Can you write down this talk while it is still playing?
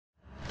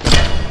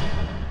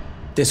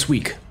This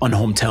week on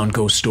Hometown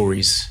Ghost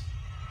Stories.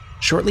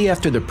 Shortly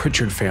after the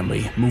Pritchard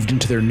family moved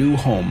into their new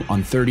home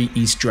on 30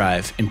 East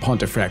Drive in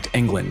Pontefract,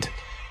 England,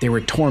 they were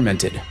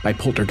tormented by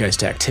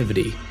poltergeist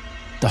activity.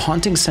 The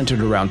haunting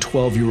centered around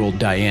 12-year-old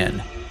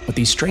Diane, but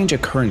these strange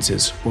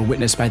occurrences were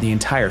witnessed by the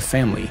entire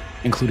family,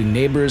 including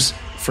neighbors,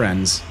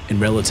 friends, and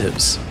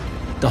relatives.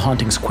 The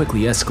hauntings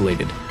quickly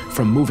escalated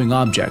from moving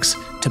objects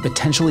to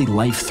potentially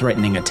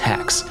life-threatening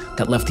attacks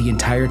that left the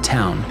entire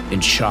town in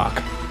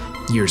shock.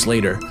 Years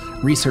later,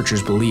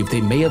 researchers believe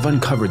they may have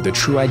uncovered the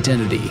true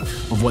identity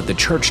of what the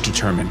church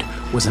determined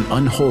was an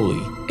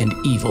unholy and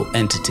evil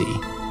entity.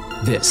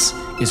 This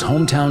is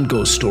Hometown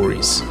Ghost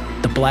Stories,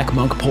 the Black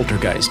Monk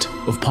Poltergeist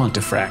of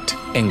Pontefract,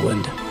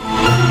 England.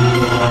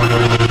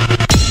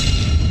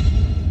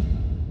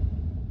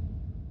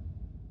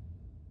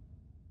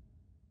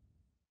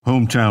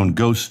 Hometown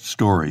Ghost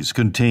Stories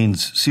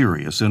contains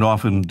serious and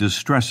often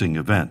distressing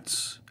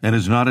events and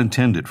is not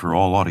intended for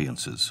all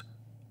audiences.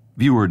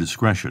 Viewer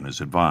discretion is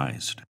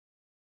advised.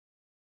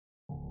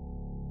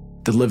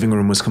 The living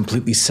room was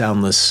completely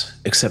soundless,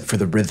 except for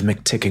the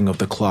rhythmic ticking of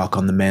the clock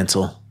on the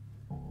mantel.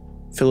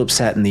 Philip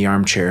sat in the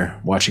armchair,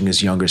 watching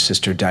his younger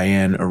sister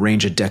Diane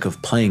arrange a deck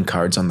of playing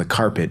cards on the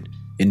carpet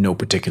in no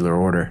particular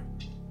order.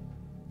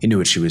 He knew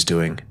what she was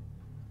doing.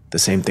 The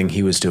same thing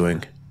he was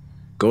doing.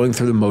 Going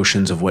through the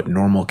motions of what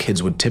normal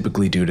kids would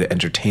typically do to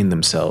entertain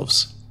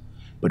themselves.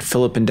 But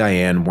Philip and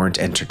Diane weren't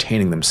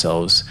entertaining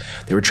themselves.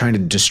 They were trying to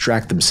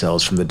distract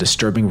themselves from the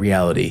disturbing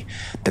reality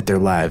that their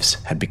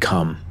lives had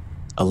become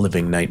a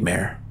living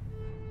nightmare.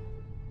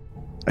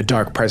 A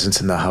dark presence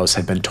in the house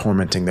had been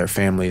tormenting their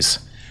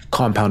families,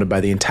 compounded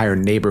by the entire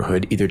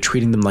neighborhood either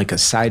treating them like a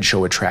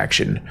sideshow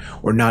attraction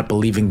or not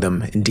believing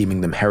them and deeming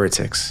them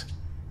heretics.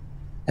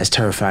 As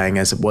terrifying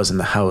as it was in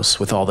the house,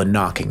 with all the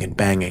knocking and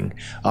banging,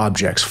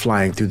 objects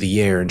flying through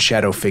the air and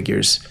shadow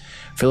figures,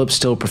 Philip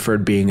still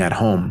preferred being at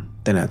home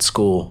than at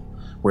school,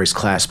 where his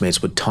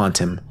classmates would taunt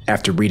him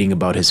after reading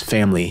about his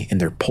family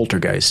and their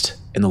poltergeist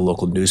in the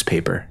local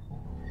newspaper.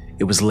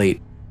 It was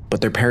late, but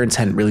their parents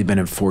hadn't really been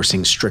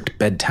enforcing strict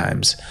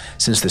bedtimes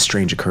since the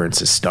strange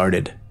occurrences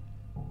started.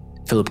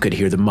 Philip could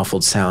hear the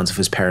muffled sounds of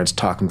his parents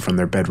talking from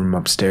their bedroom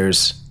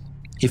upstairs.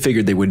 He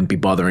figured they wouldn't be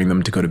bothering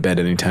them to go to bed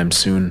anytime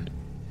soon.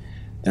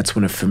 That's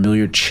when a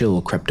familiar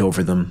chill crept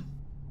over them.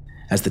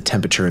 As the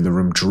temperature in the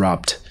room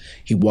dropped,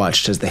 he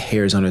watched as the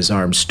hairs on his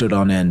arms stood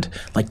on end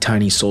like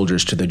tiny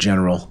soldiers to the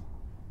general.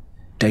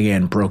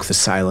 Diane broke the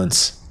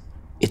silence.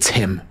 "It's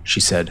him," she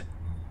said.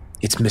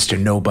 "It's Mr.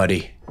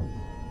 Nobody."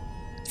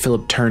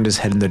 Philip turned his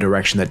head in the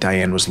direction that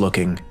Diane was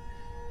looking.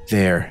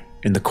 There,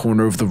 in the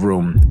corner of the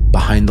room,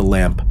 behind the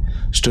lamp,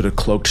 stood a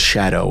cloaked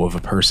shadow of a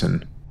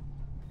person.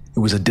 It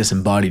was a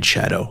disembodied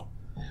shadow,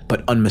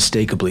 but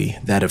unmistakably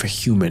that of a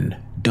human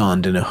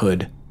donned in a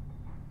hood.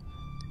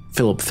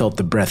 Philip felt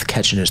the breath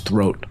catch in his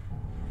throat.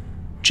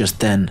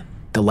 Just then,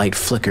 the light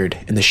flickered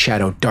and the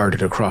shadow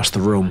darted across the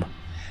room.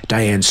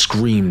 Diane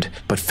screamed,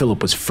 but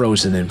Philip was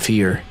frozen in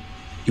fear.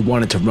 He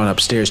wanted to run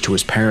upstairs to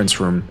his parents'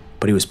 room,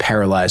 but he was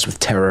paralyzed with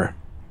terror.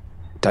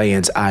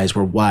 Diane's eyes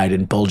were wide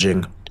and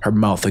bulging, her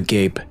mouth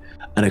agape,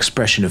 an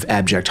expression of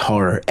abject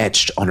horror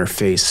etched on her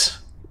face.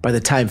 By the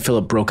time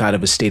Philip broke out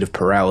of a state of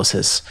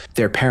paralysis,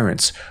 their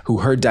parents, who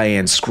heard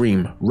Diane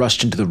scream,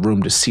 rushed into the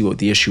room to see what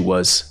the issue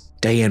was.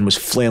 Diane was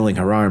flailing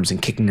her arms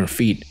and kicking her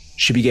feet.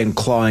 She began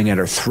clawing at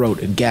her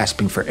throat and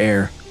gasping for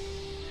air.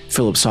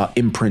 Philip saw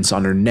imprints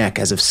on her neck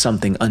as if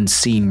something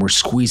unseen were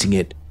squeezing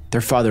it.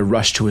 Their father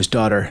rushed to his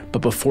daughter,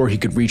 but before he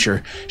could reach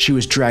her, she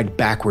was dragged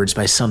backwards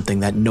by something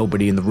that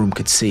nobody in the room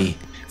could see.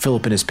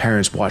 Philip and his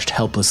parents watched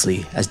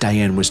helplessly as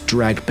Diane was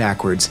dragged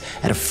backwards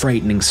at a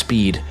frightening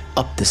speed,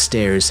 up the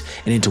stairs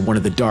and into one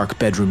of the dark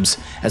bedrooms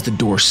as the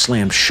door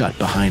slammed shut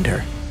behind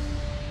her.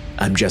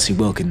 I'm Jesse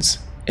Wilkins,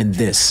 and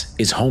this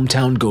is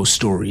Hometown Ghost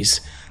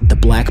Stories, the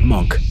Black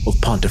Monk of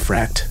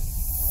Pontefract.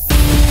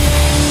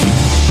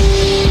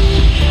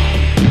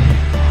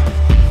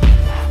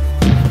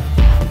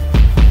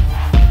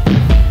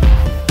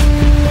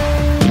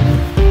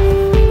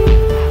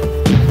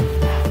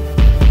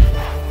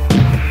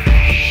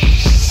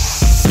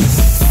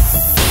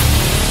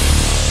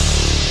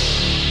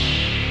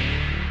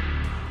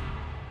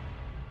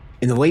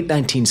 In the late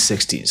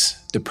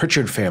 1960s, the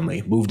Pritchard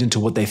family moved into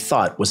what they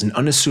thought was an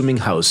unassuming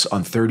house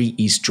on 30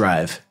 East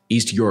Drive,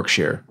 East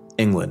Yorkshire,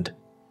 England.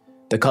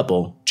 The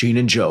couple, Jean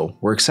and Joe,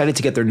 were excited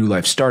to get their new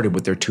life started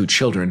with their two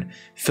children,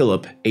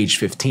 Philip, age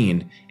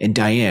 15, and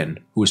Diane,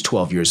 who was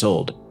 12 years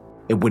old.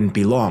 It wouldn't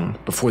be long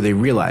before they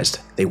realized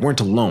they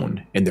weren't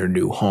alone in their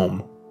new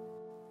home.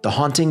 The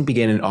haunting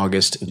began in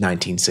August of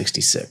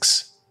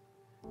 1966.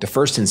 The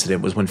first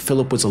incident was when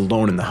Philip was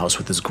alone in the house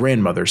with his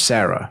grandmother,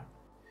 Sarah.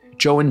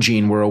 Joe and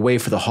Jean were away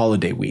for the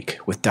holiday week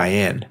with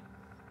Diane.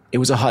 It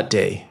was a hot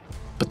day,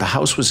 but the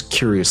house was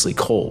curiously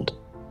cold.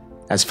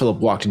 As Philip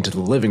walked into the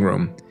living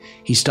room,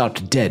 he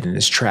stopped dead in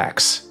his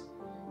tracks.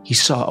 He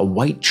saw a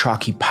white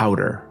chalky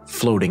powder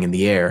floating in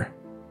the air.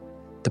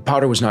 The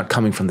powder was not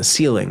coming from the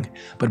ceiling,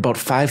 but about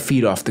 5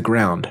 feet off the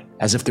ground,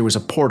 as if there was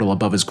a portal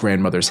above his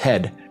grandmother's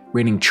head,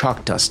 raining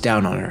chalk dust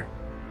down on her.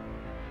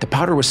 The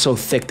powder was so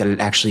thick that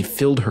it actually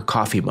filled her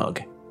coffee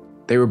mug.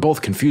 They were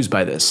both confused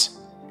by this.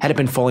 Had it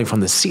been falling from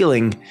the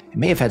ceiling, it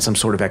may have had some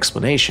sort of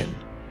explanation,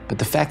 but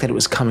the fact that it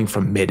was coming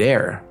from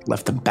midair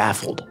left them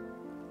baffled.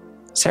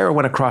 Sarah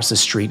went across the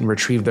street and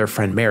retrieved their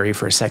friend Mary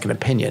for a second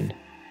opinion.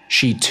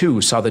 She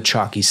too saw the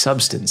chalky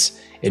substance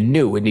and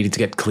knew it needed to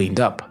get cleaned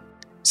up.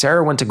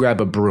 Sarah went to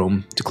grab a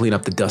broom to clean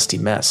up the dusty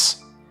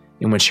mess,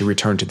 and when she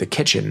returned to the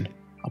kitchen,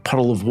 a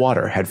puddle of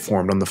water had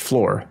formed on the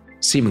floor,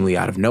 seemingly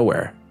out of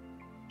nowhere.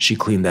 She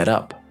cleaned that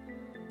up,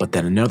 but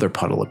then another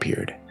puddle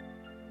appeared,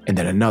 and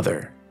then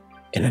another,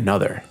 and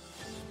another.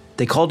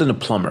 They called in a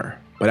plumber,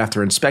 but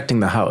after inspecting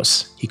the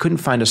house, he couldn't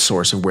find a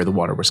source of where the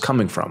water was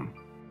coming from.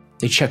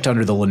 They checked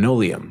under the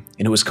linoleum,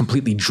 and it was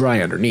completely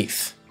dry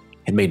underneath.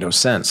 It made no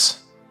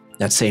sense.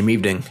 That same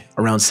evening,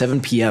 around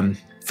 7 p.m.,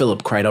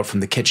 Philip cried out from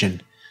the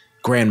kitchen,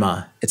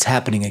 "Grandma, it's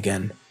happening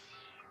again."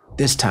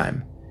 This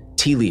time,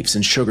 tea leaves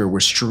and sugar were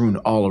strewn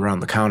all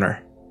around the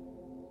counter.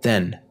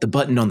 Then, the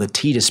button on the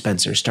tea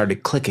dispenser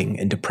started clicking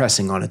and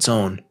depressing on its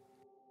own.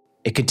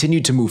 It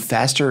continued to move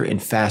faster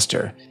and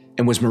faster,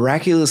 and was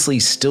miraculously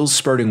still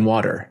spurting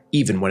water,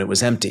 even when it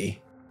was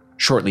empty.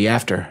 Shortly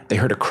after, they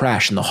heard a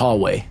crash in the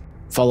hallway,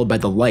 followed by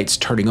the lights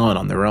turning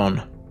on their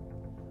own.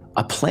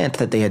 A plant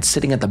that they had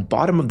sitting at the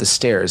bottom of the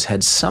stairs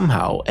had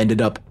somehow ended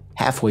up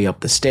halfway up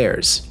the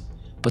stairs,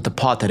 but the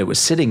pot that it was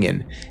sitting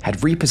in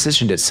had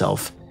repositioned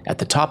itself at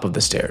the top of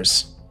the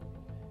stairs.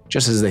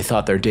 Just as they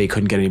thought their day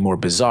couldn't get any more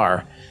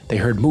bizarre, they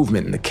heard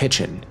movement in the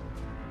kitchen.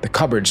 The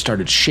cupboard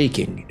started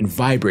shaking and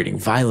vibrating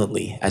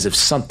violently as if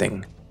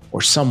something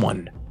or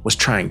someone was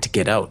trying to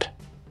get out.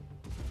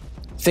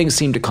 Things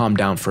seemed to calm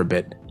down for a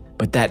bit,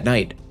 but that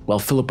night, while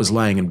Philip was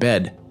lying in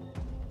bed,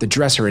 the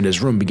dresser in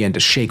his room began to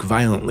shake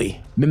violently,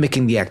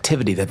 mimicking the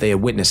activity that they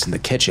had witnessed in the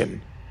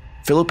kitchen.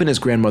 Philip and his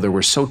grandmother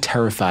were so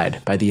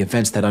terrified by the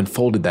events that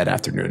unfolded that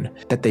afternoon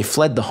that they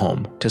fled the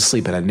home to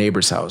sleep at a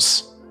neighbor's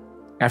house.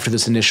 After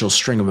this initial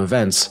string of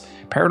events,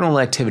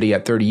 paranormal activity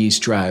at 30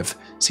 East Drive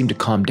seemed to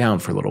calm down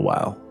for a little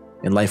while,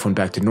 and life went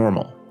back to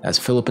normal as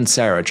Philip and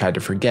Sarah tried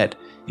to forget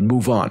and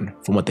move on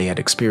from what they had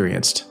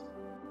experienced.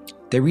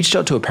 They reached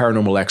out to a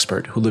paranormal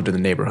expert who lived in the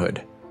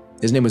neighborhood.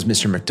 His name was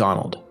Mr.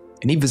 McDonald,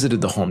 and he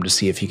visited the home to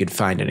see if he could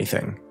find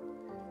anything.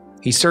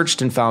 He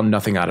searched and found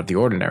nothing out of the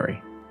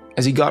ordinary.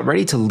 As he got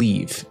ready to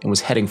leave and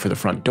was heading for the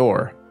front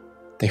door,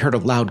 they heard a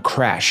loud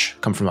crash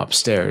come from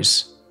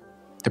upstairs.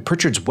 The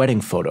Pritchard's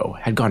wedding photo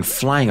had gone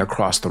flying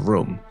across the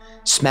room,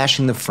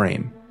 smashing the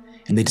frame,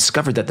 and they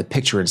discovered that the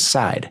picture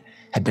inside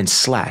had been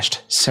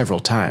slashed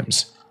several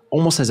times,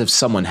 almost as if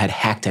someone had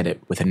hacked at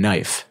it with a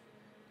knife.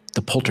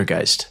 The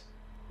poltergeist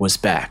was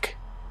back.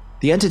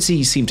 The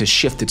entity seemed to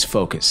shift its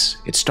focus.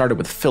 It started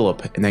with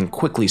Philip and then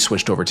quickly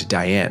switched over to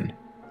Diane.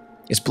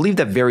 It's believed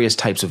that various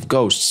types of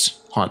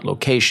ghosts haunt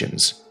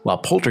locations, while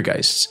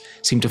poltergeists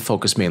seem to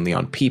focus mainly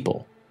on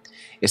people.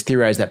 It's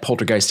theorized that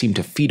poltergeists seem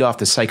to feed off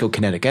the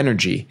psychokinetic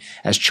energy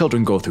as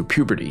children go through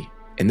puberty.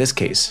 In this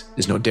case,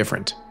 is no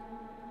different.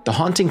 The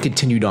haunting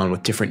continued on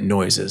with different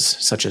noises,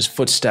 such as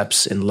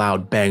footsteps and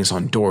loud bangs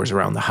on doors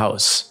around the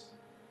house.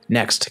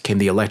 Next came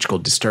the electrical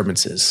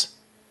disturbances.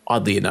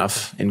 Oddly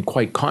enough, and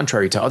quite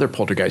contrary to other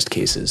poltergeist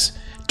cases,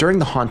 during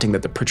the haunting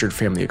that the Pritchard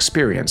family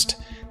experienced,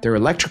 their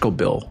electrical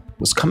bill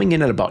was coming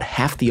in at about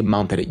half the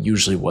amount that it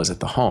usually was at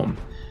the home,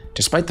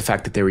 despite the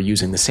fact that they were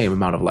using the same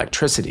amount of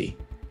electricity.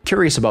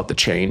 Curious about the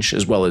change,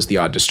 as well as the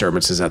odd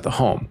disturbances at the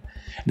home,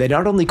 they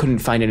not only couldn't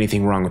find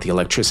anything wrong with the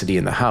electricity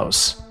in the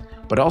house,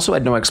 but also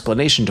had no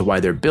explanation to why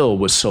their bill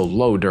was so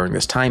low during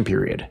this time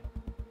period.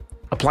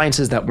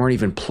 Appliances that weren't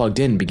even plugged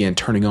in began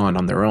turning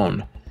on their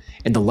own,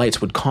 and the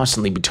lights would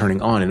constantly be turning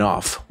on and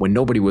off when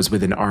nobody was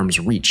within arm's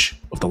reach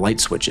of the light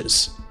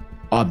switches.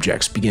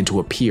 Objects began to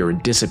appear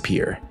and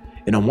disappear,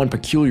 and on one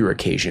peculiar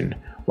occasion,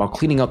 while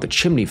cleaning out the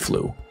chimney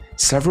flue,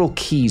 several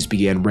keys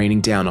began raining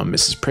down on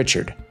Mrs.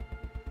 Pritchard.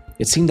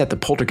 It seemed that the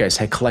poltergeist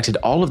had collected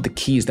all of the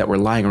keys that were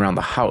lying around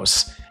the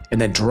house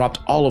and then dropped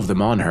all of them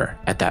on her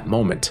at that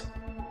moment.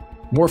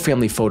 More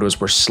family photos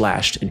were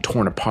slashed and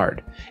torn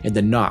apart, and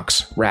the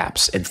knocks,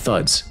 raps, and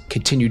thuds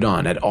continued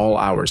on at all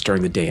hours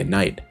during the day and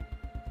night.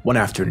 One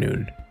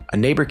afternoon, a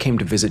neighbor came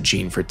to visit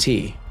Jean for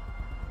tea.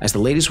 As the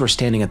ladies were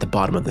standing at the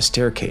bottom of the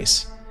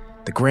staircase,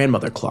 the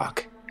grandmother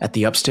clock at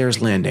the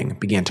upstairs landing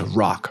began to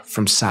rock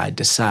from side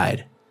to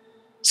side.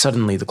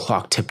 Suddenly, the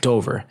clock tipped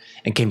over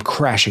and came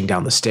crashing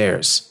down the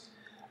stairs.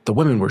 The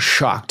women were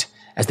shocked,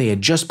 as they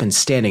had just been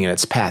standing in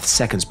its path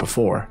seconds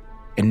before,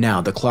 and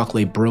now the clock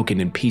lay broken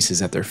in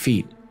pieces at their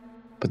feet.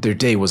 But their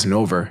day wasn't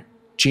over.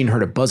 Jean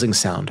heard a buzzing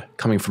sound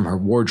coming from her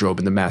wardrobe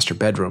in the master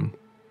bedroom.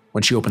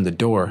 When she opened the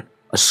door,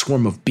 a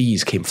swarm of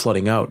bees came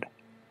flooding out.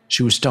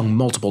 She was stung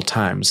multiple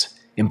times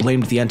and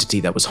blamed the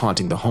entity that was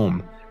haunting the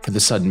home for the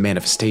sudden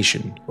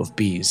manifestation of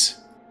bees.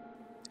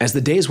 As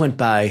the days went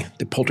by,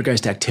 the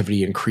poltergeist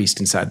activity increased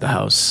inside the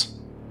house.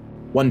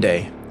 One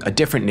day, a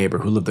different neighbor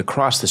who lived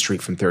across the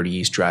street from 30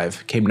 East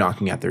Drive came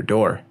knocking at their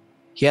door.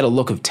 He had a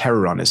look of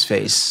terror on his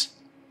face.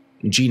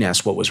 Jean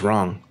asked what was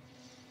wrong.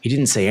 He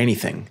didn't say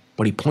anything,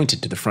 but he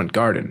pointed to the front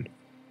garden.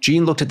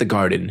 Jean looked at the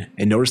garden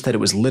and noticed that it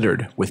was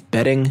littered with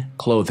bedding,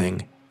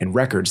 clothing, and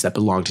records that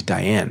belonged to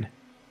Diane.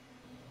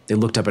 They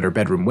looked up at her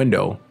bedroom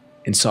window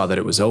and saw that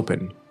it was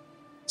open.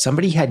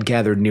 Somebody had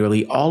gathered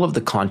nearly all of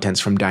the contents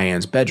from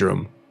Diane's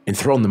bedroom and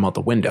thrown them out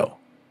the window.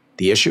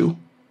 The issue?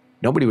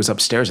 Nobody was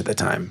upstairs at the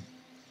time.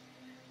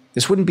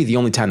 This wouldn't be the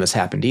only time this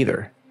happened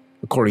either.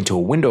 According to a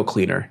window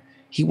cleaner,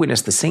 he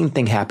witnessed the same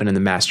thing happen in the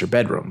master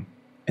bedroom,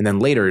 and then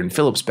later in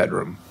Philip's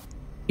bedroom.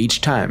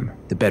 Each time,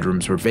 the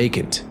bedrooms were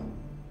vacant.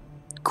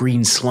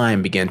 Green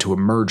slime began to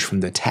emerge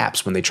from the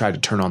taps when they tried to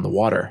turn on the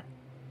water.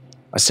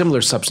 A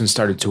similar substance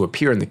started to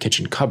appear in the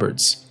kitchen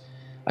cupboards.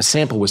 A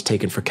sample was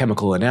taken for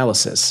chemical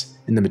analysis,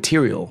 and the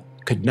material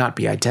could not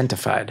be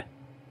identified.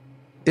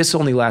 This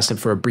only lasted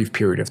for a brief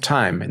period of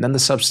time, and then the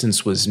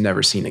substance was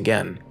never seen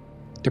again.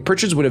 The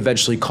Pritchards would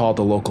eventually call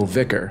the local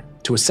vicar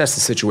to assess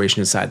the situation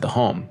inside the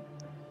home.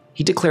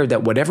 He declared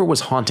that whatever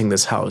was haunting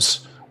this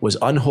house was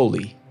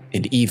unholy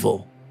and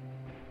evil.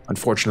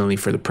 Unfortunately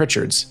for the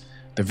Pritchards,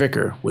 the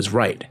vicar was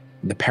right,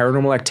 and the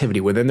paranormal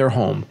activity within their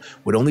home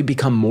would only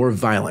become more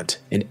violent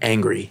and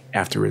angry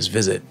after his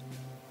visit.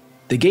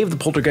 They gave the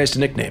poltergeist a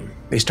nickname.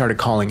 They started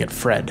calling it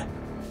Fred.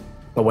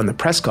 But when the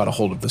press got a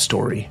hold of the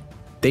story,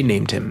 they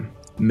named him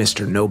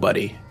Mr.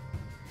 Nobody.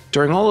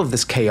 During all of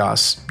this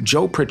chaos,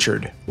 Joe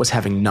Pritchard was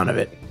having none of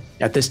it.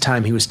 At this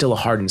time, he was still a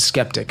hardened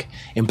skeptic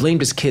and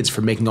blamed his kids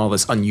for making all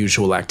this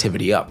unusual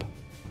activity up.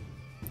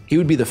 He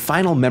would be the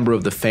final member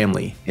of the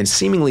family, and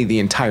seemingly the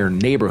entire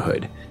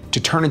neighborhood, to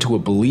turn into a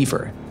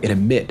believer and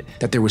admit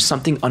that there was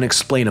something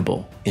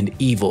unexplainable and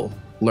evil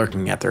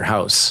lurking at their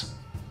house.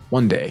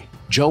 One day,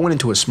 Joe went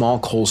into a small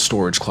coal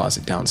storage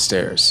closet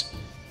downstairs,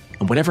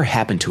 and whatever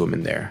happened to him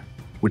in there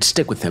would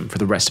stick with him for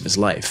the rest of his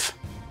life.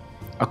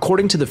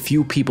 According to the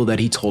few people that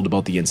he told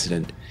about the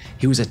incident,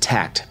 he was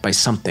attacked by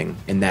something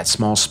in that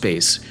small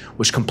space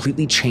which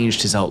completely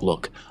changed his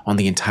outlook on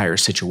the entire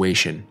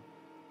situation.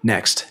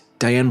 Next,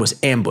 Diane was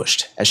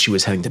ambushed as she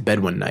was heading to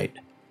bed one night.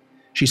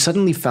 She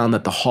suddenly found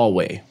that the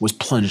hallway was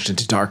plunged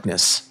into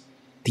darkness.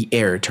 The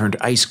air turned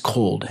ice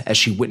cold as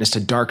she witnessed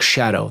a dark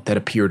shadow that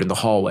appeared in the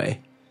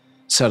hallway.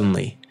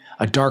 Suddenly,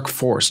 a dark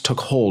force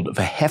took hold of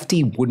a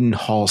hefty wooden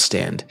hall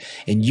stand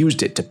and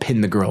used it to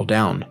pin the girl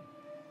down.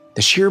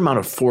 The sheer amount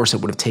of force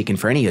it would have taken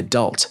for any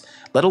adult,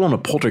 let alone a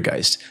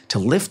poltergeist, to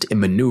lift and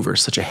maneuver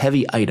such a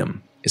heavy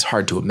item is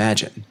hard to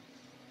imagine.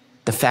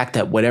 The fact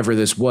that whatever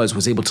this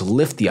was able to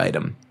lift the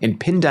item and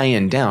pin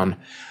Diane down,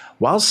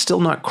 while still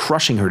not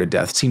crushing her to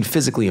death, seemed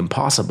physically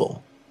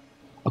impossible.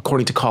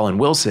 According to Colin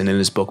Wilson in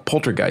his book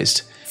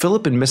Poltergeist,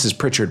 Philip and Mrs.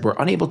 Pritchard were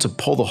unable to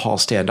pull the hall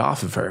stand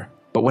off of her,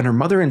 but when her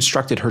mother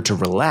instructed her to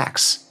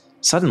relax,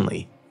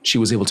 suddenly she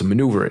was able to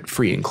maneuver it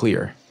free and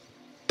clear.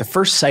 The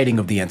first sighting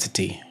of the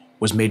entity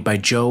was made by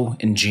Joe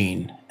and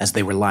Jean as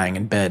they were lying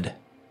in bed.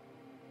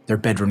 Their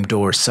bedroom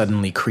door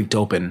suddenly creaked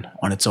open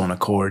on its own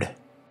accord.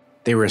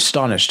 They were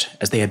astonished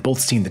as they had both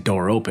seen the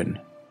door open,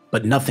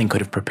 but nothing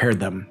could have prepared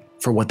them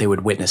for what they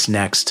would witness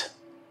next.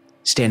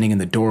 Standing in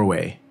the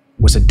doorway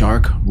was a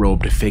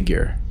dark-robed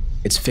figure,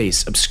 its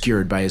face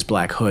obscured by his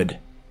black hood.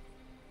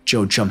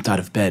 Joe jumped out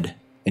of bed,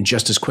 and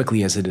just as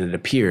quickly as it had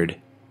appeared,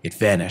 it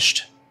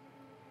vanished.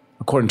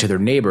 According to their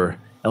neighbor,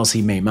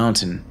 Elsie Mae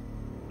Mountain,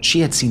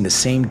 she had seen the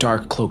same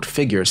dark cloaked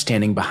figure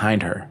standing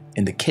behind her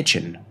in the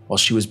kitchen while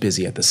she was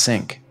busy at the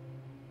sink.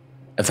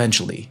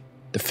 Eventually,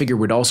 the figure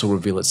would also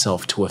reveal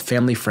itself to a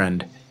family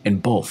friend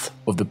and both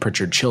of the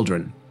Pritchard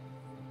children.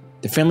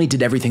 The family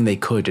did everything they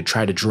could to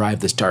try to drive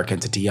this dark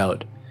entity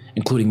out,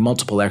 including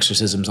multiple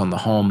exorcisms on the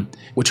home,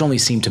 which only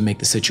seemed to make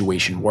the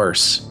situation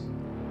worse.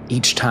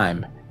 Each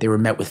time, they were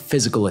met with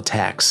physical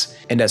attacks,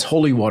 and as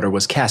holy water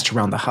was cast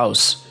around the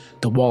house,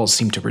 the walls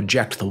seemed to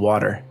reject the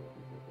water.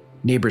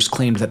 Neighbors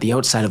claimed that the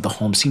outside of the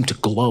home seemed to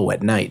glow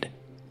at night,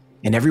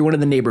 and everyone in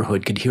the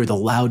neighborhood could hear the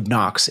loud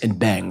knocks and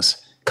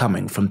bangs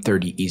coming from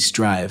 30 East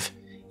Drive,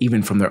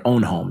 even from their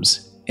own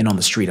homes and on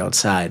the street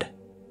outside.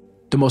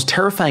 The most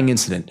terrifying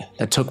incident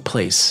that took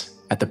place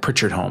at the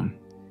Pritchard home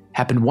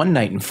happened one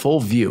night in full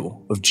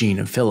view of Jean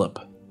and Philip.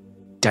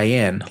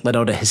 Diane let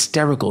out a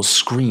hysterical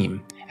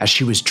scream as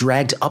she was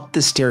dragged up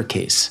the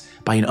staircase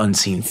by an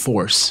unseen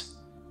force.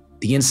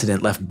 The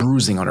incident left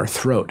bruising on her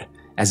throat,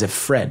 as if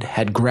Fred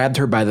had grabbed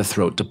her by the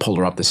throat to pull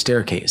her up the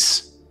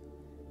staircase.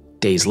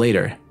 Days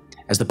later,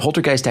 as the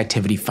poltergeist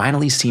activity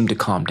finally seemed to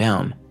calm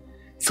down,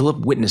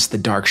 Philip witnessed the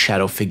dark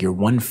shadow figure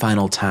one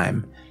final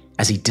time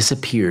as he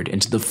disappeared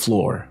into the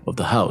floor of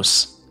the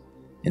house.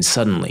 And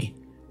suddenly,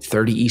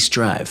 30 East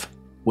Drive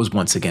was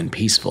once again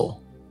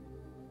peaceful.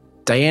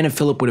 Diane and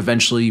Philip would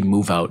eventually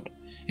move out,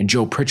 and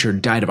Joe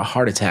Pritchard died of a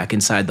heart attack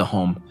inside the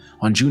home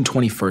on June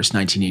 21,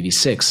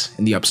 1986,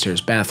 in the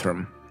upstairs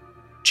bathroom.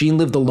 Jean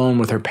lived alone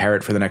with her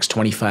parrot for the next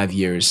 25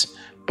 years,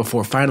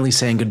 before finally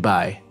saying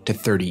goodbye to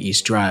 30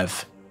 East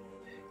Drive.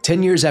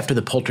 10 years after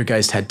the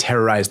poltergeist had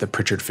terrorized the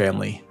Pritchard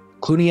family,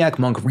 Cluniac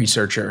monk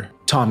researcher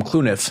Tom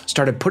Cluniff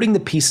started putting the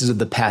pieces of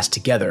the past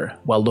together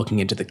while looking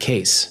into the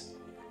case.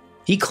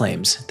 He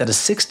claims that a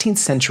 16th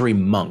century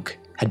monk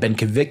had been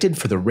convicted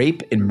for the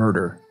rape and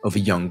murder of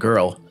a young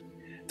girl.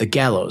 The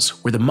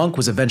gallows, where the monk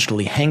was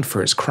eventually hanged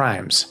for his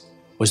crimes,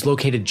 was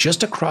located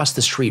just across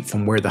the street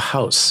from where the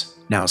house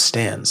now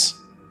stands.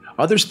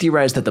 Others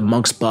theorized that the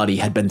monk's body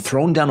had been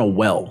thrown down a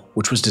well,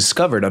 which was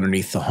discovered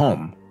underneath the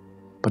home.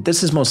 But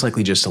this is most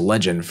likely just a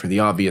legend for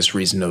the obvious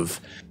reason of,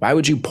 why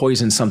would you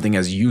poison something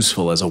as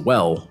useful as a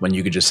well when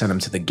you could just send him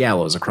to the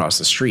gallows across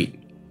the street?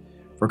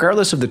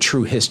 Regardless of the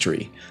true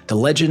history, the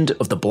legend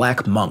of the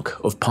Black Monk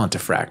of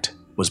Pontefract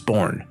was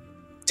born.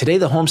 Today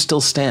the home still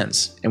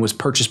stands and was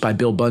purchased by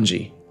Bill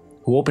Bungay,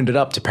 who opened it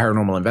up to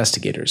paranormal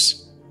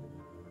investigators.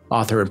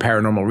 Author and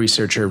paranormal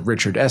researcher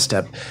Richard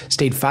Estep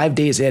stayed 5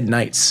 days and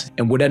nights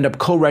and would end up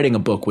co-writing a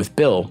book with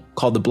Bill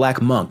called The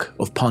Black Monk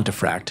of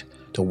Pontefract,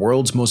 the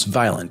world's most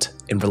violent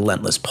and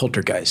relentless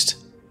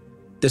poltergeist.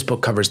 This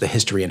book covers the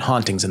history and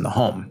hauntings in the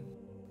home.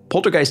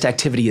 Poltergeist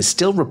activity is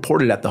still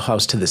reported at the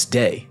house to this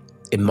day,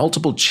 and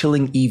multiple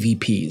chilling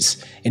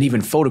EVPs and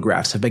even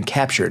photographs have been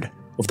captured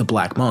of the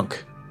Black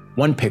Monk.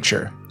 One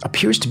picture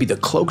appears to be the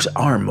cloaked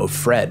arm of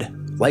Fred,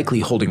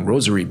 likely holding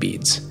rosary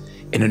beads,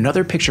 and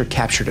another picture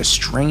captured a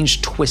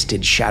strange,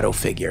 twisted shadow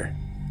figure.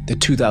 The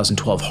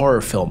 2012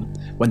 horror film,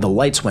 When the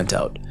Lights Went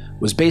Out,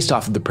 was based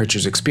off of the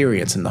Pritchard's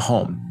experience in the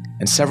home,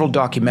 and several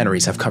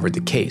documentaries have covered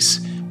the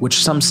case,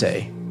 which some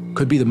say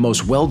could be the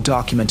most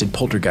well-documented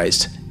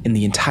poltergeist in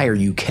the entire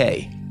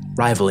UK,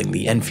 rivaling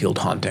the Enfield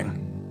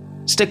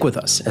haunting. Stick with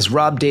us as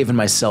Rob, Dave, and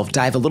myself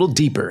dive a little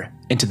deeper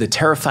into the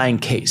terrifying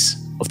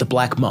case of the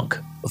Black Monk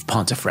of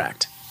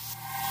Pontefract.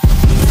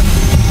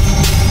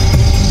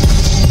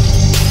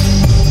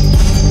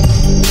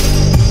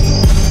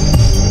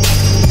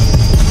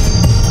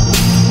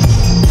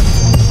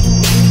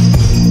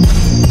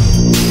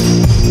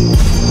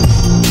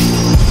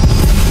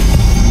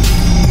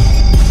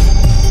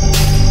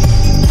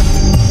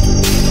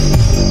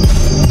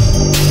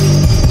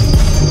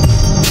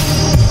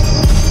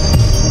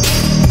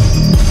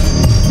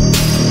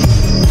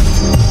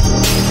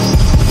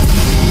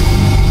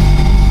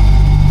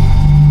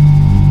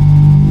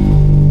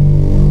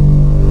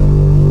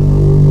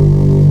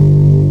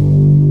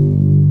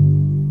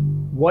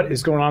 What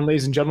is going on,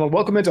 ladies and gentlemen?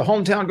 Welcome into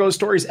Hometown Ghost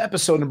Stories,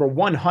 episode number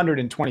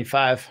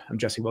 125. I'm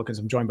Jesse Wilkins.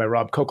 I'm joined by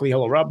Rob Coakley.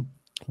 Hello, Rob.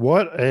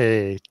 What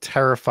a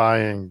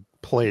terrifying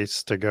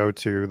place to go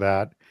to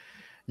that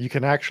you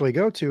can actually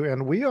go to.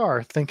 And we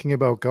are thinking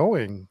about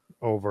going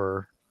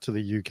over to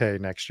the UK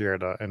next year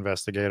to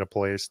investigate a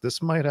place.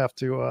 This might have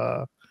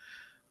to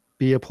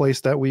be a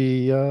place that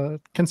we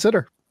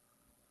consider.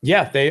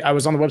 Yeah, I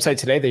was on the website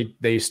today.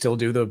 They still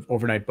do the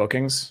overnight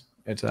bookings.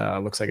 It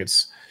looks like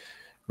it's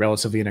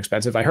relatively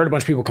inexpensive. I heard a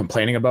bunch of people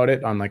complaining about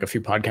it on like a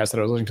few podcasts that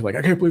I was listening to, like,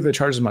 I can't believe they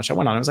charge as much. I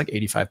went on, it was like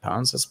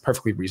 £85. That's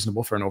perfectly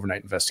reasonable for an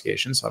overnight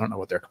investigation. So I don't know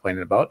what they're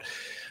complaining about.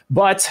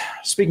 But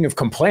speaking of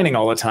complaining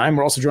all the time,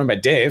 we're also joined by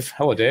Dave.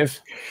 Hello, Dave.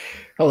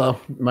 Hello.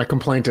 My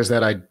complaint is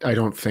that I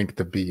don't think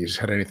the bees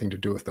had anything to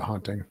do with the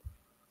haunting.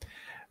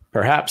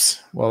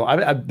 Perhaps.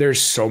 Well,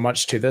 there's so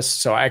much to this.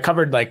 So I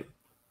covered like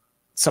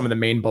some of the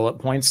main bullet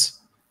points,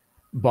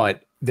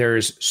 but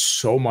there's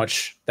so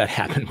much that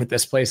happened with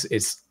this place.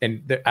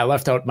 I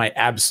left out my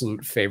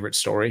absolute favorite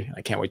story.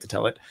 I can't wait to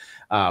tell it.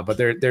 But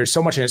there's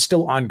so much, and it's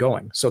still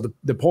ongoing. So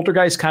the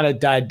poltergeist kind of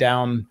died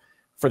down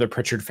for the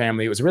Pritchard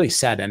family. It was a really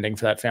sad ending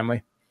for that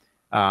family.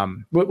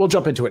 We'll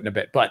jump into it in a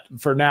bit. But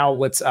for now,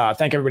 let's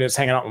thank everybody that's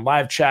hanging out in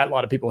live chat. A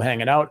lot of people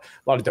hanging out.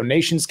 A lot of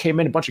donations came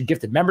in. A bunch of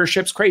gifted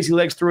memberships. Crazy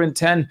Legs threw in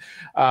 10.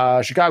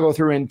 Chicago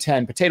threw in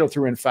 10. Potato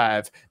threw in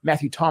 5.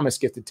 Matthew Thomas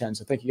gifted 10.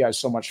 So thank you guys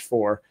so much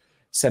for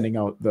sending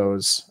out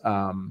those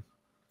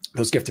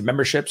gifted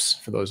memberships.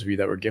 For those of you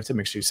that were gifted,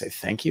 make sure you say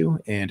thank you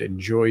and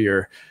enjoy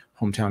your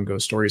Hometown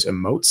Ghost Stories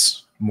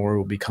emotes. More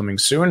will be coming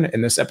soon.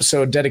 In this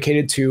episode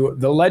dedicated to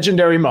the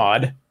legendary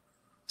mod,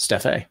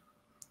 Steph A.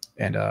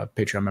 And a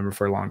Patreon member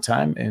for a long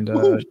time. And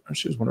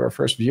she was one of our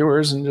first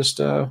viewers, and just,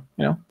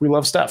 we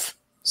love Steph.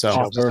 So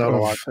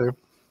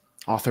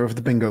author of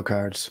the bingo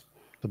cards.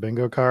 The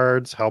bingo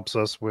cards helps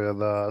us with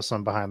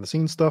some behind the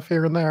scenes stuff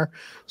here and there.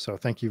 So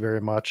thank you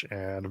very much,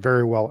 and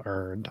very well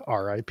earned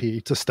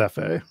RIP to Steph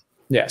A.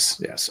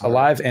 Yes.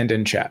 Alive and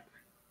in chat.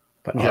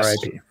 But yes.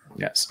 RIP.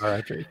 Yes.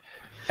 RIP.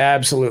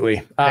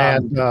 Absolutely.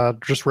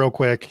 And just real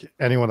quick,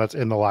 anyone that's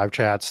in the live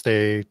chat,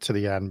 stay to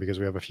the end because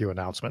we have a few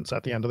announcements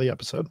at the end of the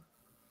episode.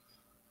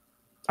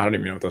 I don't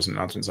even know what those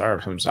announcements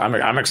are.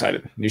 I'm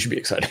excited. You should be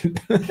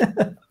excited.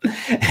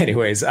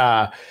 Anyways,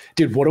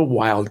 dude, what a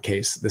wild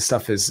case. This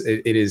stuff is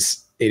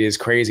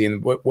crazy.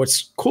 And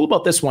what's cool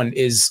about this one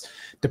is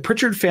the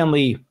Pritchard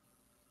family.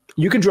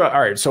 You can draw. All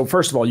right. So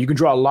first of all, you can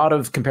draw a lot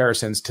of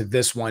comparisons to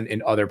this one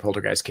in other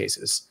poltergeist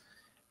cases.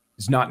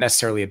 It's not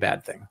necessarily a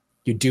bad thing.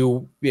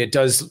 It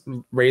does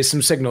raise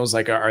some signals.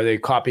 Like, are they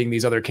copying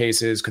these other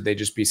cases? Could they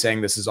just be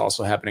saying this is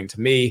also happening to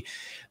me?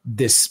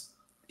 This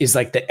is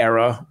like the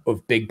era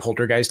of big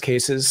poltergeist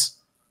cases,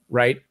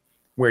 right?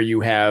 Where you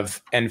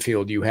have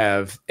Enfield, you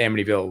have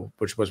Amityville,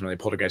 which wasn't really a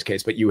poltergeist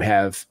case, but you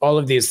have all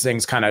of these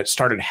things kind of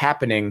started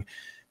happening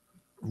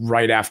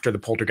right after the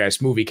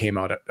Poltergeist movie came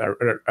out.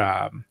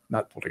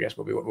 Not Poltergeist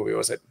movie, what movie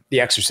was it? The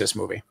Exorcist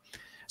movie.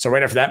 So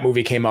right after that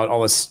movie came out,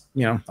 all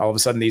of a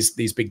sudden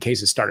these big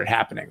cases started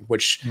happening,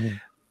 which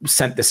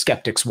sent the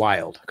skeptics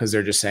wild, because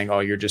they're just saying, oh,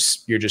 you're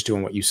just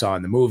doing what you saw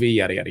in the movie,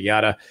 yada, yada,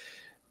 yada.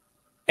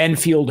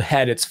 Enfield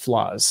had its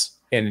flaws.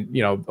 And,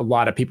 a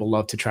lot of people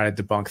love to try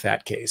to debunk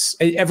that case.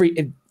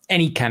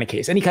 Any kind of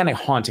case, any kind of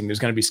haunting, there's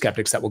going to be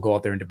skeptics that will go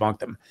out there and debunk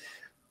them.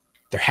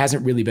 There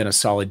hasn't really been a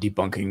solid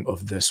debunking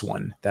of this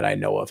one that I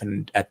know of.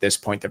 And at this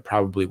point, there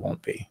probably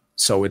won't be.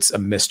 So it's a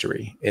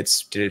mystery.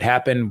 Did it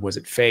happen? Was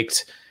it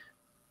faked?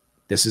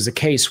 This is a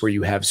case where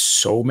you have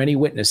so many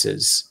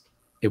witnesses.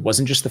 It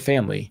wasn't just the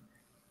family.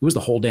 It was the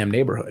whole damn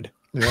neighborhood.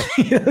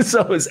 Yeah. So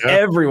it was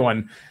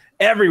everyone.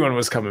 Everyone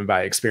was coming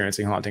by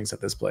experiencing hauntings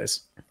at this place.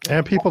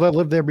 And people that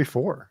lived there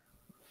before.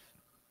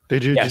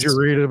 Did you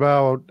read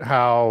about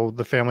how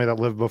the family that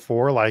lived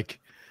before,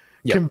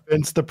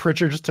 convinced the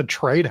Pritchards to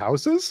trade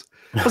houses?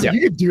 I was like, you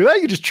could do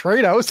that? You just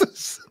trade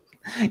houses?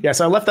 Yeah,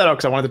 so I left that out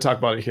because I wanted to talk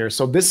about it here.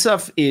 So this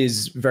stuff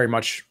is very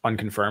much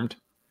unconfirmed.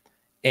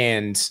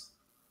 And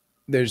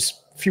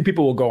there's few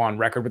people will go on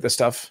record with this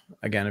stuff.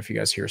 Again, if you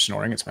guys hear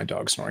snoring, it's my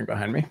dog snoring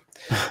behind me.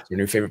 Your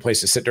new favorite place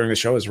to sit during the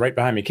show is right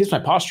behind me. It keeps my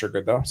posture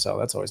good, though, so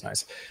that's always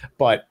nice.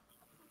 But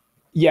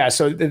yeah,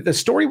 so the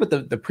story with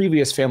the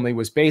previous family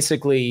was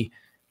basically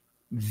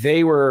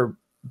they were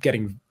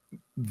getting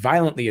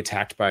violently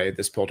attacked by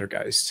this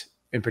poltergeist.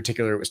 In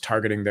particular, it was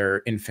targeting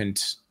their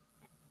infant.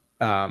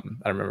 I don't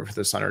remember if it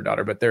was son or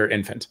daughter, but their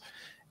infant.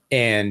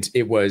 And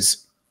it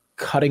was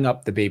cutting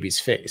up the baby's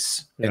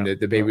face. And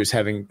the baby was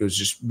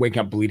just waking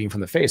up bleeding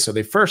from the face. So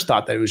they first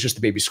thought that it was just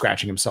the baby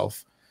scratching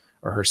himself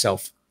or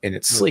herself in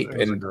its sleep. It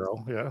was a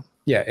girl, yeah.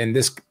 Yeah, and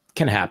this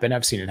can happen.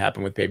 I've seen it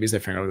happen with babies. Their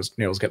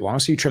fingernails get long,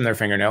 so you trim their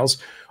fingernails.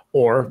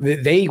 Or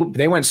they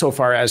went so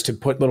far as to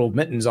put little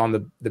mittens on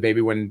the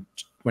baby when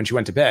she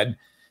went to bed,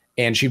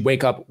 and she'd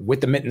wake up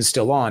with the mittens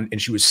still on,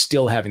 and she was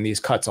still having these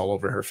cuts all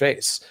over her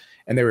face.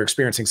 And they were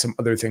experiencing some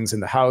other things in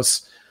the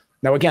house.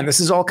 Now, again, this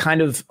is all kind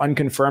of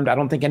unconfirmed. I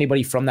don't think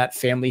anybody from that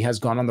family has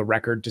gone on the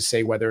record to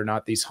say whether or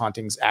not these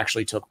hauntings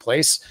actually took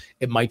place.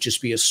 It might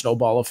just be a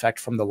snowball effect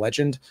from the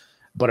legend.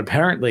 But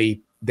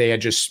apparently they were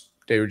just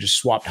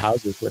swapped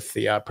houses with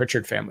the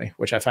Pritchard family,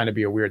 which I find to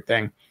be a weird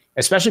thing,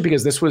 especially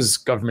because this was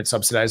government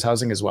subsidized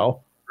housing as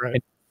well.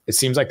 Right. It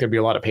seems like there'd be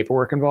a lot of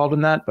paperwork involved in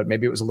that, but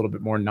maybe it was a little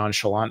bit more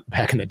nonchalant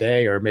back in the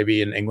day, or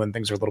maybe in England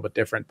things are a little bit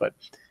different. But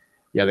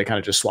yeah, they kind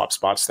of just swapped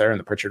spots there, and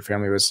the Pritchard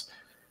family was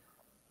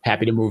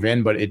happy to move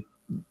in, but it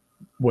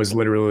was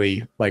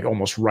literally like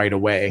almost right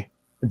away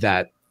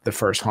that the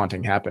first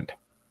haunting happened.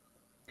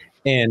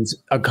 And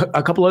a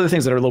couple other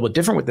things that are a little bit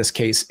different with this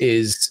case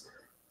is,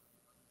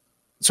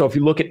 so if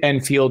you look at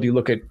Enfield, you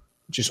look at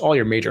just all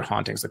your major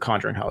hauntings, the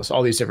Conjuring House,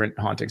 all these different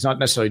hauntings, not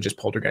necessarily just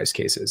poltergeist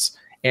cases,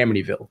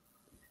 Amityville.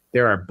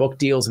 There are book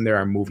deals and there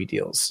are movie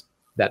deals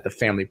that the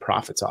family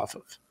profits off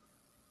of.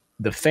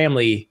 The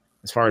family,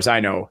 as far as I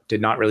know,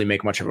 did not really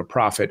make much of a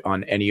profit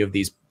on any of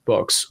these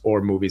books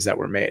or movies that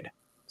were made.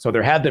 So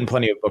there have been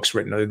plenty of books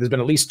written. There's been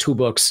at least 2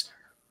 books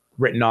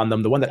written on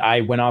them. The one that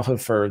I went off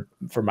of for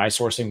my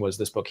sourcing was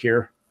this book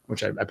here,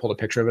 which I pulled a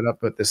picture of it up.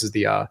 But this is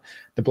the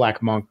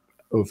Black Monk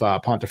of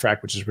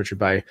Pontefract, which is written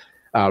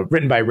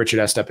by Richard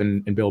Estep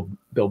and Bill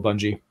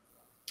Bungay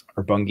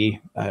or Bungay.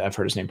 I've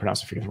heard his name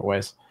pronounced a few different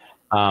ways.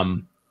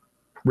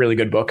 Really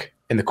good book.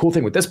 And the cool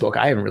thing with this book,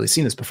 I haven't really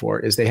seen this before,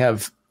 is they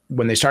have,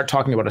 when they start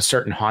talking about a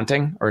certain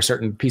haunting or a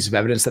certain piece of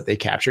evidence that they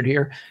captured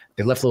here,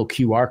 they left little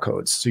QR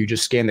codes. So you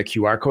just scan the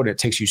QR code and it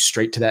takes you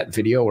straight to that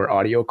video or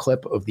audio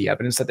clip of the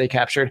evidence that they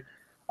captured.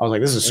 I was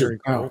like, this is super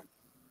cool.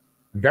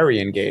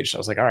 Very engaged. I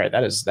was like, all right,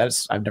 that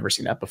is, I've never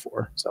seen that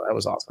before. So that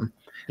was awesome.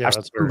 Yeah,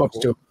 that's very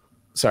cool.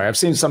 I've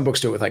seen some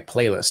books do it with like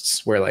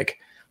playlists where like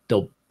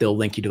they'll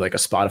link you to like a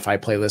Spotify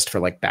playlist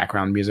for like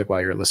background music while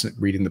you're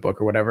reading the book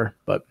or whatever.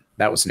 But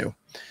that was new.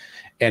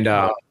 And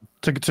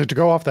to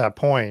go off that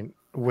point,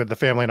 with the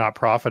family not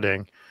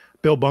profiting,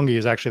 Bill Bungay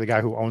is actually the guy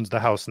who owns the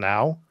house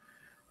now,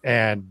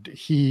 and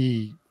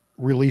he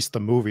released the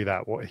movie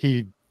that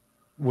he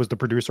was the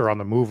producer on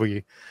the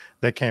movie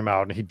that came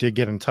out, and he did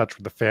get in touch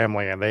with the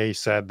family, and they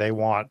said they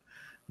want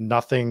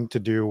nothing to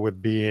do with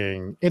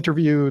being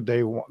interviewed.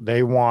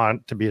 They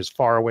want to be as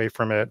far away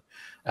from it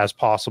as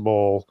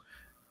possible.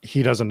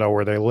 He doesn't know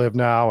where they live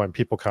now, and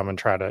people come and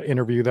try to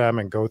interview them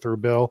and go through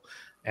Bill,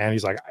 and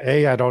he's like,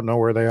 A, I don't know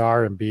where they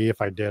are, and B,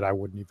 if I did, I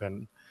wouldn't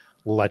even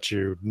let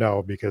you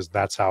know, because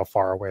that's how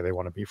far away they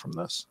want to be from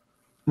this.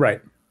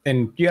 Right.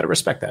 And you got to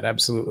respect that.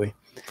 Absolutely.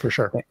 For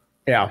sure.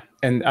 Yeah.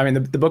 And I mean,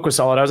 the book was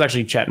solid. I was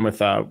actually chatting with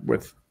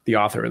the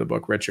author of the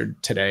book,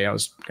 Pritchard, today. I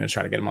was going to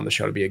try to get him on the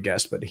show to be a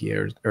guest, but he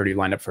already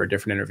lined up for a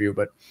different interview,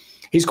 but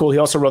he's cool. He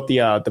also wrote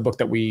the book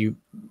that we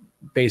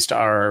based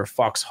our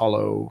Fox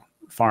Hollow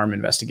farm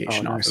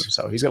investigation off of.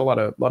 So he's got a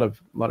lot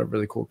of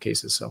really cool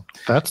cases. So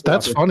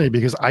that's funny,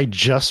 because I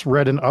just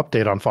read an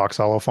update on Fox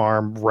Hollow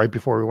Farm right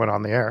before we went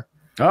on the air.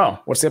 Oh,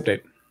 what's the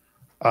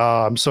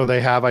update? So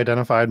they have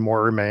identified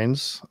more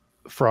remains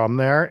from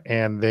there,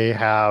 and they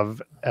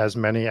have as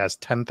many as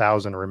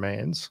 10,000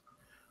 remains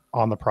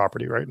on the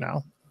property right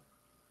now.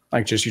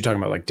 Like, just you're talking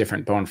about like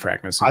different bone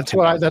fragments. That's the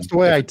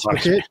way I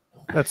took it.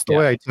 That's the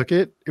way I took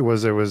it. It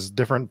was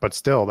different, but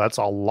still, that's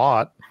a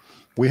lot.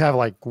 We have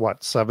like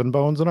what, 7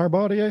 bones in our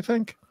body, I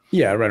think.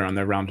 Yeah, right around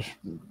there,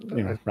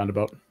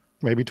 roundabout.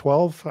 Maybe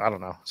 12. I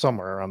don't know,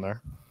 somewhere around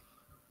there.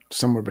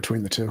 Somewhere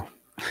between the two.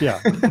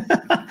 Yeah.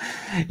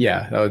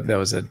 Yeah, that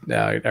was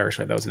Irish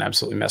way. That was an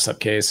absolutely messed up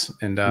case.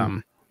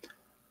 And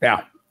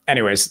yeah.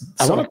 Anyways,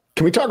 can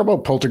we talk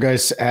about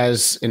poltergeists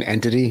as an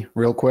entity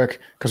real quick?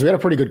 Because we had a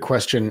pretty good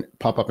question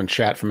pop up in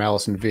chat from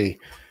Allison V.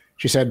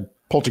 She said,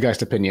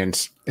 poltergeist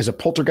opinions. Is a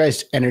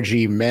poltergeist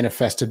energy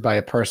manifested by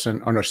a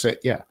person? Oh, no,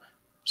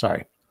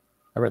 sorry.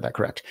 I read that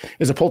correct.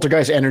 Is a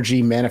poltergeist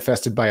energy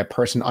manifested by a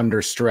person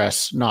under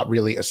stress not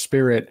really a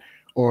spirit,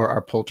 or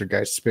are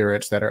poltergeist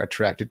spirits that are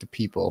attracted to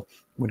people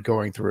when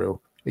going through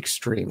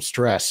extreme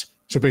stress?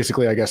 So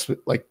basically, I guess,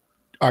 like,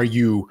 are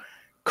you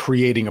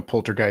creating a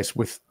poltergeist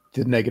with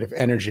the negative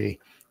energy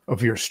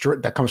of your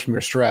that comes from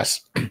your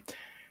stress?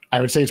 I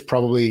would say it's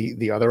probably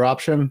the other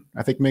option.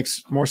 I think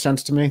makes more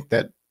sense to me,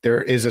 that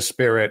there is a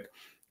spirit,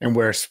 and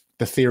where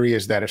the theory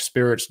is that if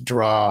spirits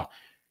draw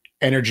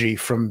energy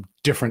from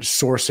different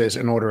sources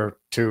in order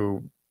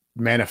to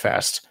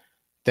manifest,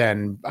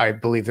 then I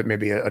believe that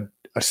maybe a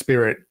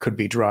spirit could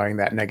be drawing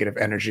that negative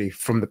energy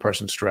from the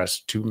person's stress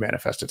to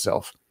manifest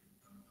itself.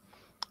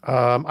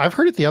 I've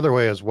heard it the other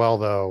way as well,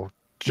 though,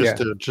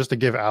 just to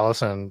give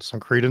Allison some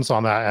credence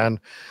on that. And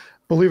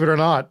believe it or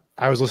not,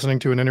 I was listening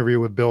to an interview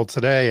with Bill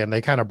today, and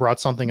they kind of brought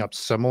something up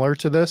similar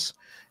to this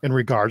in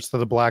regards to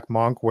the Black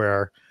Monk,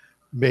 where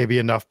maybe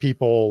enough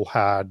people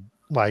had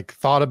like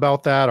thought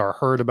about that or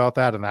heard about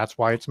that, and that's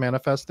why it's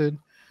manifested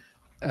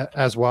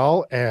as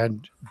well.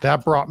 And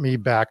that brought me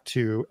back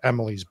to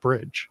Emily's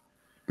Bridge,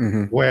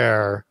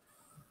 where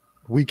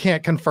we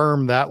can't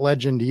confirm that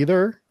legend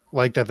either,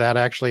 like that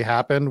actually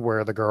happened,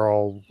 where the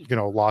girl,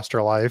 lost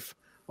her life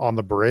on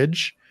the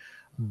bridge,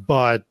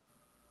 but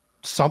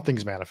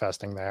something's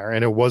manifesting there.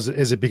 And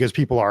is it because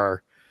people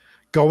are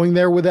going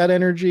there with that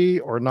energy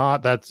or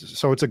not?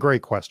 So it's a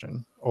great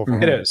question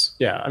overall. It is.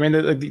 Yeah. I mean,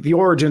 the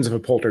origins of a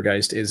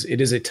poltergeist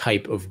is a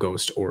type of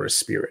ghost or a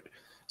spirit.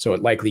 So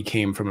it likely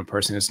came from a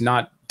person. It's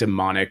not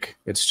demonic.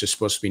 It's just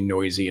supposed to be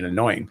noisy and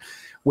annoying,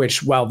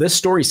 which, while this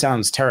story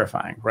sounds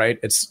terrifying,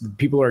 right?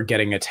 People are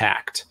getting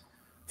attacked.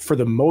 For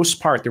the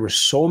most part, there were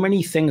so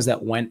many things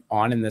that went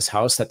on in this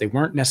house that they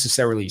weren't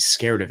necessarily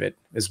scared of it.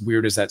 As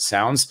weird as that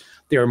sounds,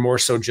 they are more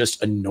so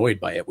just annoyed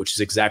by it, which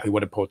is exactly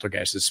what a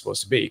poltergeist is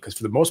supposed to be. Because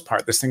for the most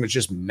part, this thing was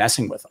just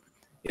messing with them.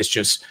 It's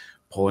just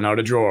pulling out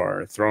a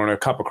drawer, throwing a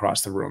cup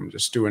across the room,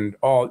 just doing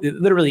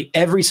literally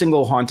every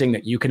single haunting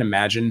that you can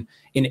imagine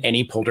in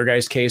any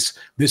poltergeist case.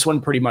 This one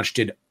pretty much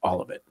did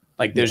all of it.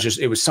 Like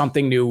it was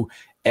something new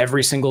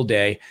every single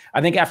day.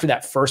 I think after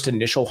that first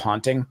initial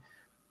haunting,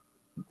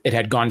 it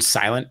had gone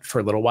silent for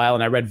a little while.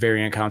 And I read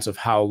varying accounts of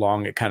how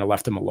long it kind of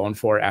left them alone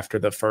for after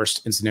the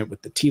first incident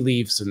with the tea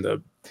leaves and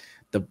the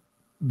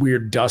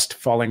weird dust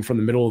falling from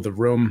the middle of the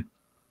room.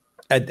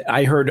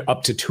 I heard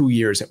up to 2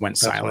 years it went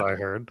silent. That's what I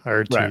heard. I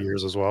heard 2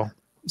 years as well.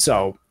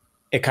 So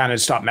it kind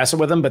of stopped messing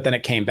with them, but then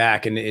it came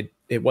back, and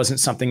it wasn't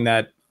something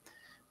that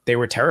they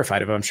were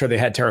terrified of. I'm sure they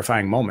had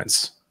terrifying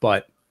moments,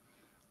 but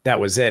that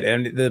was it.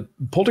 And the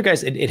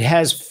poltergeist, it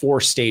has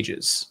 4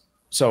 stages.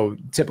 So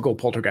typical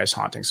poltergeist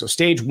haunting. So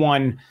stage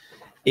 1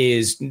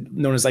 is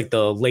known as like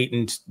the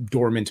latent,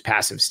 dormant,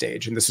 passive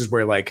stage. And this is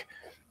where like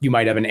you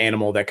might have an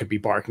animal that could be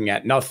barking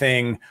at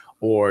nothing,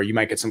 or you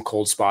might get some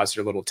cold spots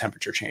or little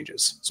temperature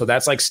changes. So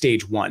that's like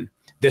stage 1.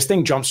 This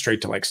thing jumps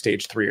straight to like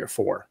stage 3 or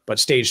 4. But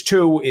stage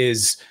 2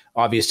 is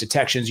obvious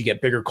detections. You get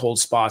bigger cold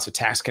spots,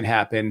 attacks can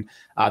happen.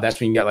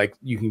 That's when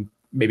you can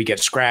maybe get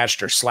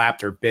scratched or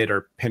slapped or bit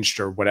or pinched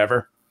or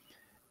whatever.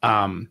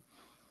 But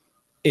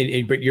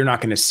you're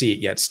not going to see it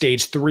yet.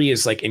 Stage 3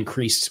 is like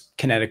increased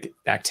kinetic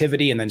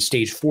activity. And then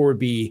stage 4 would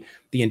be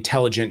the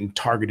intelligent and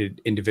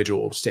targeted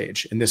individual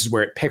stage. And this is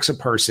where it picks a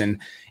person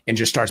and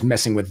just starts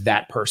messing with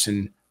that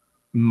person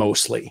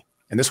mostly.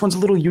 And this one's a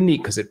little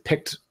unique because it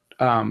picked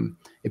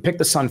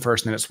the son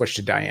first, and then it switched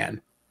to Diane.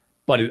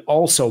 But it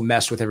also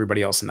messed with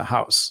everybody else in the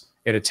house.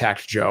 It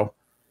attacked Joe.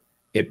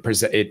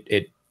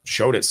 It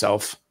showed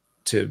itself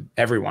to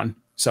everyone.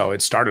 So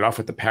it started off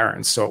with the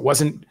parents. So it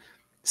wasn't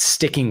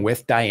sticking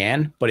with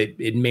Diane, but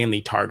it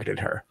mainly targeted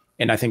her.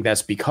 And I think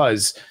that's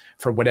because,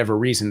 for whatever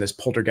reason, this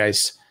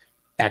poltergeist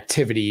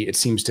activity, it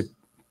seems to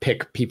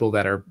pick people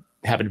that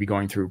happen to be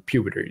going through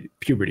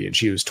puberty, and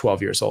she was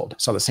 12 years old.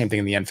 Saw the same thing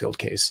in the Enfield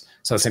case.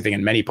 Saw the same thing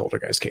in many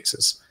poltergeist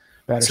cases.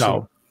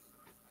 So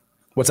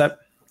what's that?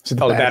 So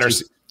the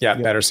Battersea. Yeah,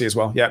 Battersea as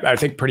well. Yeah, I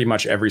think pretty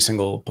much every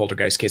single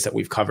poltergeist case that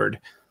we've covered,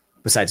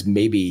 besides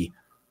maybe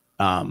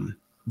the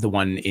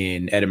one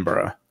in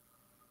Edinburgh,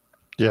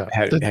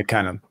 had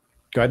kind of.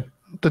 Go ahead.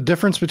 The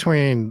difference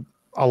between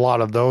a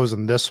lot of those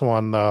and this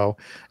one, though,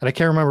 and I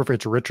can't remember if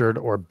it's Richard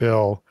or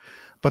Bill,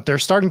 but they're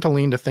starting to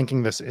lean to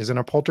thinking this isn't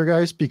a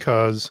poltergeist,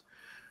 because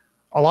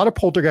a lot of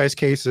poltergeist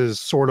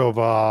cases sort of,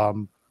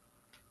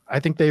 I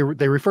think they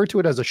refer to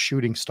it as a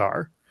shooting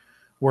star,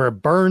 where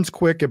it burns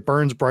quick, it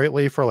burns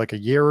brightly for like a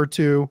year or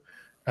two,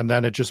 and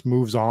then it just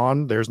moves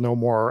on. There's no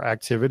more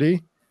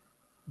activity.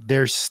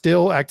 there's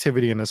still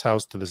activity in this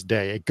house to this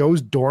day. It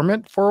goes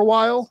dormant for a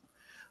while,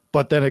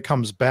 but then it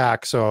comes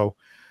back. So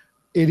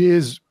it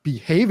is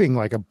behaving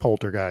like a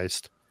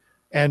poltergeist.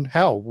 And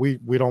hell, we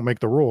don't make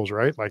the rules,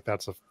 right? Like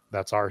that's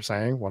our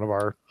saying, one of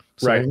our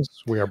sayings.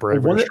 We are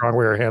brave, we are strong,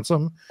 we are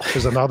handsome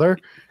is another.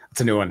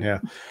 It's a new one, yeah.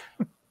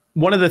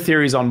 One of the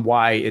theories on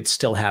why it's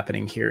still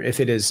happening here, if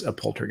it is a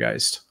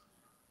poltergeist,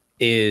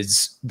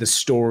 is the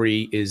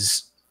story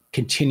is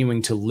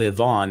continuing to live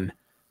on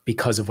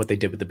because of what they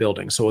did with the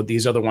building. So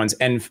these other ones,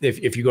 and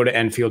if you go to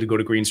Enfield, you go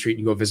to Green Street, and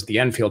you go visit the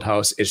Enfield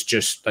house, it's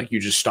just like you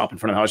just stop in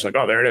front of the house, like,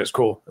 oh, there it is,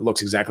 cool. It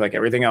looks exactly like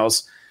everything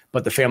else,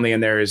 but the family in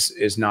there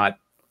is not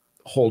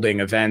holding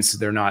events.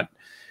 They're not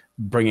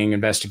bringing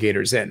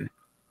investigators in.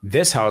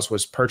 This house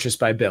was purchased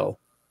by Bill,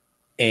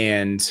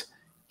 and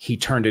he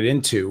turned it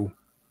into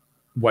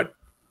what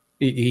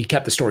he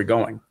kept the story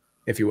going,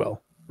 if you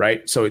will.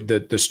 Right. So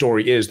the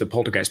story is the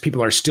poltergeist.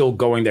 People are still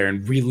going there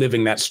and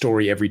reliving that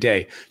story every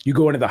day. You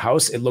go into the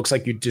house, it looks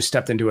like you just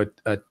stepped into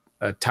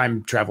a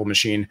time travel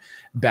machine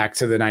back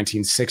to the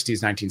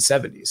 1960s,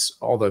 1970s.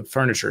 All the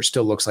furniture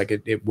still looks like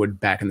it would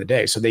back in the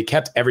day. So they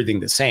kept everything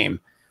the same.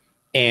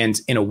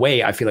 And in a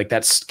way, I feel like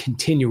that's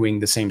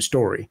continuing the same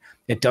story.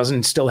 It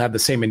doesn't still have the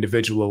same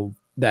individual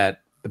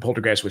that the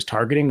poltergeist was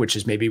targeting, which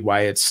is maybe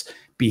why its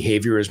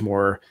behavior is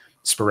more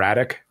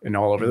sporadic and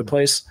all over the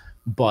place.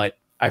 But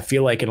I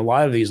feel like in a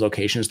lot of these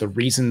locations, the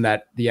reason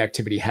that the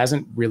activity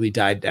hasn't really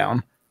died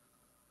down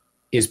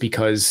is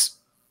because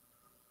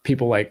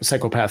people like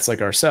psychopaths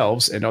like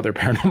ourselves and other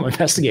paranormal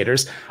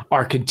investigators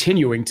are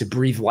continuing to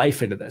breathe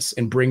life into this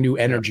and bring new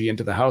energy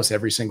into the house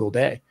every single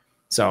day.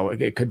 So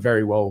it could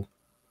very well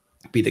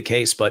be the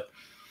case. But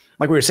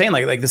like we were saying,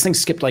 like this thing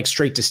skipped like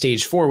straight to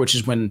stage 4, which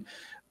is when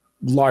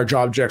large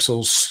objects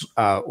will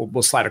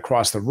slide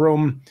across the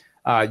room.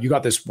 You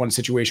got this one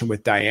situation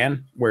with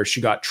Diane where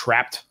she got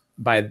trapped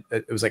by,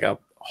 it was like a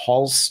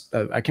Hall's,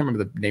 I can't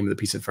remember the name of the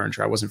piece of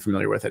furniture. I wasn't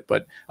familiar with it,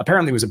 but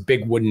apparently it was a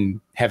big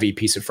wooden heavy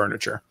piece of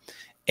furniture,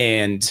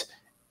 and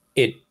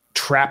it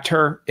trapped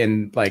her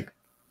in like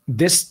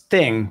this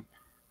thing.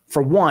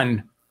 For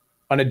one,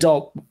 an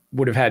adult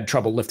would have had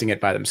trouble lifting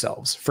it by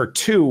themselves. For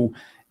two,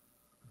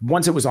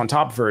 once it was on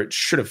top of her, it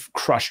should have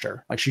crushed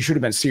her. Like she should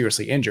have been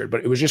seriously injured,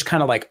 but it was just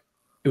kind of like,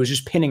 it was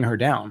just pinning her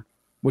down,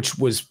 which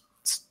was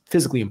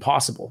physically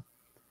impossible.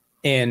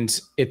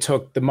 And it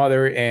took the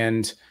mother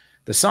and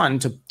the son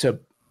to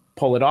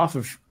pull it off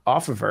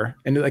of her.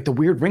 And like the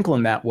weird wrinkle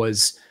in that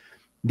was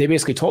they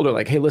basically told her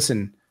like, hey,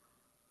 listen,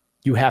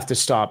 you have to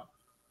stop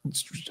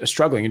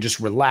struggling and just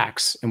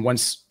relax. And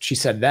once she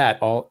said that,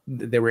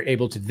 they were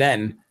able to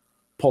then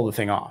pull the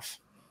thing off.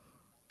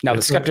 Now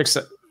the skeptics,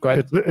 go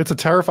ahead. It's a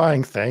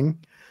terrifying thing,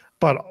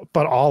 but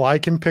all I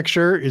can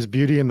picture is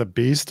Beauty and the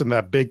Beast in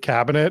that big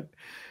cabinet.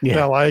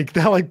 Yeah.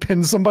 That like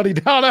pinned somebody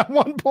down at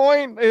one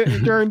point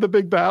during the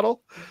big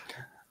battle.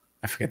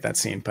 I forget that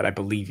scene, but I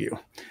believe you.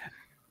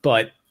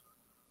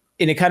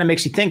 And it kind of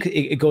makes you think.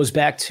 It goes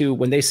back to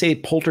when they say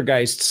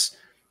poltergeists,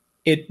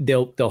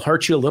 they'll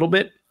hurt you a little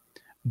bit,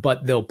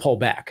 but they'll pull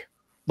back.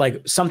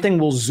 Like something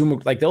will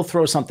zoom, like they'll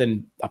throw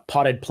a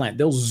potted plant.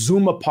 They'll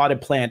zoom a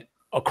potted plant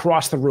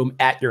across the room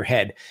at your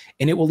head,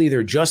 and it will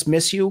either just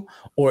miss you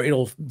or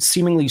it'll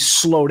seemingly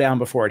slow down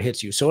before it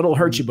hits you. So it'll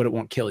hurt you, but it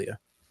won't kill you.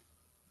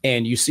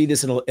 And you see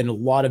this in a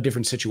lot of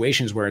different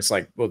situations where it's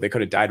like, well, they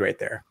could have died right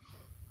there.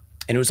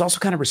 And it was also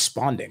kind of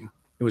responding.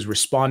 It was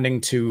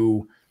responding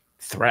to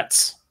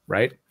threats,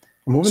 right?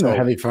 Moving the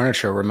heavy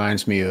furniture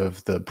reminds me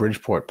of the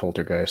Bridgeport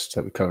poltergeist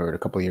that we covered a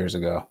couple of years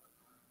ago,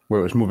 where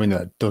it was moving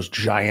those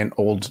giant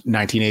old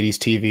 1980s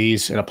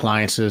TVs and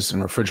appliances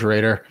and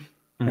refrigerator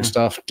and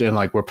stuff. And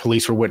like where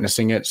police were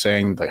witnessing it,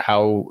 saying like,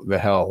 how the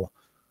hell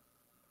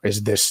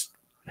is this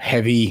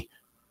heavy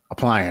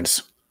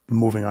appliance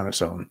moving on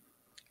its own?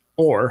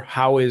 Or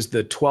how is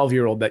the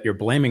 12-year-old that you're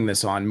blaming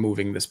this on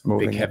moving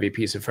big heavy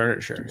piece of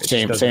furniture?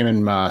 Same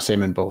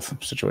in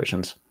both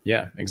situations.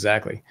 Yeah,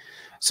 exactly.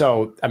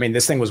 So, I mean,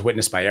 this thing was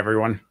witnessed by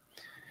everyone.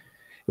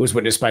 It was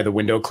witnessed by the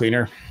window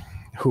cleaner,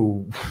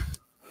 who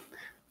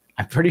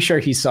I'm pretty sure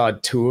he saw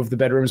 2 of the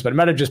bedrooms, but it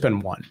might have just been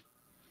 1.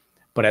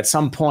 But at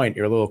some point,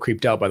 you're a little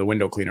creeped out by the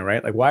window cleaner,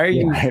 right? Like, why are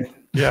you?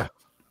 Yeah.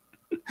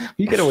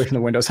 You get away from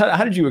the windows.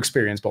 How did you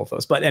experience both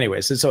those? But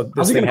anyways, so this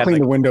how's he going to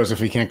clean the windows if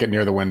he can't get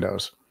near the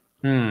windows?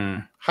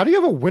 How do you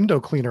have a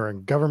window cleaner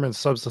in government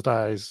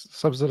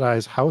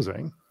subsidized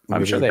housing?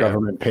 I'm sure the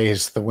government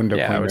pays the window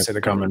cleaner. I would say the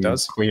government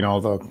does clean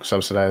all the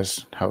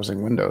subsidized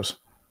housing windows.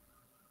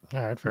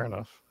 All right, fair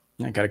enough.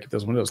 I got to keep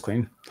those windows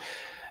clean.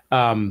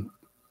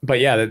 But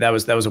yeah, that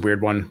was a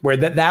weird one. Where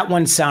that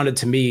one sounded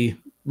to me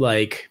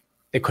like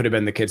it could have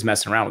been the kids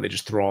messing around when they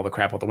just threw all the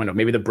crap out the window.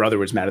 Maybe the brother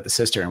was mad at the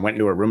sister and went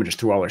into her room and just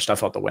threw all her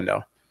stuff out the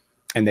window,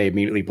 and they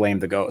immediately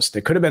blamed the ghost.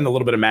 There could have been a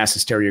little bit of mass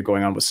hysteria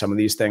going on with some of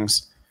these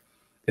things.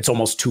 It's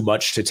almost too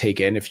much to take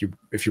in if you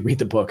read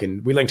the book,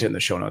 and we linked it in the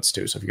show notes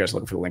too. So if you guys are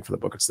looking for the link for the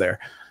book, it's there.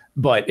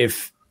 But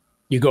if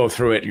you go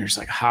through it and you're just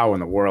like, how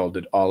in the world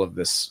did all of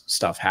this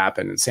stuff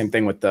happen? And same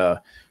thing with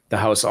the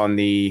house on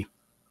the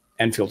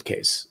Enfield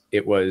case.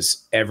 It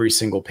was every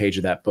single page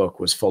of that book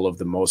was full of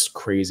the most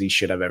crazy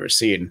shit I've ever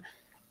seen.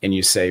 And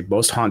you say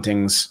most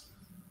hauntings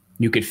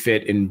you could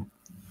fit in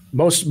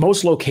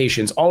most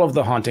locations, all of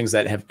the hauntings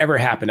that have ever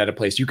happened at a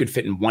place, you could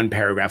fit in one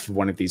paragraph of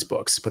one of these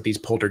books. But these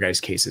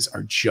poltergeist cases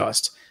are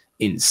just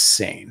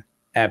insane.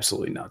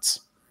 Absolutely nuts.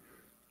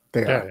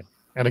 They are.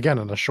 And again,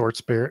 in a short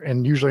spurt,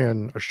 and usually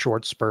in a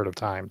short spurt of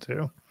time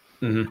too.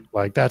 Mm-hmm.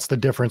 Like that's the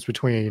difference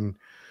between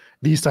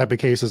these type of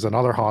cases and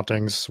other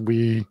hauntings.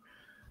 We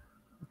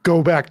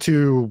go back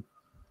to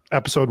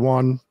episode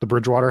 1, the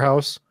Bridgewater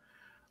house.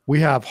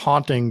 We have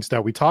hauntings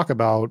that we talk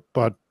about,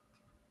 but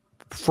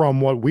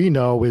from what we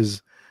know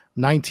is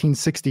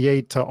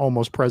 1968 to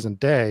almost present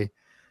day.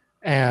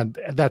 And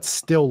that's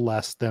still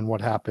less than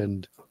what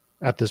happened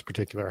at this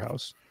particular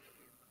house.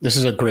 This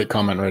is a great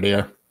comment right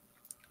here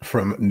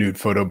from Nude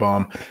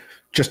Photobomb.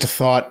 Just a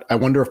thought. I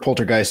wonder if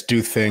poltergeists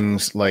do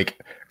things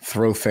like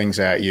throw things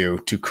at you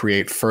to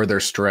create further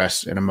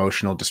stress and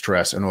emotional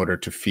distress in order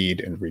to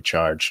feed and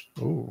recharge.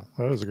 Oh,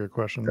 that is a good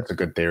question. That's a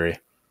good theory.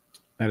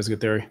 That is a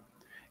good theory.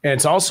 And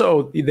it's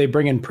also, they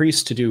bring in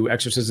priests to do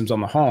exorcisms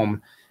on the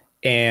home.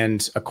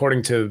 And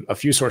according to a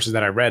few sources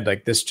that I read,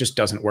 like this just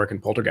doesn't work in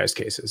poltergeist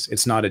cases.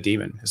 It's not a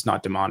demon. It's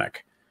not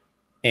demonic.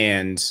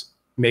 And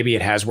maybe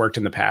it has worked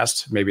in the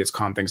past. Maybe it's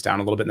calmed things down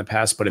a little bit in the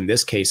past. But in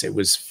this case, it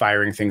was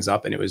firing things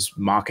up and it was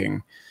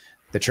mocking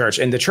the church.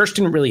 And the church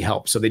didn't really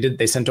help. So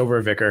they sent over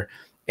a vicar,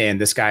 and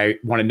this guy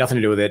wanted nothing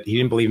to do with it. He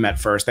didn't believe him at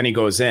first. Then he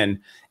goes in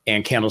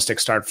and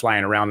candlesticks start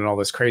flying around and all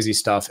this crazy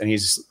stuff. And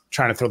he's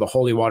trying to throw the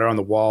holy water on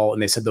the wall.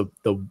 And they said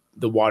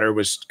the water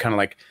was kind of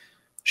like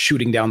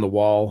shooting down the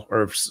wall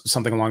or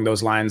something along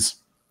those lines.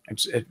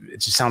 It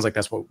just sounds like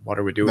that's what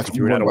water would do if you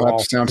threw it at a wall.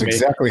 That sounds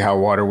exactly how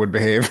water would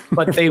behave.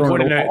 But they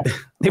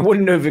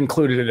wouldn't have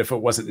included it if it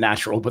wasn't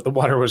natural. But the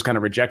water was kind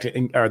of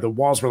rejecting, or the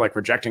walls were like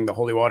rejecting the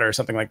holy water or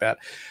something like that.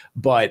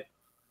 But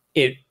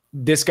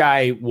this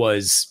guy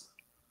was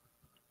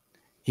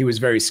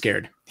very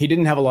scared. He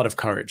didn't have a lot of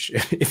courage,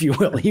 if you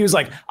will. He was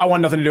like, I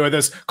want nothing to do with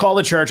this. Call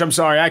the church. I'm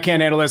sorry. I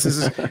can't handle this.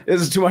 This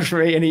is too much for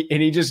me. And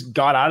he just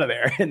got out of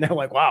there. And they're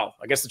like, wow,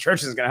 I guess the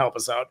church is going to help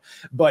us out.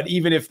 But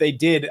even if they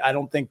did, I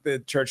don't think the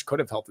church could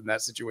have helped in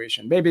that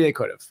situation. Maybe they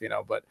could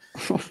have, but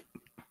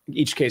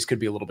each case could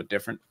be a little bit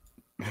different.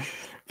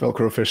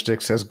 Velcro Fish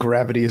Stick says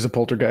gravity is a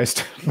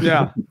poltergeist.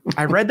 Yeah.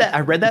 I read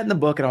that in the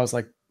book, and I was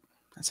like,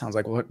 that sounds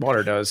like what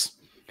water does.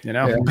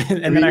 Yeah.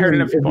 And then I heard it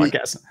in a few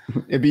podcasts.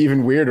 It'd be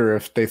even weirder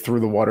if they threw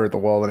the water at the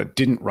wall and it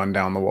didn't run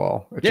down the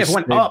wall. It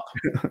went up.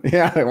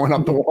 Yeah, it went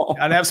up the wall.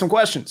 I'd have some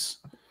questions.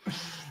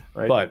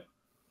 Right. But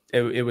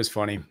it was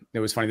funny. It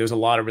was funny. There's a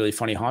lot of really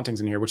funny hauntings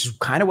in here, which is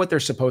kind of what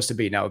they're supposed to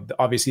be. Now,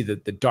 obviously, the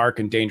dark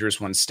and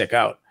dangerous ones stick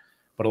out,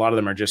 but a lot of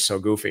them are just so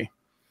goofy.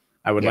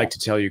 I would like to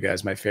tell you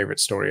guys my favorite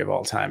story of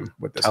all time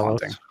with this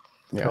haunting.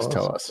 Yes,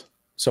 tell us.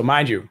 So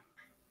mind you,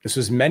 this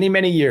was many,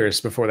 many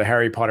years before the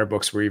Harry Potter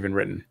books were even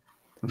written.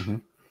 Mm-hmm.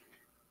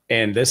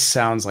 And this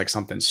sounds like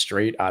something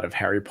straight out of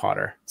Harry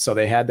Potter. So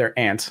they had their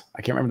aunt.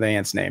 I can't remember the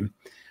aunt's name,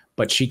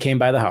 but she came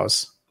by the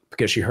house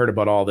because she heard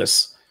about all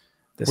this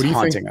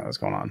haunting that was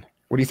going on.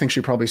 What do you think she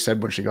probably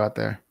said when she got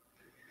there?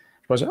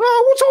 She was like,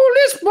 oh, what's all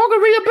this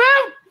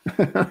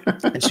buggery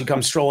about? And she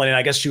comes strolling in.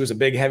 I guess she was a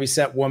big,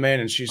 heavy-set woman,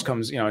 and she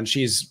comes, and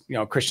she's,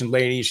 a Christian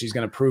lady. She's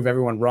going to prove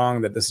everyone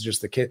wrong that this is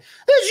just the kid.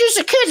 This is just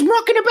the kids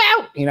mucking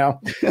about,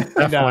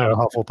 Definitely a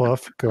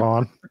Hufflepuff. Go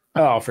on.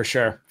 Oh, for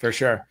sure. For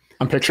sure.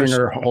 I'm picturing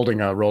her holding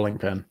a rolling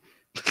pin.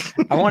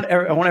 I want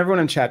everyone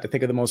in chat to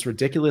think of the most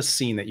ridiculous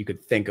scene that you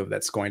could think of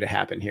that's going to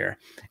happen here.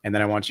 And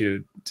then I want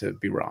you to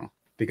be wrong,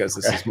 because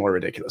this is more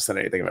ridiculous than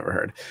anything I've ever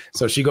heard.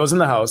 So she goes in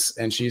the house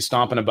and she's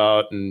stomping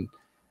about and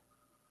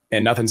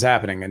nothing's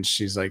happening. And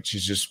she's like,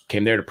 she's just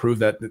came there to prove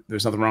that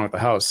there's nothing wrong with the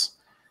house,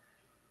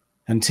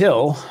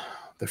 until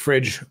the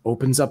fridge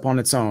opens up on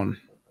its own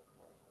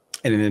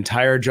and an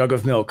entire jug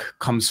of milk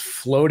comes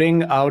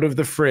floating out of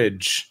the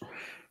fridge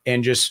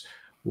and just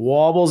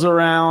wobbles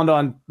around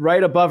on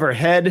right above her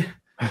head,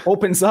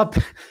 opens up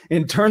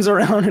and turns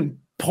around and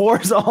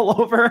pours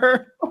all over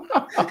her.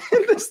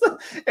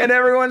 And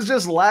everyone's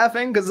just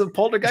laughing because the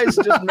poltergeist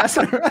is just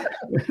messing around.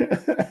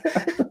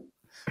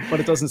 But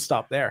it doesn't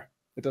stop there.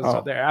 It doesn't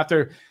stop there.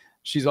 After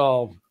she's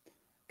all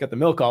got the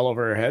milk all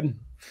over her head.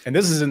 And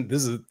this is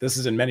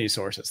in many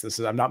sources.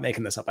 I'm not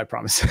making this up, I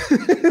promise.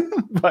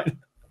 But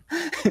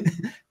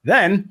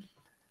then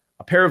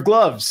a pair of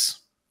gloves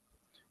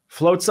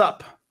floats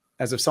up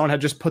as if someone had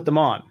just put them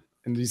on.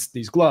 And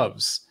these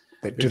gloves,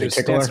 do they just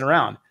tickle dancing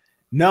around.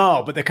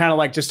 No, but they kind of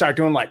like just start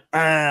doing like,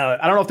 I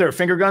don't know if they're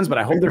finger guns, but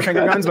I hope they're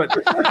finger guns. But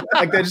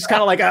like they're just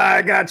kind of like,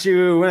 I got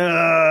you.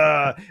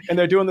 And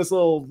they're doing this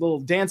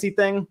little dancey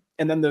thing.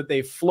 And then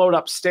they float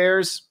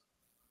upstairs.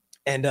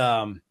 And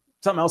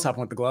something else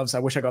happened with the gloves. I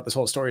wish I got this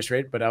whole story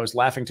straight, but I was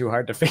laughing too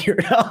hard to figure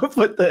it out.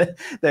 But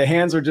the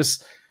hands were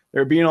just,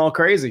 they're being all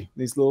crazy,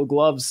 these little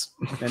gloves.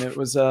 And it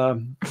was,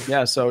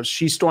 so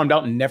she stormed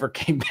out and never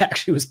came back.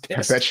 She was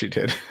pissed. I bet she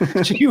did.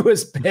 She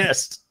was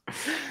pissed.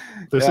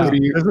 This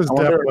is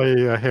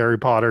definitely a Harry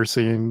Potter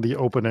scene, the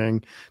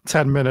opening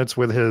 10 minutes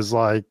with his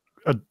like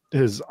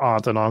his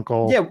aunt and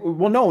uncle. Yeah,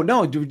 well,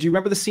 no. Do you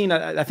remember the scene?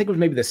 I think it was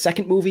maybe the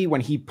second movie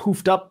when he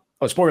poofed up.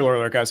 Oh, spoiler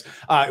alert, guys!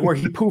 Where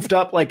he poofed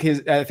up like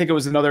his. I think it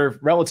was another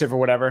relative or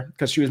whatever,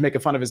 because she was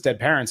making fun of his dead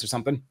parents or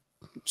something.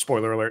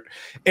 Spoiler alert!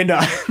 And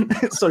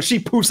so she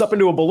poofs up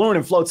into a balloon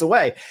and floats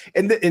away.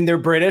 And they're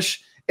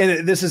British.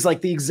 And this is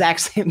like the exact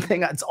same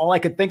thing. That's all I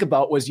could think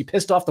about was you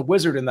pissed off the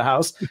wizard in the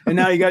house, and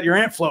now you got your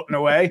aunt floating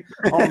away,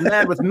 all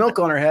mad with milk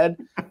on her head.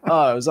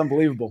 Oh, it was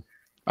unbelievable.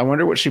 I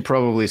wonder what she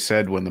probably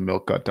said when the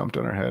milk got dumped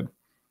on her head.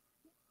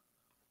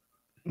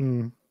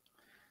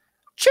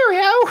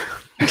 Cheerio.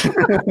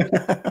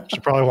 She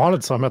probably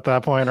wanted some at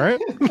that point, right?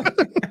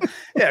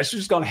 Yeah, she's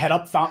just going head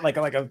up fountain,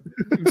 like a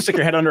stick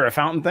your head under a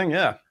fountain thing.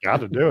 Yeah,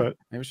 got to do it.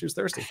 Maybe she was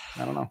thirsty.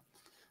 I don't know,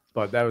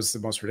 but that was the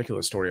most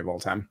ridiculous story of all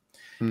time.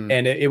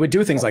 And it would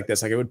do things like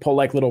this, like it would pull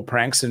like little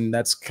pranks, and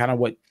that's kind of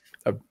what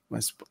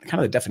was kind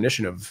of the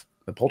definition of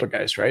the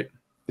poltergeist, right?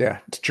 Yeah,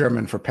 it's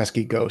German for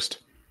pesky ghost.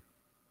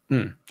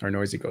 Or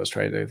noisy ghost,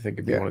 right? I think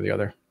it'd be one or the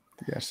other.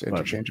 Yes,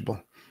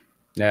 interchangeable.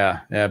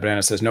 Yeah.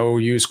 Banana says, no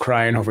use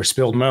crying over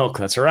spilled milk.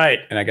 That's right.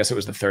 And I guess it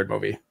was the third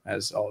movie,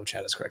 as all of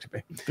chat has corrected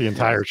me. The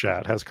entire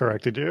chat has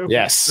corrected you.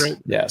 Yes. Right.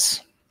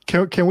 Yes.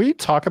 Can we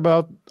talk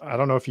about, I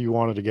don't know if you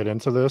wanted to get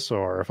into this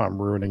or if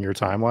I'm ruining your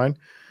timeline.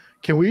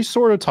 Can we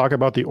sort of talk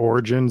about the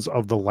origins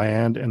of the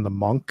land and the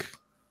monk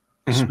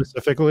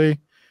specifically?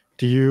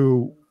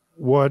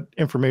 What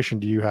information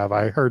do you have?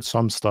 I heard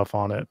some stuff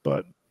on it,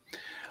 but.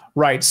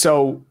 Right.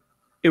 So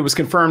it was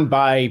confirmed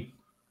by,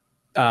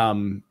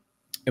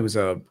 it was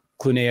a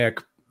Cluniac,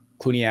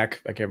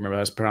 I can't remember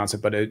how to pronounce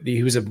it, but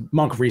he was a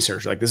monk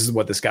researcher. Like, this is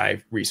what this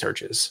guy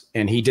researches.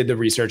 And he did the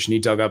research and he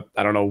dug up,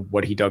 I don't know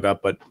what he dug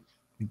up, but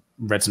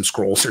read some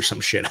scrolls or some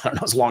shit. I don't know.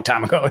 It was a long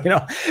time ago,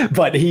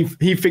 but he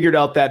figured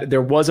out that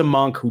there was a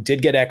monk who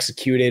did get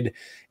executed,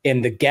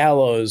 and the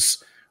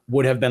gallows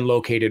would have been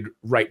located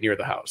right near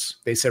the house.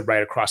 They said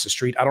right across the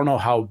street. I don't know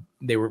how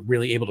they were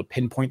really able to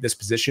pinpoint this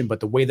position, but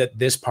the way that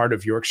this part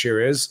of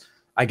Yorkshire is,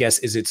 I guess,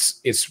 is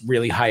it's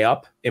really high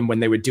up. And when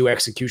they would do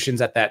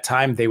executions at that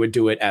time, they would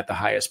do it at the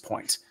highest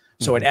point.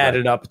 So it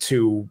added up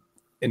to,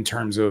 in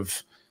terms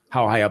of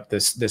how high up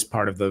this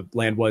part of the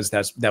land was,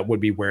 that would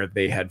be where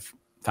they had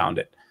found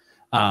it.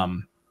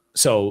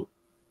 So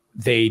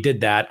they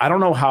did that. I don't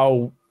know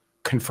how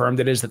confirmed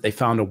it is that they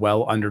found a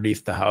well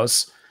underneath the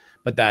house,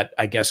 but that,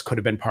 I guess, could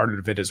have been part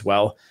of it as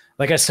well.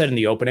 Like I said in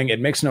the opening,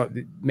 it makes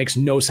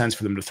no sense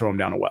for them to throw him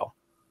down a well.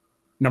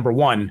 Number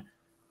one,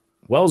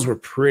 wells were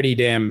pretty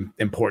damn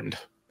important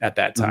at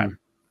that time.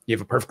 You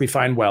have a perfectly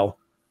fine well.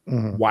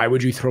 Why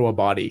would you throw a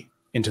body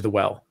into the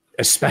well,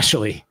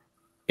 especially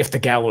if the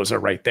gallows are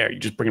right there? You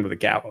just bring him to the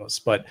gallows.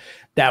 But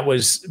that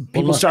was,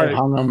 people started.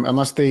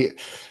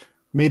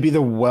 Maybe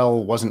the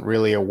well wasn't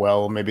really a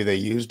well. Maybe they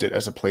used it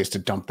as a place to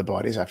dump the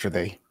bodies after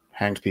they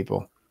hanged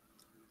people.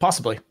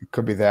 Possibly. It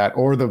could be that.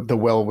 Or the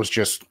well was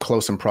just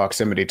close in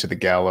proximity to the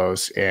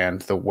gallows,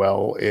 and the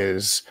well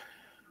is,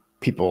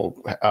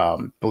 people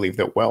believe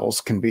that wells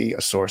can be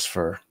a source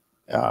for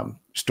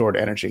stored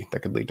energy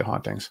that could lead to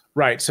hauntings.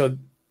 Right. So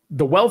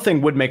the well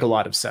thing would make a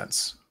lot of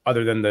sense,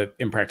 other than the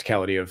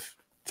impracticality of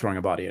throwing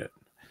a body in it.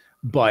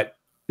 But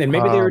then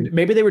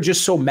maybe they were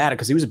just so mad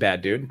because he was a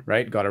bad dude,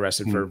 right? Got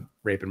arrested for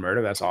rape and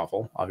murder. That's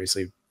awful.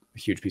 Obviously, a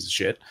huge piece of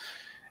shit.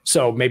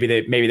 So maybe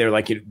they're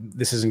like,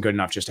 this isn't good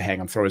enough just to hang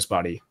him, throw his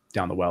body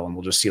down the well, and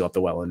we'll just seal up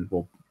the well and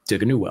we'll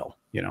dig a new well,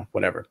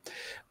 whatever.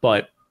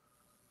 But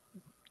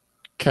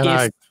can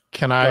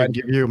I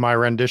give you my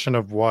rendition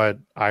of what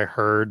I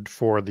heard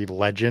for the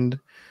legend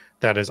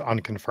that is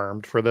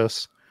unconfirmed for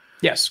this?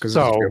 Yes, because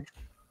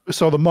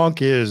so the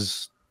monk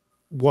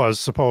was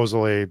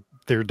supposedly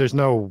there's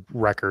no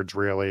records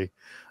really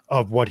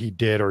of what he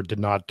did or did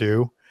not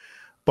do,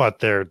 but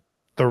the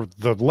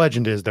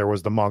legend is there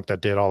was the monk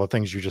that did all the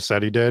things you just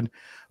said he did,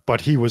 but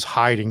he was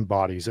hiding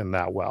bodies in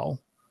that well,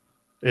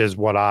 is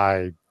what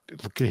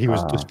he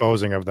was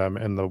disposing of them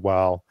in the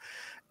well.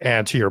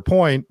 And to your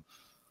point,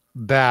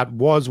 that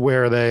was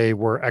where they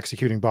were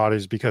executing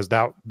bodies, because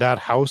that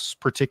house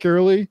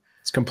particularly,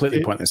 it's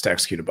completely pointless to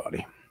execute a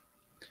body.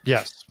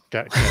 Yes.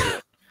 Okay.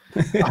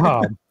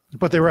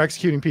 But they were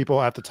executing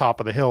people at the top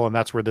of the hill, and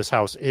that's where this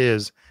house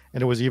is.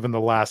 And it was even the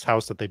last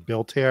house that they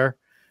built here.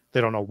 They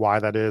don't know why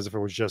that is, if it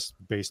was just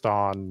based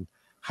on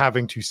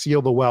having to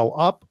seal the well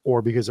up,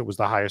 or because it was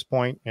the highest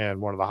point and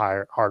one of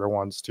the harder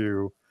ones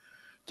to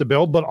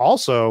build. But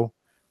also,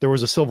 there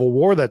was a civil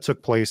war that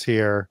took place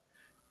here,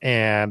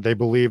 and they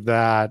believe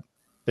that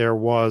there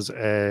was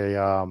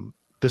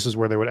this is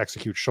where they would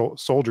execute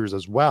soldiers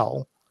as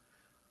well,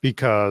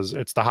 because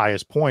it's the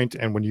highest point.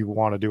 And when you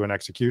want to do an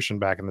execution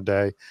back in the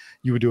day,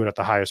 you would do it at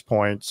the highest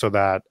point so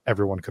that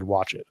everyone could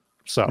watch it.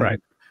 So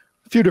right.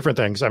 A few different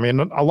things. I mean,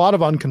 a lot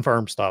of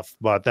unconfirmed stuff,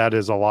 but that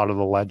is a lot of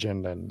the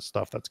legend and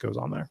stuff that goes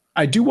on there.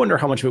 I do wonder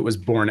how much of it was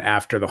born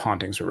after the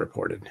hauntings were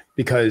reported,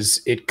 because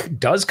it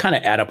does kind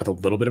of add up with a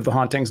little bit of the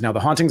hauntings. Now,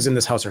 the hauntings in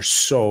this house are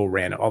so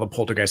random. All the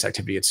poltergeist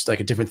activity, it's like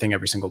a different thing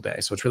every single day.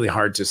 So it's really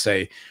hard to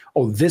say,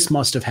 oh, this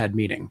must have had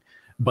meaning.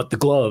 but the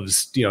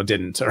gloves,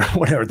 didn't, or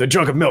whatever. The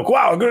jug of milk,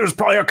 wow, it was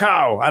probably a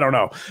cow. I don't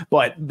know.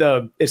 But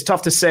it's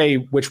tough to say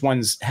which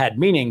ones had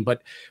meaning.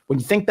 But when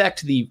you think back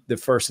to the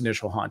first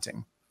initial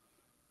haunting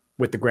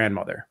with the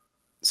grandmother,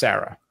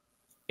 Sarah,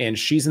 and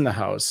she's in the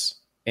house,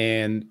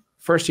 and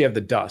first you have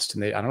the dust,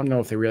 and I don't know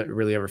if they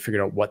really ever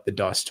figured out what the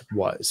dust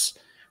was.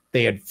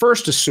 They had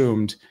first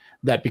assumed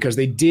that because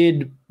they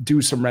did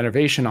do some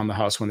renovation on the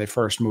house when they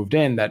first moved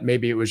in, that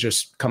maybe it was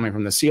just coming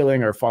from the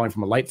ceiling or falling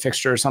from a light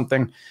fixture or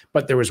something,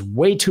 but there was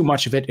way too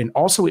much of it. And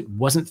also it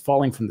wasn't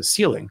falling from the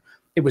ceiling.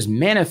 It was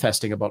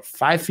manifesting about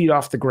 5 feet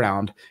off the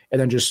ground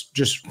and then just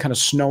kind of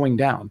snowing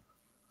down.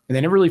 And they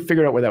never really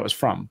figured out where that was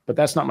from, but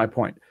that's not my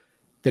point.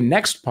 The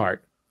next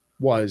part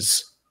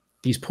was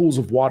these pools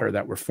of water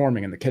that were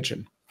forming in the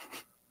kitchen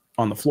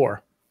on the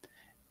floor.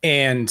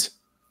 And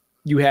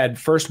you had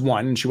first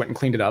one, and she went and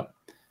cleaned it up.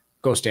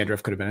 Ghost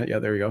dandruff could have been it. Yeah,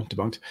 there you go.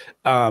 Debunked.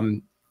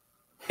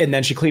 And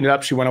then she cleaned it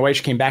up. She went away.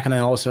 She came back, and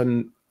then all of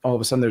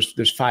a sudden,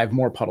 there's 5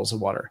 more puddles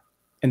of water,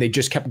 and they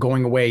just kept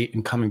going away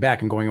and coming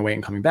back and going away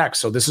and coming back.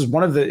 So this is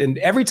and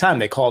every time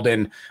they called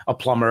in a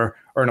plumber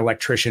or an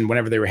electrician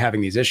whenever they were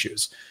having these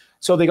issues.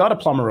 So they got a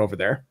plumber over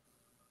there,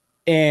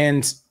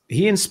 and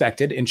he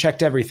inspected and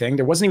checked everything.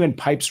 There wasn't even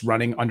pipes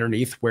running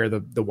underneath where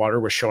the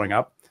water was showing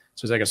up.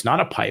 So it's like, it's not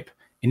a pipe.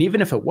 And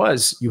even if it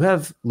was, you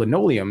have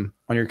linoleum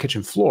on your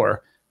kitchen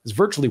floor. It's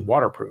virtually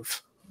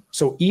waterproof.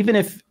 So even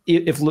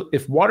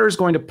if water is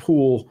going to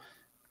pool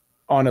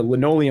on a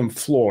linoleum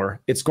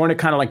floor, it's going to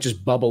kind of like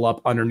just bubble up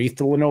underneath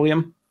the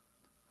linoleum,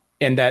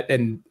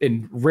 and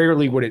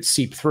rarely would it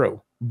seep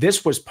through.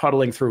 This was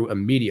puddling through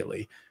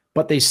immediately,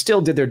 but they still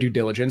did their due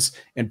diligence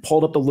and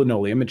pulled up the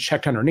linoleum and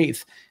checked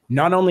underneath.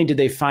 Not only did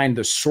they find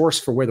the source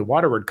for where the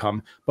water would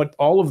come, but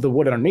all of the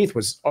wood underneath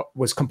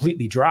was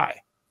completely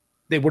dry.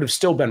 They would have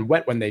still been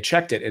wet when they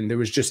checked it, and there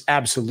was just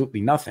absolutely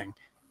nothing.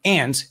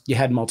 And you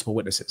had multiple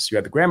witnesses. You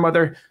had the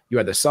grandmother, you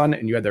had the son,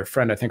 and you had their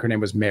friend, I think her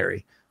name was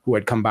Mary, who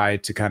had come by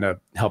to kind of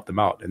help them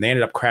out. And they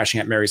ended up crashing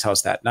at Mary's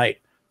house that night,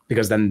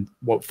 because then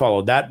what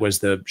followed that was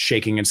the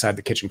shaking inside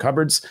the kitchen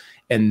cupboards.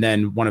 And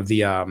then one of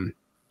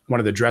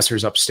the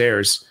dressers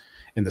upstairs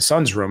in the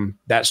son's room,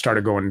 that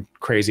started going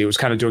crazy. It was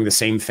kind of doing the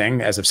same thing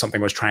as if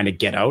something was trying to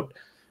get out.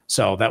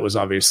 So that was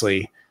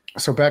obviously...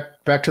 So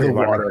back to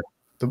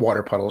the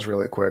water puddles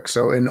really quick.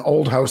 So in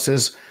old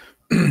houses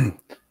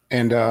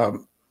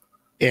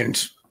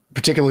and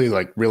particularly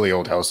like really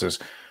old houses,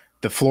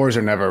 the floors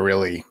are never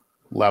really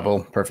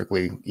level,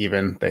 perfectly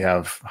even. They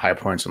have high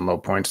points and low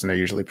points, and they're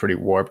usually pretty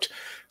warped.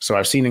 So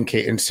I've seen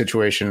in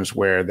situations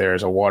where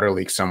there's a water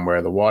leak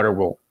somewhere, the water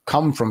will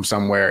come from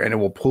somewhere and it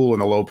will pool in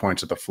the low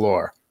points of the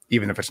floor,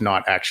 even if it's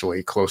not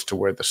actually close to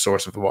where the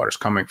source of the water is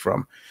coming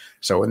from.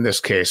 So in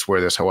this case,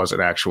 where this was an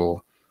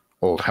actual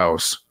old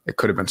house, it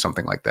could have been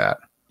something like that.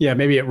 Yeah,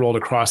 maybe it rolled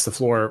across the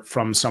floor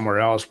from somewhere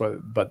else,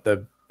 but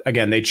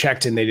again, they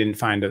checked and they didn't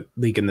find a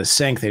leak in the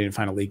sink. They didn't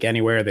find a leak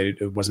anywhere.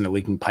 It wasn't a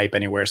leaking pipe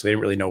anywhere, so they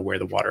didn't really know where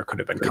the water could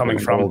have been coming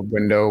from. Old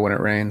window when it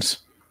rains.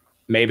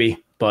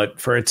 Maybe,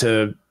 but for it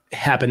to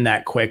happen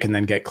that quick and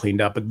then get cleaned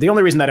up. But the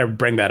only reason that I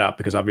bring that up,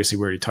 because obviously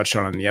we already touched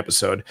on it in the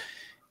episode,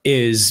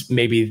 is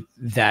maybe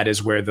that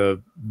is where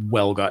the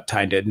well got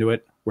tied into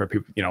it, where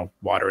people,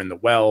 water in the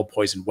well,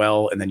 poison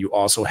well, and then you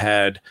also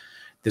had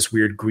this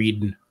weird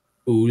green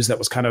ooze that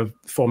was kind of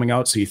foaming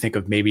out. So you think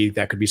of maybe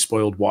that could be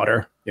spoiled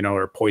water,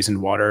 or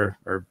poisoned water,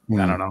 or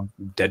I don't know,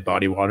 dead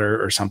body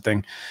water or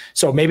something.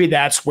 So maybe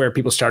that's where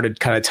people started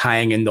kind of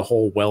tying in the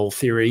whole well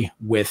theory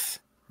with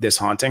this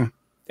haunting.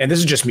 And this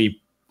is just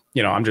me,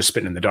 I'm just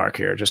spitting in the dark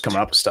here, just coming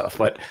up with stuff,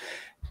 but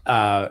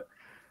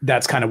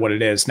that's kind of what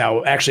it is.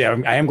 Now, actually,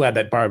 I am glad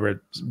that Barbara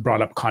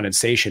brought up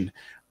condensation.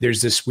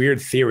 There's this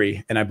weird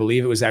theory, and I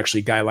believe it was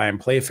actually Guy Lyon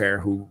Playfair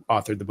who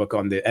authored the book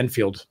on the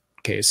Enfield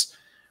case,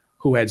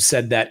 who had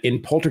said that in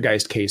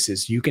poltergeist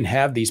cases, you can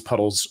have these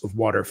puddles of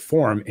water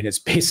form, and it's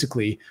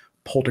basically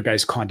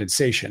poltergeist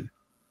condensation.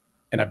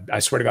 And I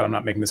swear to God, I'm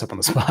not making this up on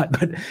the spot,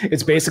 but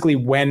it's basically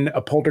when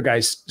a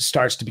poltergeist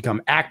starts to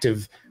become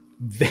active,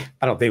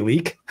 they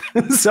leak.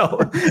 So,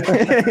 but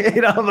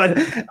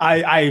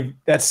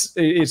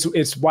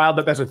it's wild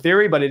that that's a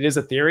theory, but it is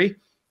a theory.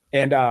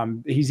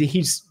 And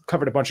he's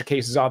covered a bunch of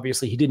cases.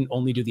 Obviously, he didn't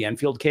only do the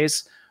Enfield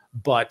case,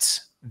 but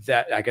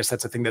that, I guess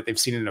that's a thing that they've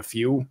seen in a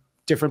few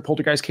different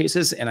poltergeist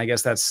cases, and I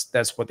guess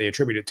that's what they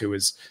attribute it to,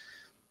 is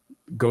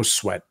ghost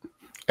sweat.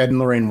 Ed and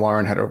Lorraine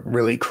Warren had a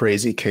really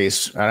crazy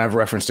case, and I've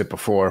referenced it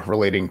before,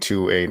 relating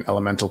to an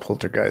elemental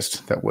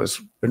poltergeist that was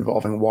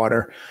involving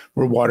water,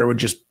 where water would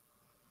just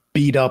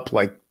beat up,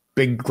 like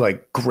big,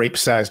 like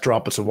grape-sized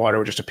droplets of water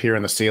would just appear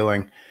in the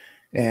ceiling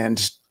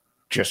and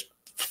just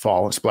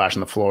fall and splash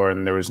on the floor,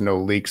 and there was no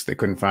leaks. They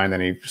couldn't find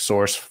any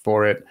source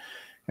for it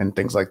and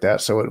things like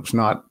that. So it was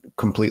not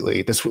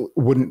completely, this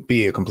wouldn't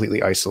be a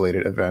completely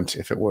isolated event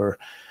if it were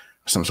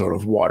some sort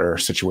of water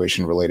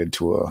situation related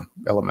to a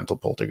elemental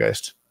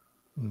poltergeist.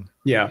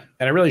 Yeah.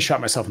 And I really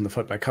shot myself in the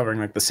foot by covering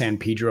like the San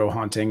Pedro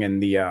haunting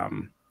and the,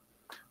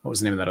 what was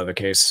the name of that other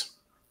case?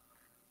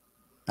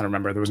 I don't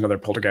remember. There was another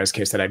poltergeist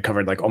case that I'd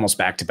covered like almost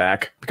back to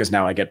back, because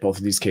now I get both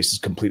of these cases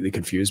completely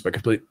confused.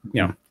 But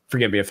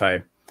forgive me if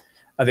I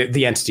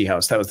the entity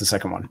house, that was the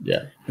second one.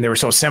 Yeah, and they were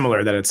so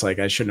similar that it's like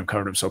I shouldn't have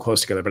covered them so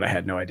close together. But I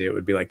had no idea it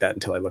would be like that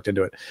until I looked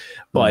into it.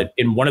 But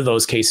in one of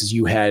those cases,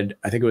 you had,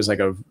 I think it was like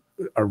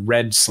a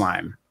red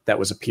slime that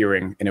was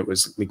appearing, and it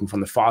was leaking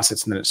from the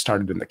faucets, and then it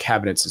started in the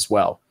cabinets as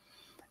well.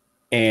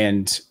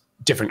 And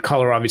different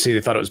color, obviously.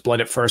 They thought it was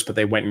blood at first, but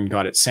they went and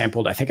got it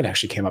sampled. I think it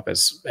actually came up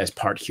as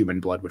part human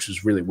blood, which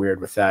was really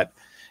weird with that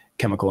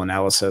chemical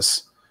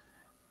analysis.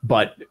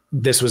 But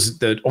this was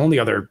the only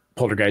other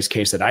poltergeist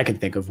case that I can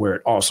think of where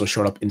it also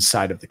showed up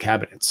inside of the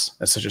cabinets.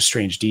 That's such a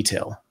strange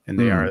detail. And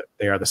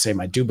they are the same.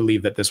 I do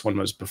believe that this one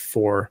was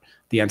before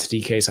the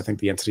entity case. I think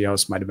the entity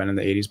house might have been in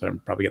the 80s, but I'm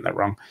probably getting that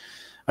wrong.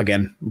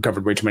 Again,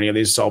 covered way too many of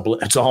these. It's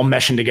all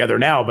meshing together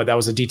now, but that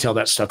was a detail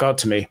that stuck out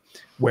to me,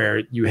 where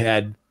you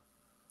had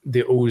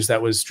the ooze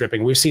that was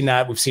dripping. We've seen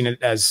that. We've seen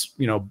it as,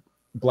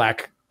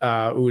 black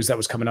ooze that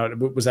was coming out.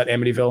 Was that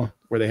Amityville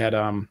where they had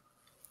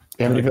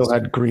Amityville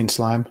had green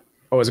slime.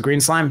 Oh, was it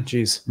green slime?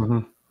 Jeez. Mm-hmm.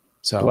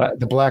 So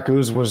the black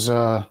ooze was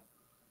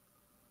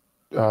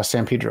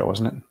San Pedro,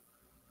 wasn't it?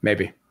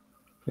 Maybe.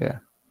 Yeah.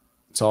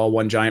 It's all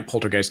one giant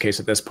poltergeist case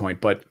at this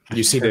point, but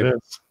you see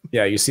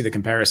you see the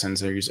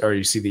comparisons, or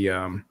you see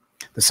the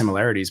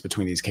similarities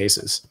between these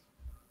cases.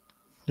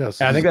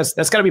 Yes. And I think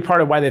that's got to be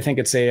part of why they think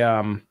it's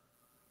a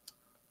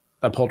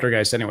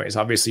poltergeist anyways.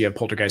 Obviously, a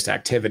poltergeist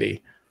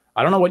activity.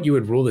 I don't know what you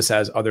would rule this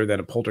as other than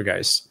a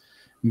poltergeist.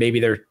 Maybe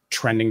they're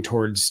trending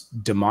towards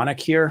demonic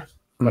here,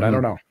 but I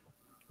don't know.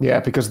 Yeah,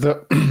 because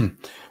the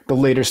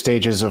later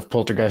stages of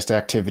poltergeist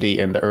activity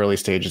and the early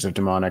stages of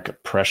demonic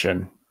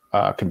oppression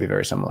can be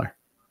very similar.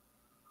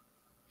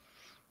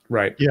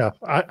 Right. Yeah.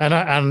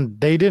 And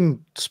they didn't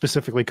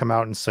specifically come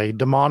out and say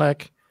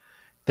demonic.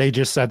 They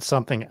just said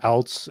something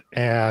else,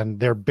 and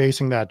they're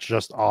basing that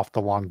just off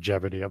the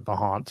longevity of the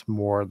haunt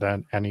more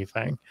than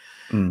anything.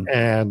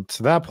 And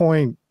to that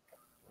point,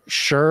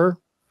 sure,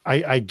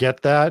 I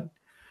get that,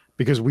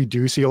 because we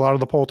do see a lot of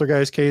the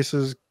poltergeist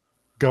cases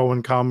go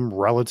and come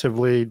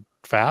relatively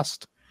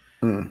fast,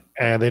 and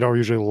they don't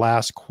usually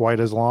last quite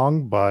as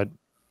long. But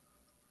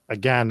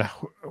again,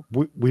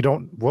 we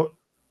don't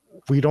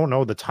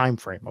know the time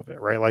frame of it,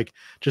 right? Like,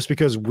 just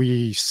because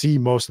we see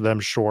most of them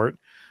short,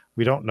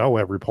 we don't know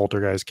every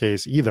poltergeist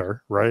case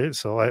either, right?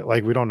 So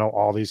like we don't know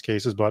all these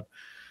cases, but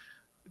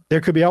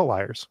there could be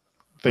outliers.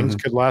 Things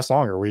could last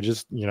longer. We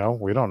just,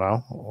 we don't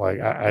know. Like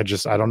I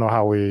don't know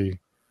how we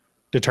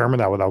determine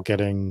that without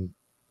getting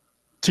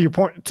to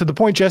the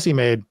point Jesse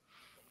made.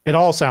 It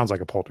all sounds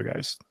like a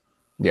poltergeist.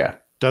 Yeah.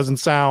 Doesn't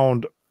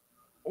sound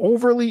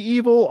overly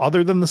evil,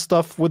 other than the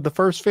stuff with the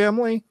first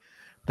family.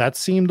 That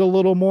seemed a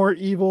little more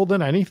evil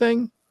than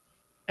anything.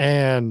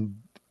 And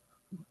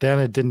then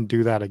it didn't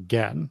do that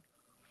again.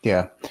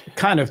 Yeah.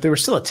 Kind of. There were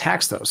still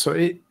attacks though. So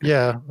it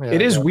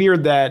is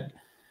weird that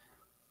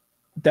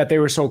they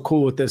were so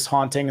cool with this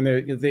haunting,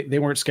 and they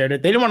weren't scared. They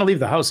didn't want to leave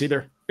the house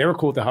either. They were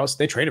cool with the house.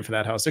 They traded for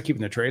that house. They're keeping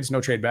their trades, no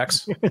trade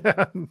backs.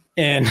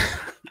 And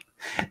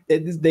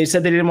they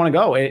said they didn't want to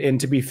go. And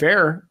to be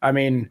fair, I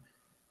mean,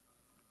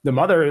 the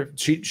mother,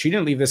 she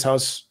didn't leave this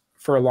house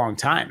for a long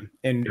time.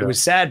 And it was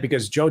sad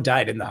because Joe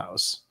died in the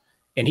house,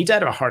 and he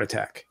died of a heart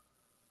attack.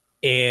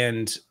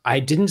 And I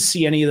didn't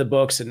see any of the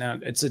books, and now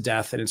it's a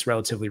death, and it's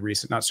relatively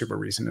recent, not super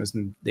recent. It was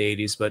in the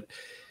 80s, but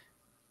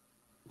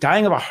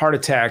dying of a heart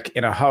attack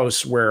in a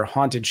house where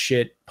haunted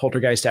shit,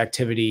 poltergeist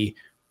activity,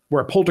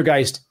 where a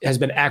poltergeist has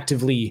been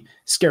actively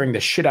scaring the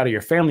shit out of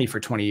your family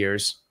for 20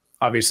 years.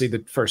 Obviously,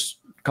 the first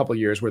couple of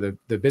years were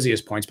the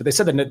busiest points, but they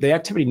said that the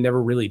activity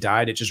never really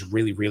died. It just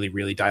really, really,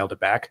 really dialed it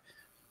back.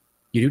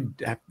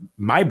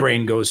 My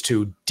brain goes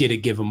to, did it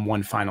give him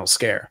one final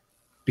scare?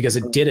 Because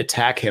it did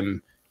attack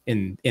him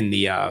in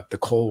the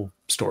coal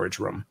storage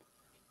room.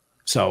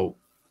 So,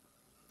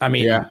 I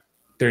mean,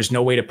 there's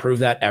no way to prove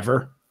that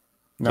ever.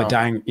 No. But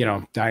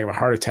dying of a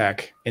heart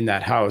attack in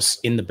that house,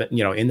 in the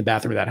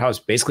bathroom of that house,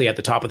 basically at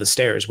the top of the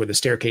stairs, where the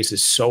staircase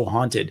is so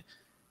haunted.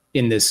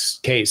 In this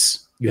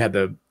case, you had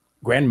the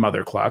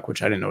grandmother clock,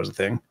 which I didn't know was a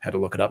thing. Had to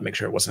look it up, make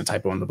sure it wasn't a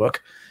typo in the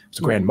book. It's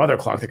a grandmother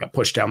clock that got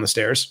pushed down the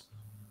stairs.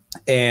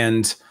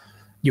 And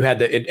you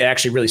had it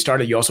actually really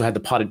started. You also had the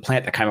potted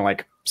plant that kind of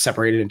like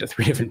separated into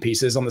 3 different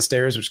pieces on the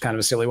stairs, which is kind of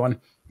a silly one.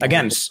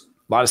 Again, a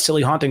lot of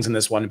silly hauntings in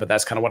this one, but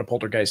that's kind of what a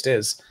poltergeist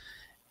is.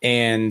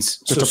 And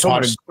just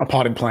a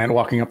potted plant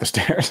walking up the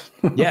stairs.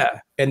 Yeah.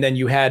 And then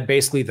you had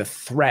basically the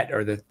threat,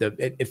 or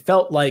it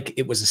felt like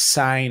it was a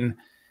sign.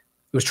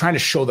 It was trying to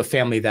show the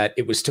family that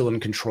it was still in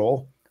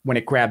control when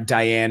it grabbed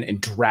Diane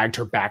and dragged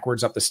her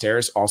backwards up the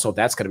stairs. Also,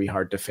 that's going to be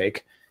hard to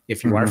fake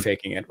if you are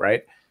faking it,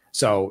 right?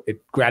 So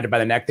it grabbed her by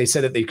the neck. They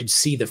said that they could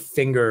see the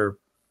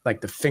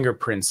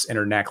fingerprints in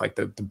her neck, like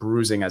the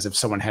bruising, as if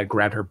someone had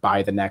grabbed her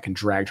by the neck and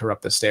dragged her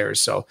up the stairs.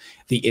 So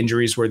the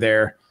injuries were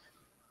there.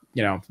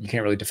 You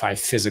can't really defy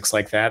physics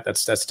like that.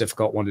 That's a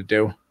difficult one to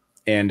do.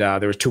 And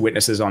there was 2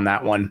 witnesses on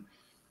that one.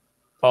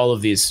 All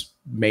of these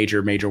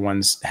major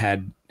ones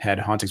had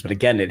hauntings, but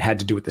again, it had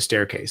to do with the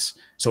staircase.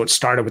 So it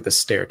started with the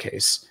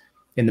staircase.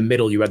 In the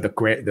middle, you had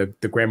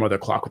the grandmother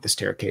clock with the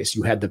staircase.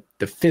 You had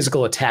the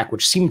physical attack,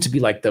 which seemed to be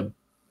like the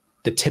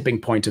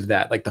tipping point of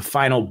that. Like the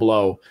final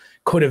blow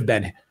could have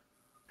been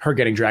her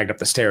getting dragged up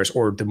the stairs,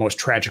 or the most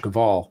tragic of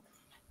all,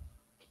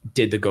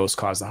 did the ghost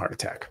cause the heart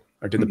attack,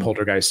 or did the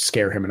poltergeist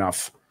scare him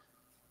enough?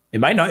 It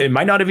might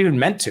not have even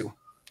meant to.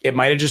 It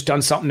might have just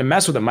done something to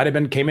mess with him. Might have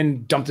been came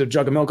in, dumped a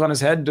jug of milk on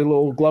his head, did a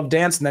little glove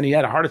dance, and then he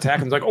had a heart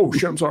attack and was like, "Oh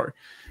shit, I'm sorry."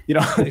 You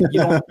know,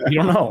 you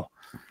don't know.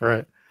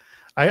 Right.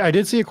 I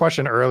did see a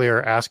question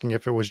earlier asking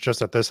if it was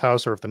just at this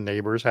house or if the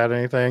neighbors had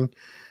anything.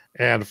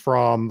 And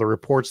from the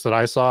reports that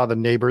I saw, the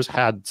neighbors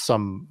had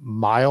some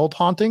mild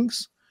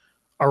hauntings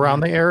around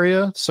the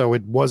area. So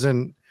it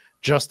wasn't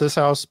just this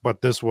house,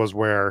 but this was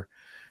where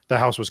the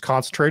house was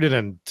concentrated,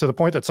 and to the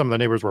point that some of the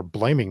neighbors were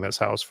blaming this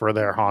house for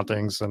their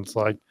hauntings. And it's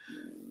like,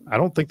 I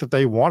don't think that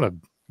they wanted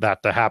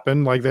that to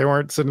happen. Like, they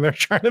weren't sitting there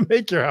trying to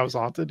make your house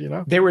haunted, you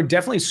know? They were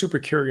definitely super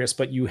curious,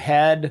 but you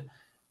had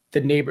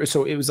the neighbor.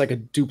 So it was like a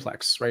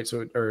duplex, right?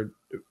 So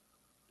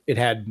it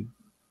had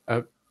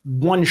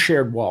one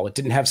shared wall. It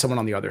didn't have someone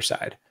on the other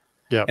side.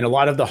 Yeah. And a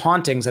lot of the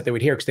hauntings that they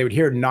would hear, because they would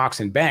hear knocks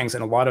and bangs,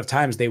 and a lot of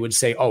times they would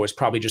say, "Oh, it's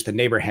probably just the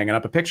neighbor hanging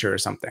up a picture or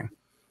something."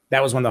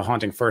 That was when the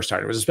haunting first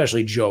started. It was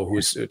especially Joe,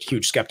 who's a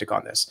huge skeptic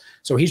on this.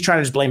 So he's trying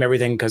to just blame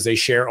everything because they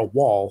share a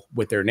wall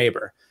with their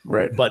neighbor.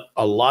 Right. But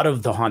a lot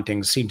of the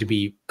hauntings seem to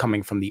be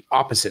coming from the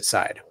opposite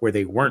side, where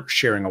they weren't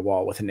sharing a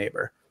wall with a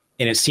neighbor.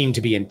 And it seemed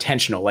to be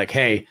intentional. Like,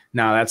 hey,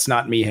 no, that's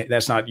not me.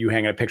 That's not you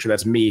hanging a picture.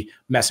 That's me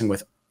messing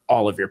with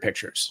all of your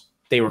pictures.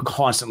 They were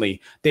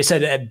constantly, they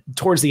said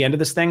towards the end of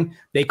this thing,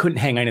 they couldn't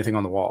hang anything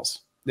on the walls.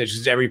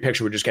 Every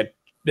picture would just get,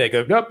 they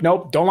go,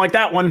 nope, don't like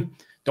that one.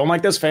 Don't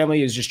like this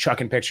family, is just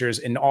chucking pictures.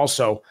 And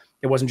also,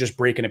 it wasn't just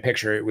breaking a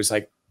picture. It was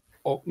like,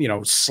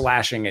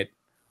 slashing it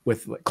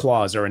with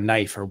claws or a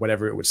knife or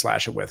whatever it would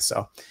slash it with.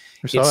 So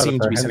it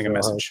seemed to be sending a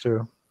message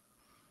too,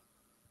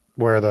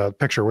 where the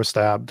picture was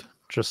stabbed,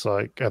 just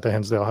like at the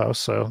Hinsdale house.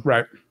 So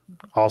right,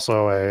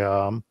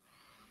 also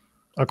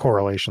a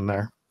correlation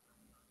there.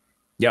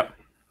 Yep.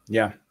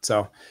 Yeah.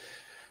 So,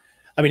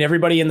 I mean,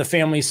 everybody in the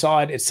family saw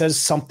it. It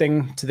says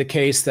something to the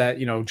case that,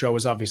 Joe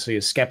was obviously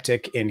a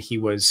skeptic, and he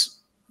was,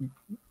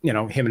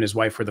 him and his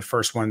wife were the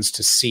first ones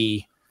to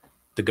see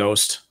the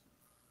ghost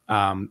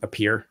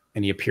appear,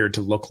 and he appeared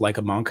to look like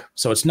a monk.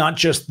 So it's not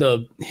just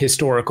the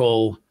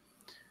historical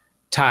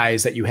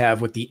ties that you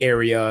have with the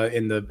area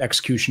and the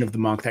execution of the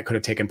monk that could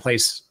have taken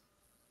place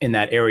in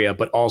that area,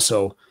 but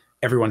also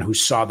everyone who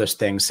saw this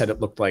thing said it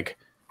looked like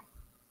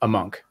a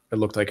monk. It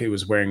looked like it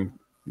was wearing,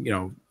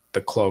 the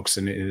cloaks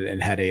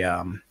and had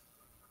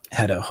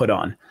a hood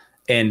on.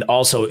 And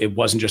also, it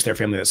wasn't just their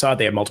family that saw it.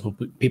 They had multiple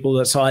people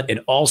that saw it.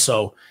 And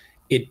also,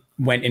 it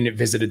went and it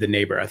visited the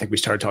neighbor. I think we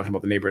started talking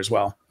about the neighbor as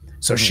well.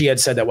 So she had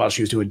said that while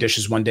she was doing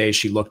dishes one day,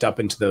 she looked up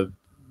into the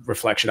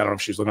reflection. I don't know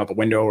if she was looking out the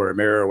window or a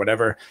mirror or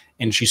whatever.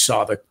 And she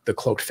saw the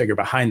cloaked figure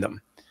behind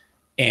them.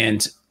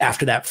 And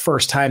after that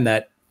first time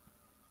that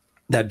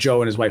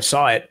Joe and his wife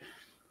saw it,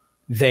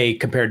 they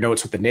compared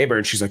notes with the neighbor.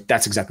 And she's like,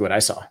 that's exactly what I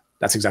saw.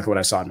 That's exactly what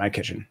I saw in my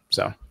kitchen.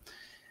 So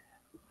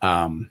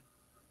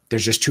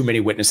there's just too many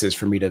witnesses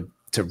for me to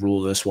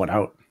rule this one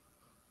out.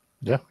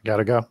 Yeah,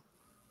 gotta go.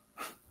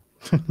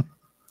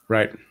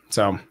 Right.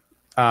 So,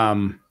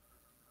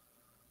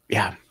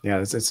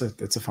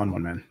 it's a fun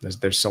one, man.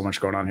 There's so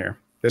much going on here.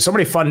 There's so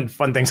many fun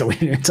things that we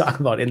didn't talk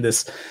about in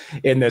this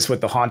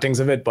with the hauntings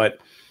of it, but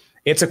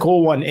it's a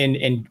cool one.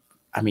 And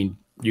I mean,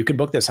 you can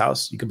book this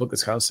house. You can book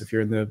this house if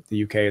you're in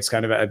the UK. It's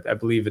kind of, I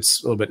believe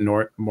it's a little bit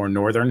more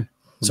northern.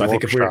 So I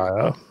think if we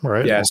were,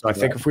 right? Yeah. So I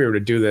think if we were to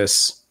do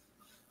this,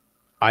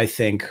 I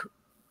think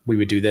we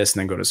would do this and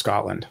then go to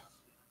Scotland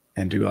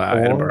and do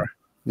Edinburgh.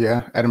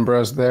 Yeah,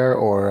 Edinburgh's there,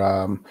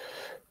 or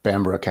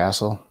Bamborough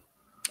Castle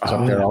is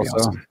up there also.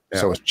 Awesome. Yeah.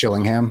 So is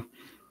Chillingham.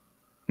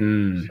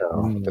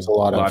 So there's a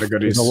lot of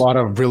goodies. There's a lot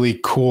of really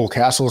cool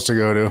castles to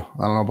go to.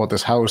 I don't know about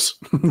this house,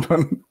 but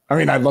I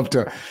mean, I'd love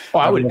to. Oh,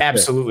 I would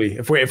absolutely.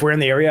 If we're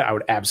in the area, I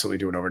would absolutely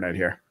do an overnight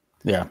here.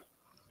 Yeah.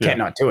 Can't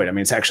not do it. I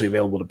mean, it's actually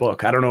available to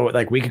book. I don't know.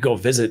 Like, we could go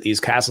visit these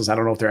castles. I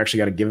don't know if they're actually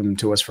got to give them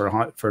to us for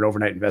an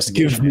overnight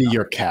investigation. Give me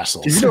your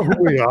castles. You know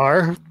who we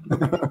are.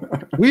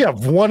 We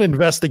have one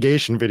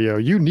investigation video.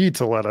 You need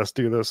to let us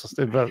do this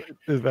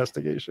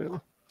investigation.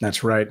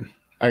 That's right.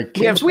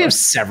 We have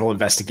several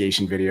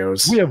investigation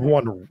videos. We have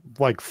one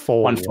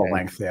full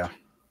length. Yeah.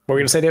 What were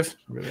you gonna say, Dave?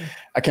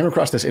 I came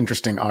across this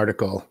interesting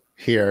article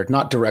here,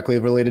 not directly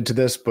related to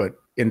this, but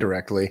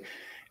indirectly.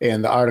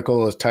 And the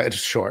article is it's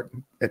short.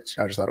 I just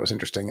thought it was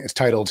interesting. It's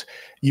titled,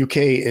 UK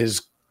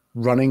is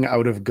running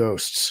out of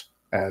ghosts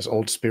as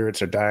old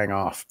spirits are dying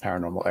off,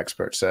 paranormal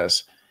expert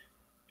says.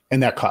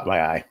 And that caught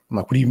my eye. I'm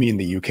like, what do you mean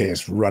the UK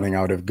is running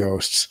out of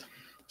ghosts?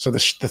 So the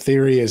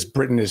theory is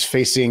Britain is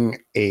facing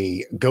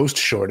a ghost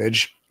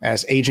shortage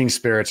as aging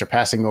spirits are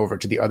passing over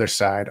to the other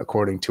side,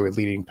 according to a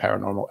leading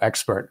paranormal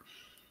expert.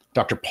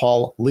 Dr.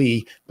 Paul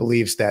Lee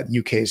believes that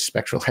UK's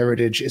spectral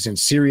heritage is in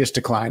serious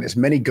decline as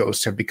many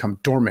ghosts have become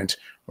dormant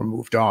or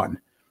moved on.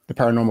 The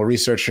paranormal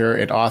researcher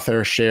and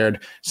author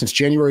shared, since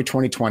January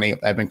 2020,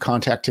 I've been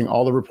contacting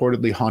all the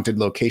reportedly haunted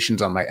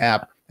locations on my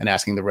app and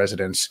asking the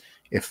residents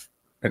if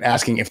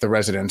the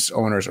residents,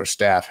 owners, or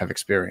staff have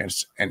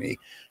experienced any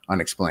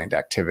unexplained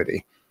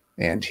activity.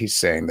 And he's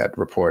saying that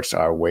reports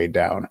are way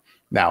down.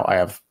 Now, I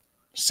have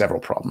several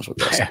problems with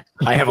this.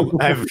 I have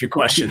a few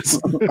questions.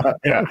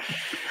 Yeah.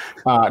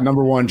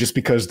 Number one, just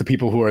because the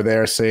people who are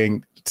there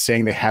saying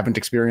they haven't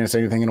experienced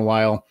anything in a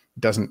while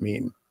doesn't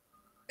mean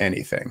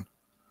anything.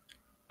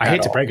 I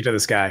hate to break it to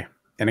this guy.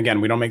 And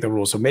again, we don't make the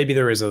rules. So maybe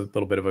there is a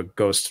little bit of a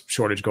ghost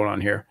shortage going on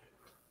here.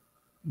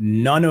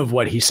 None of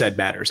what he said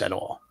matters at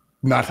all.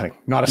 Nothing.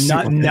 Not a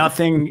single thing.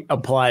 Nothing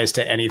applies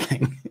to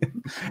anything.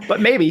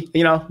 But maybe,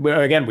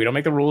 again, we don't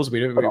make the rules. We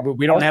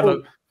don't have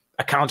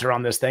a counter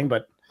on this thing,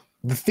 but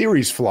the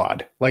theory's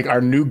flawed. Like,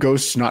 are new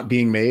ghosts not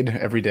being made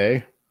every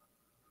day?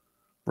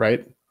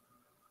 Right?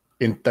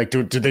 Did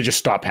they just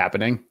stop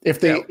happening? If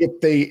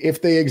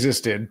they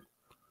existed,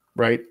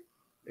 right,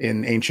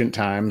 in ancient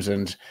times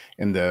and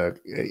in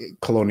the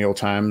colonial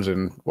times,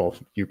 and well,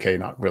 UK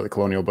not really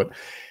colonial, but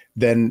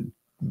then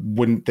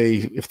wouldn't they,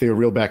 if they were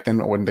real back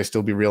then, wouldn't they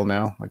still be real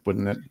now? Like,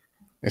 wouldn't it?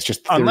 It's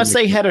just unless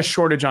they had a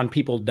shortage on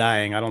people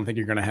dying. I don't think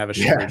you're going to have a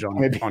shortage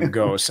on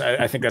ghosts.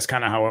 I think that's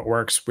kind of how it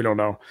works. We don't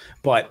know,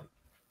 but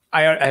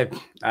I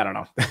don't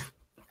know.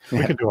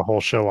 We could do a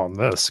whole show on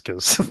this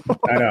because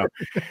I know.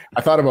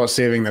 I thought about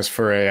saving this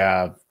for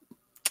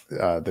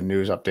the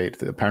news update,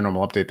 the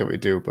paranormal update that we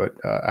do, but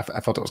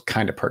I felt it was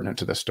kind of pertinent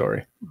to this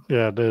story.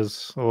 Yeah, it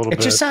is a little bit.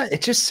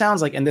 It just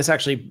sounds like, and this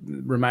actually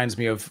reminds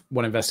me of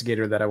one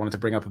investigator that I wanted to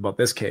bring up about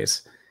this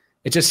case.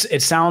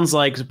 It sounds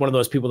like one of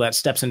those people that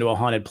steps into a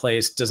haunted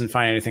place, doesn't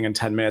find anything in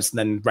 10 minutes, and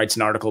then writes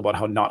an article about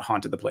how not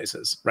haunted the place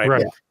is.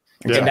 Right.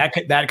 Yeah. And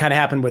that kind of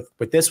happened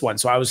with this one.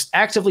 So I was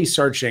actively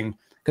searching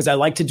because I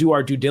like to do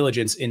our due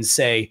diligence and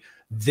say,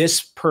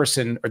 this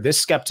person or this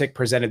skeptic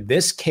presented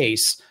this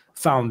case,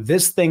 found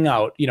this thing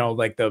out,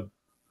 like the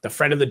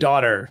friend of the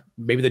daughter,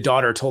 maybe the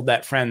daughter told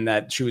that friend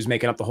that she was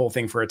making up the whole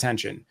thing for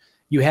attention.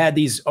 You had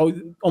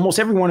almost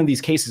every one of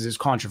these cases is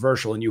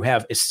controversial, and you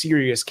have a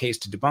serious case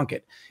to debunk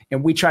it.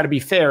 And we try to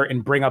be fair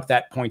and bring up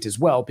that point as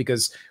well,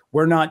 because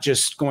we're not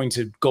just going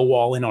to go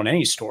all in on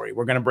any story.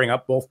 We're going to bring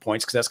up both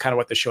points because that's kind of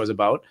what the show is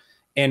about.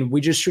 And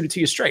we just shoot it to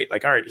you straight.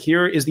 Like, all right,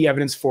 here is the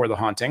evidence for the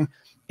haunting,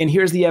 and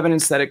here's the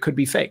evidence that it could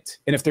be faked.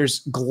 And if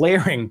there's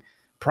glaring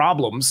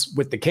problems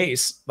with the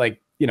case,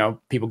 like,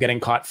 people getting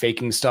caught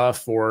faking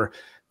stuff or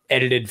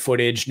edited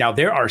footage. Now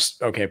we'll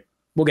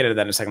get into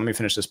that in a second. Let me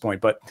finish this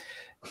point. But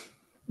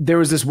there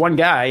was this one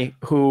guy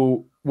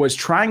who was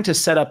trying to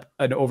set up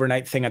an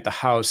overnight thing at the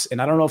house.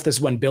 And I don't know if this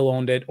is when Bill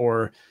owned it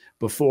or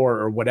before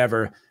or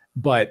whatever,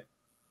 but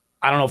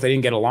I don't know if they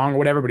didn't get along or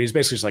whatever, but he was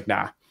basically just like,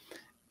 nah.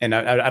 And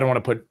I don't want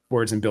to put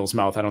words in Bill's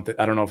mouth. I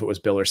don't know if it was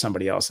Bill or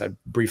somebody else. I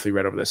briefly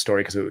read over this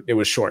story because it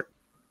was short.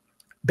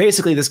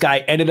 Basically, this guy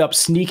ended up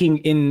sneaking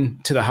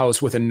into the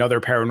house with another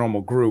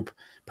paranormal group,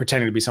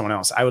 pretending to be someone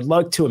else. I would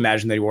like to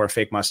imagine that he wore a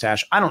fake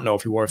mustache. I don't know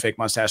if he wore a fake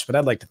mustache, but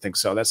I'd like to think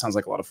so. That sounds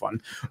like a lot of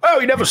fun. Oh,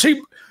 you never seen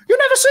me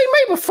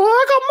before.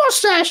 I got a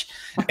mustache.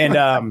 And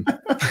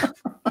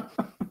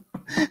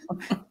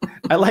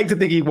I like to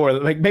think he wore,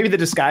 like, maybe the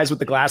disguise with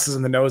the glasses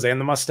and the nose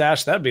and the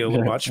mustache. That'd be a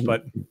little much,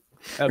 but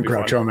that'd be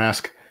Groucho fun.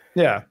 mask.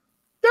 Yeah.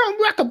 You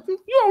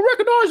don't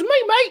recognize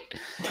me, mate.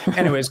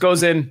 Anyways,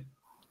 goes in,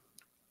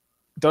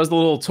 does the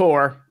little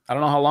tour. I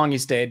don't know how long he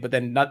stayed, but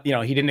then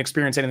he didn't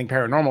experience anything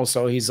paranormal.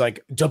 So he's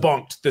like,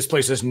 debunked. This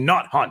place is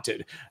not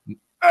haunted.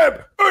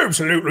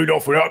 Absolutely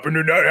nothing happened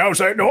in that house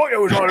that night. It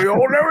was not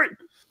ordinary.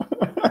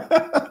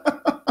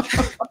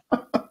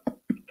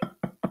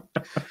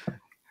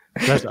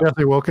 That's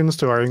Jesse Wilkins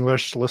to our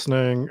English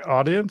listening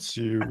audience.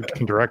 You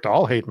can direct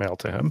all hate mail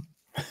to him.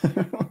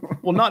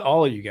 Well, not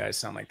all of you guys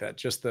sound like that.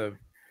 Just the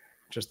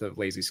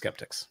lazy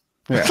skeptics.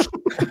 Yeah.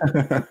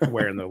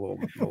 Wearing the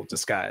little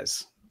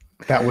disguise.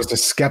 That was the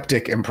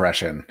skeptic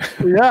impression.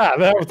 Yeah,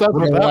 that's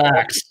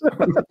Relax.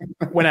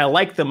 When I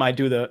like them, I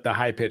do the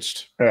high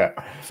pitched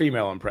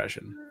female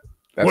impression.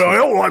 I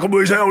don't like them.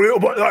 He's a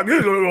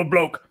little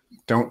bloke.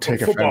 Don't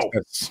take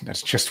offense.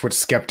 That's just what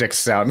skeptics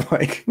sound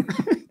like.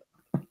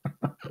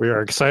 We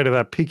are excited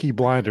that Peaky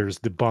Blinders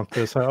debunked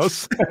this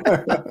house.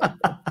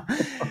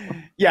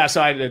 Yeah,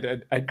 so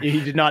he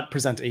did not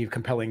present a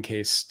compelling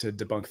case to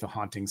debunk the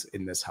hauntings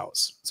in this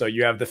house. So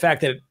you have the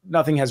fact that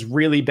nothing has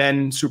really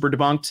been super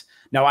debunked.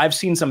 Now, I've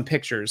seen some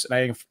pictures,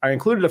 and I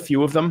included a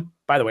few of them.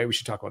 By the way, we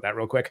should talk about that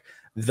real quick.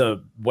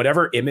 The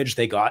whatever image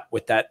they got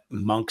with that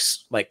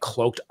monk's like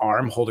cloaked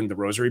arm holding the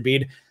rosary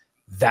bead,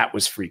 that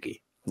was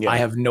freaky. Yeah. I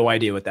have no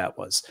idea what that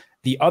was.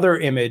 The other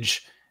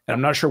image, and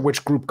I'm not sure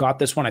which group got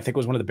this one. I think it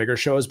was one of the bigger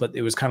shows, but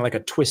it was kind of like a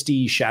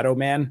twisty shadow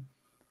man.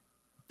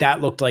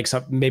 That looked like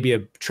maybe a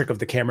trick of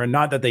the camera.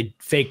 Not that they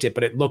faked it,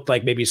 but it looked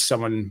like maybe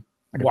someone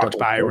walked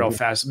by real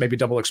fast, maybe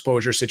double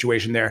exposure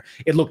situation there.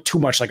 It looked too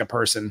much like a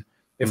person,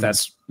 if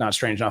that's not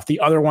strange enough.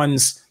 The other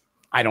ones,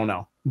 I don't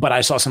know. But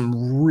I saw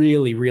some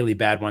really, really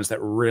bad ones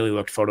that really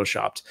looked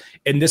photoshopped.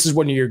 And this is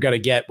when you're going to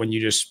get when you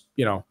just,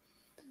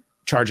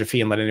 charge a fee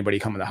and let anybody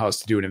come in the house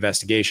to do an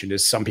investigation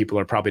is some people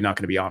are probably not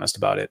going to be honest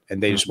about it.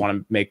 And they just want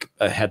to make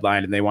a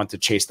headline and they want to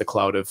chase the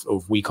cloud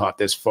of we caught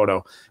this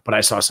photo. But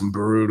I saw some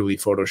brutally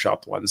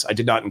photoshopped ones. I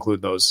did not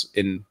include those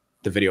in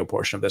the video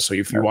portion of this. So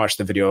if you watch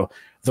the video,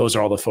 those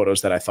are all the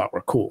photos that I thought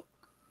were cool.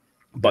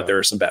 But there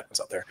are some bad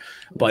ones out there.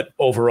 But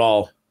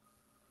overall,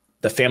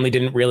 the family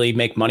didn't really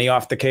make money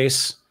off the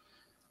case.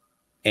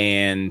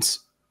 And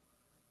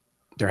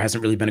there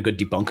hasn't really been a good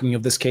debunking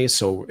of this case.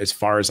 So as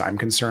far as I'm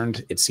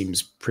concerned, it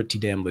seems pretty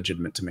damn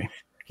legitimate to me.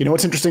 You know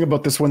what's interesting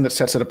about this one that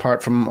sets it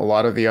apart from a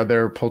lot of the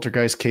other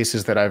poltergeist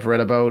cases that I've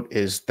read about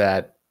is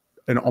that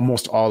in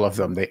almost all of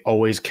them, they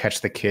always catch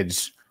the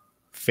kids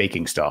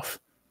faking stuff.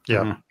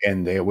 Yeah.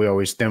 And it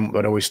always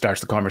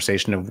starts the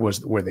conversation of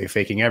were they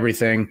faking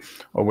everything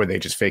or were they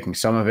just faking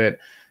some of it?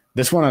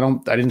 This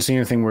one, I didn't see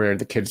anything where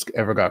the kids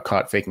ever got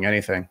caught faking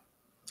anything.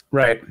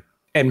 Right.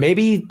 And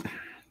maybe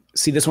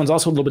see, this one's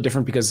also a little bit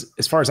different because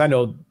as far as I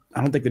know,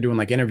 I don't think they're doing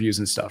like interviews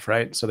and stuff,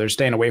 right? So they're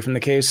staying away from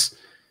the case.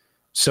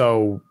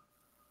 So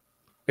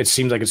it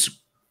seems like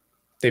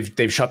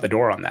they've shut the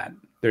door on that.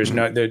 There's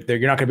no, you're not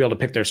going to be able to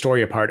pick their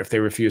story apart if they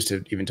refuse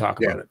to even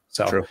talk about it.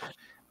 So true.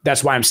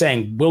 That's why I'm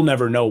saying we'll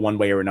never know one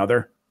way or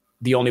another.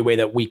 The only way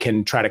that we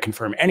can try to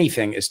confirm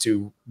anything is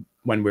to,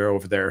 when we're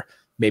over there,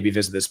 maybe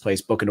visit this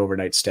place, book an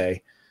overnight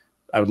stay.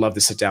 I would love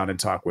to sit down and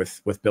talk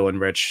with Bill and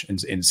Rich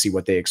and see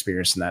what they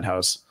experienced in that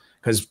house.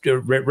 Because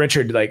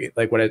Richard, like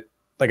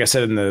I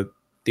said in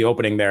the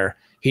opening there,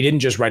 he didn't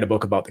just write a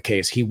book about the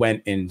case. He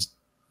went and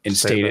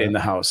stayed in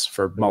the house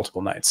for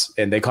multiple nights,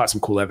 and they caught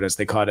some cool evidence.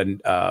 They caught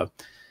a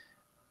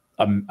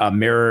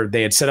mirror.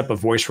 They had set up a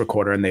voice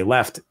recorder, and they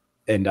left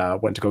and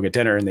went to go get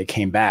dinner, and they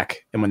came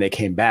back. And when they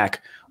came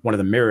back, one of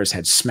the mirrors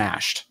had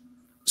smashed.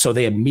 So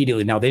they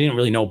immediately, now they didn't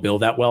really know Bill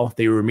that well.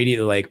 They were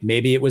immediately like,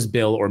 maybe it was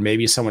Bill, or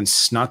maybe someone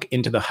snuck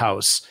into the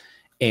house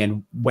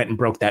and went and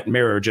broke that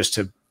mirror just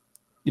to,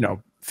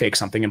 fake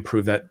something and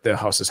prove that the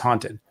house is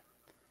haunted.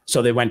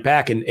 So they went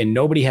back and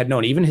nobody had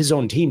known, even his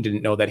own team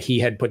didn't know that he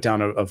had put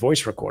down a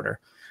voice recorder.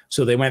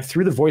 So they went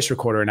through the voice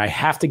recorder, and I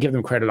have to give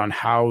them credit on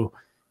how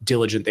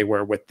diligent they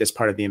were with this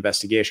part of the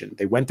investigation.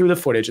 They went through the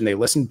footage and they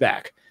listened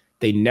back.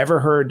 They never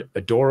heard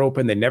a door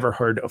open. They never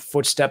heard a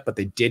footstep, but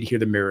they did hear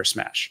the mirror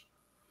smash.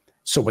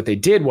 So what they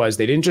did was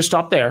they didn't just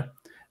stop there.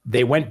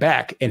 They went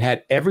back and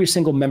had every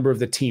single member of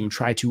the team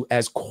try to,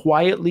 as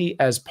quietly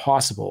as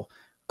possible,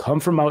 come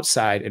from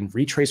outside and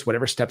retrace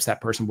whatever steps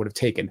that person would have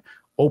taken,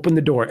 open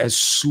the door as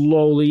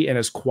slowly and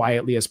as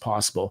quietly as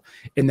possible,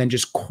 and then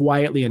just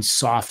quietly and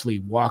softly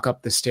walk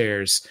up the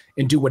stairs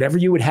and do whatever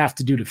you would have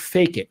to do to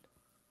fake it.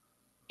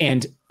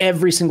 And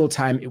every single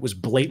time it was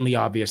blatantly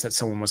obvious that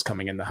someone was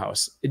coming in the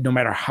house. No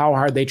matter how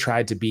hard they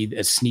tried to be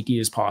as sneaky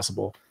as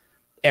possible,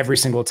 every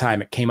single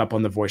time it came up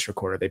on the voice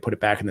recorder. They put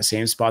it back in the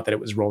same spot that it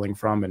was rolling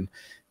from. And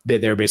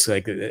they're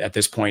basically like, at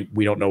this point,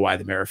 we don't know why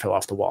the mirror fell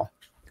off the wall.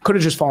 It could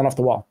have just fallen off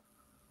the wall.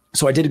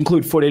 So I did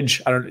include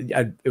footage.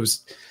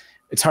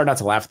 It's hard not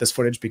to laugh at this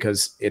footage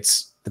because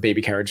it's the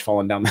baby carriage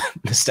falling down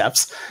the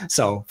steps.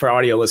 So for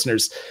audio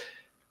listeners,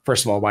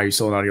 first of all, why are you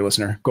still an audio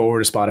listener? Go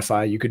over to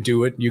Spotify. You could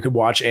do it. You could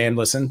watch and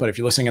listen. But if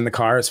you're listening in the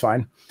car, it's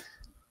fine.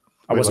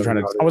 I wasn't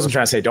trying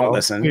to say don't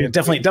listen.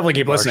 Definitely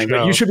keep listening.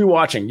 But you should be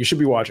watching. You should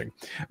be watching.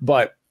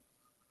 But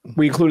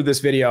we included this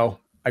video.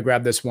 I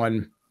grabbed this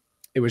one.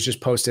 It was just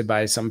posted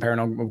by some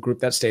paranormal group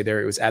that stayed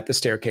there. It was at the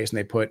staircase, and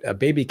they put a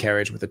baby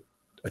carriage with a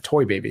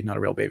toy baby, not a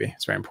real baby.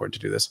 It's very important to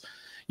do this.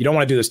 You don't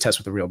want to do this test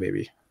with a real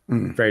baby.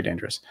 Very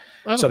dangerous.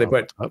 So they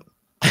put,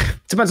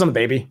 depends on the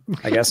baby,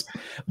 I guess.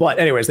 But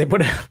anyways, they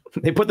put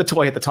the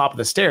toy at the top of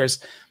the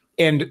stairs,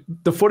 and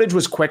the footage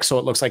was quick. So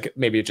it looks like it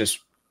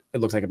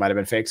looks like it might've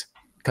been faked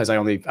because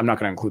I'm not going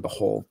to include the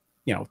whole,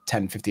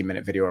 10, 15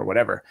 minute video or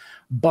whatever,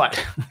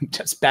 but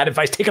just bad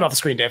advice. Take it off the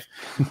screen, Dave.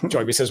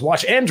 Joyby says,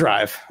 watch and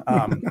drive.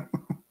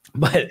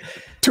 But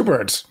two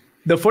birds.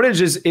 The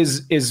footage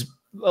is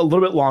a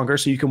little bit longer,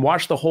 so you can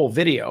watch the whole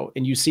video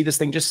and you see this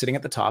thing just sitting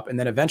at the top, and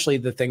then eventually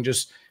the thing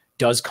just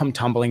does come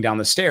tumbling down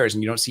the stairs,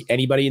 and you don't see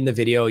anybody in the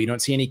video. You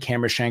don't see any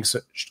camera shake, so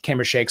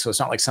it's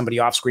not like somebody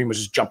off screen was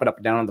just jumping up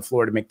and down on the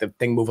floor to make the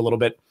thing move a little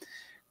bit.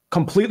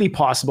 Completely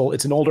possible.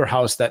 It's an older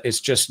house that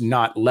is just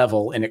not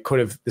level, and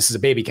this is a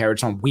baby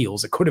carriage on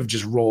wheels. It could have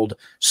just rolled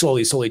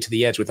slowly to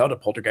the edge without a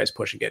poltergeist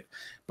pushing it.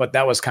 But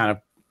that was kind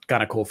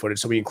of cool footage,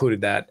 so we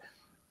included that.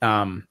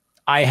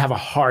 I have a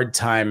hard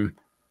time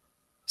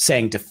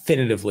saying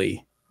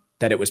definitively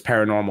that it was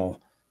paranormal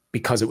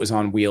because it was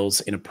on wheels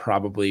and it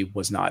probably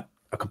was not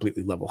a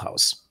completely level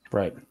house.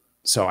 Right.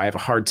 So I have a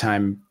hard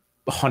time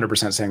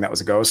 100% saying that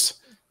was a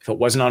ghost. If it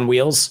wasn't on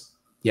wheels,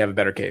 you have a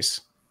better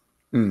case.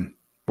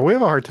 But we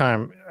have a hard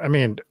time. I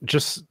mean,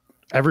 just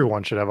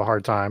everyone should have a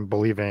hard time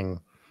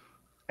believing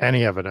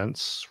any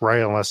evidence,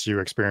 right? Unless you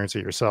experience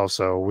it yourself.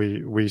 So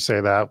we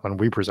say that when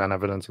we present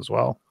evidence as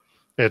well.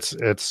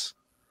 It's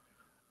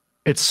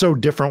so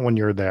different when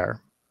you're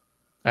there.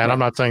 And I'm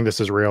not saying this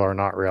is real or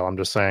not real. I'm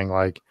just saying,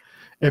 like,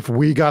 if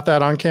we got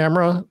that on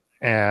camera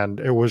and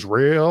it was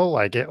real,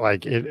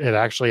 it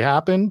actually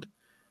happened,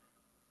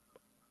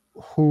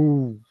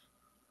 who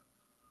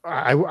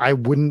I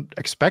wouldn't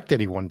expect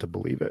anyone to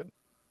believe it.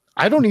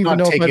 I don't even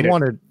know if I'd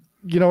want to,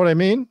 you know what I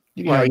mean?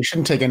 You know, you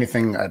shouldn't take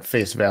anything at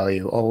face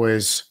value.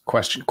 Always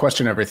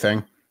question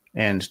everything,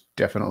 and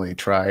definitely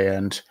try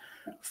and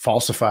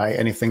falsify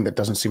anything that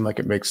doesn't seem like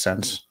it makes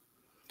sense.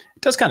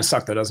 It does kind of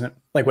suck though, doesn't it?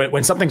 Like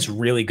when something's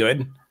really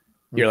good,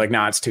 you're like,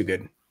 nah, it's too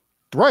good.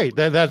 Right.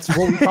 That's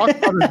what we talk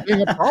about as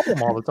being a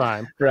problem all the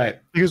time. Right.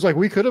 Because like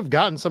we could have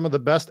gotten some of the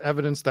best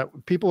evidence that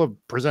people have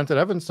presented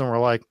evidence and we're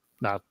like,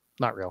 nah,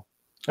 not real.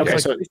 Okay. Like,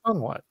 so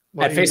on what?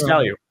 At face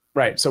value.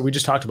 Right. So we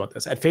just talked about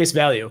this. At face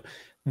value,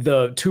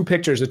 the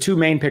two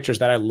main pictures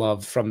that I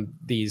love from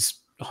these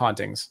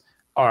hauntings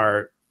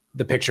are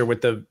the picture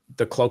with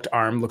the cloaked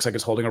arm, looks like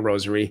it's holding a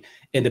rosary,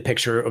 and the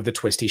picture of the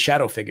twisty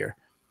shadow figure.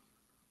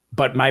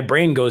 But my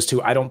brain goes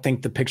to, I don't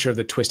think the picture of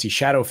the twisty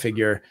shadow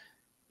figure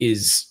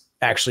is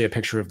actually a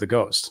picture of the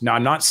ghost. Now,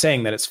 I'm not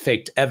saying that it's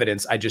faked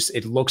evidence.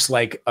 It looks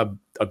like a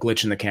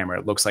glitch in the camera.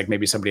 It looks like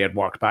maybe somebody had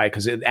walked by,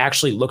 because it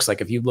actually looks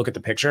like, if you look at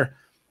the picture,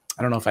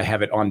 I don't know if I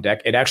have it on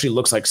deck, it actually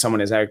looks like someone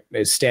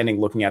is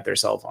standing looking at their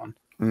cell phone.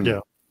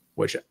 Yeah.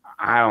 Which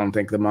I don't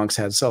think the monks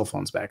had cell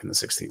phones back in the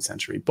 16th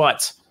century,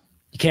 but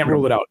you can't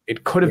rule it out.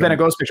 It could have been a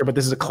ghost picture, but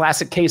this is a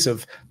classic case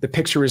of the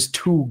picture is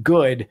too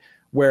good,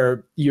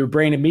 where your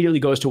brain immediately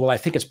goes to, well, I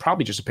think it's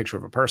probably just a picture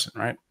of a person,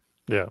 right?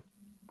 Yeah.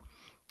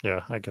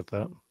 Yeah, I get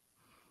that.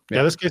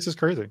 Yeah, this case is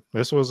crazy.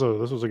 This was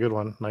a good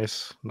one.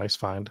 Nice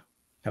find.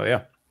 Hell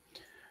yeah.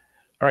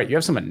 All right, you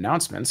have some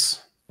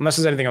announcements. Unless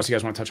there's anything else you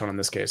guys want to touch on in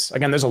this case.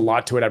 Again, there's a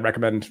lot to it. I'd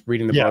recommend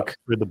reading the book.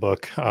 Read the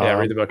book.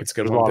 Read the book. It's a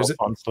good one. There's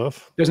fun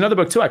stuff. There's another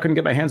book too. I couldn't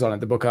get my hands on it.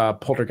 The book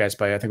Poltergeist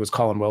by, I think it was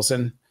Colin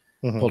Wilson.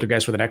 Mm-hmm.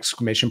 Poltergeist with an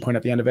exclamation point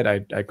at the end of it.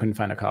 I couldn't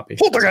find a copy.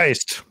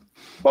 Poltergeist.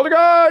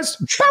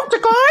 Poltergeist.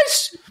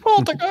 Poltergeist.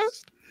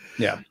 Poltergeist.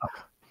 Yeah.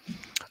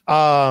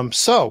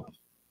 So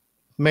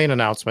main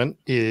announcement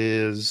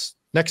is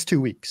next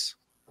 2 weeks.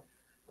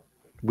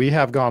 We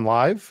have gone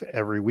live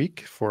every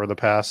week for the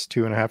past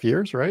 2.5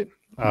 years, right?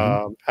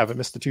 Mm-hmm. Haven't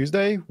missed a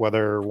Tuesday,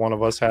 whether one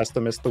of us has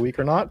to miss the week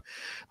or not.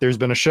 There's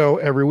been a show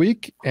every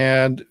week,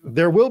 and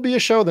there will be a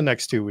show the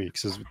next 2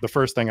 weeks, is the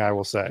first thing I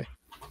will say.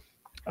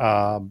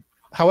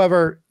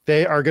 However,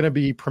 they are going to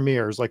be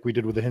premieres like we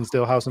did with the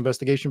Hinsdale House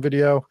investigation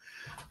video.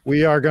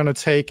 We are going to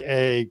take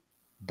a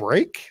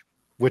break,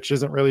 which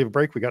isn't really a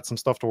break. We got some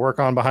stuff to work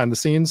on behind the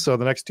scenes. So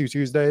the next 2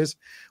 Tuesdays,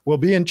 we'll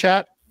be in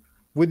chat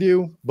with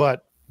you,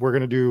 but we're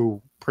going to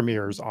do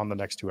premieres on the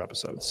next 2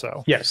 episodes.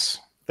 So yes,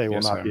 they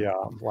will not be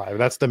live.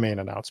 That's the main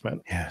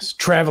announcement. Yes,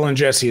 traveling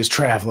Jesse is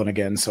traveling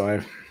again,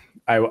 so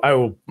I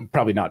will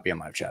probably not be in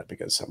live chat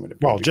because I'm going to.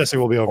 Well, Jesse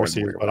will be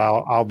overseas, but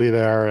I'll be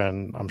there,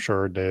 and I'm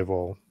sure Dave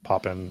will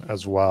pop in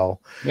as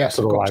well. Yes,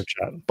 for the live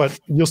chat. But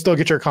you'll still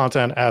get your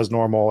content as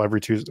normal every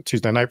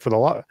Tuesday night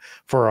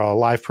for a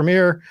live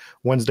premiere,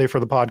 Wednesday for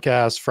the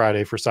podcast,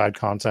 Friday for side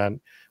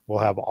content. We'll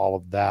have all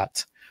of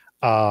that.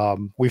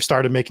 We've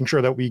started making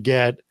sure that we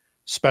get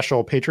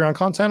special Patreon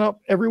content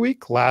up every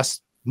week.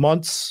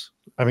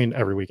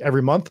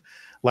 Every month.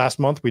 Last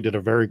month, we did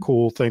a very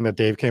cool thing that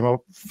Dave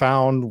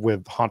found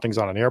with hauntings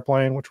on an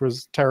airplane, which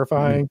was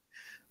terrifying.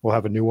 Mm-hmm. We'll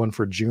have a new one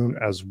for June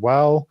as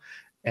well.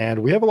 And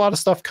we have a lot of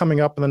stuff coming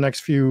up in the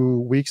next few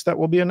weeks that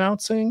we'll be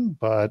announcing,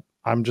 but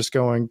I'm just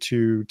going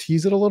to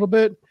tease it a little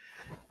bit.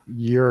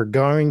 You're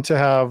going to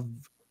have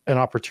an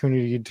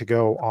opportunity to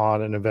go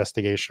on an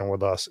investigation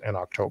with us in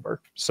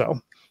October. So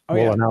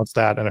we'll announce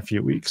that in a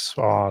few weeks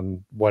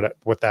on what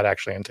that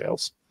actually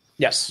entails.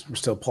 Yes, we're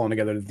still pulling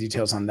together the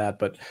details on that,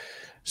 but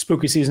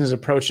spooky season is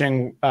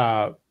approaching.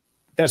 So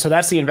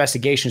that's the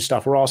investigation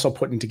stuff. We're also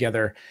putting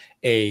together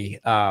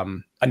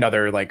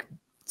another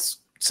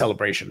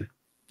celebration.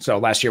 So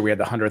last year we had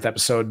the 100th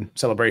episode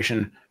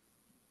celebration.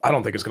 I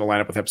don't think it's going to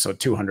line up with episode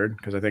 200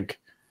 because I think,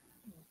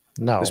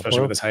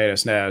 especially with this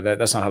hiatus,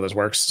 that's not how this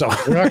works. So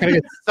we're not going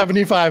to get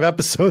 75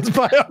 episodes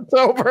by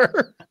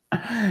October.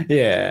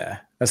 Yeah,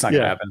 that's not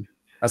going to happen.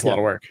 That's a lot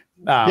of work.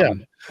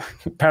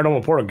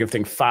 Paranormal Portal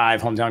gifting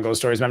 5 Hometown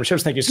Ghost Stories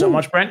memberships. Thank you so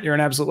much, Brent. You're an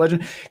absolute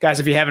legend.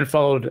 Guys, if you haven't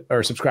followed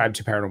or subscribed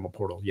to Paranormal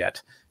Portal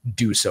yet,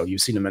 do so.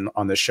 You've seen him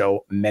on the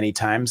show many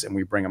times, and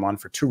we bring him on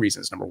for 2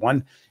 reasons. Number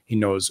 1, he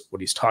knows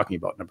what he's talking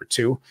about. Number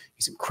 2,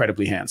 he's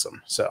incredibly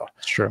handsome. So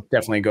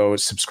definitely go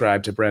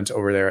subscribe to Brent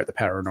over there at the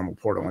Paranormal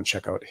Portal and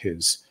check out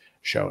his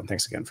show. And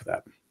thanks again for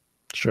that.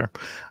 Sure.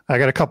 I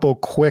got a couple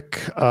quick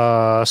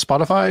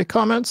Spotify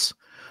comments.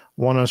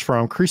 One is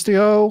from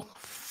Christio.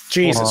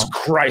 Jesus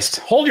Christ.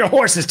 Hold your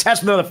horses.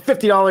 Test with another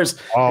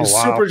 $50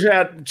 super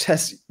chat.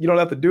 Tess, you don't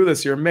have to do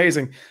this. You're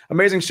amazing.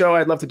 Amazing show.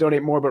 I'd love to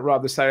donate more, but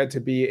Rob decided to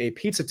be a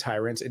pizza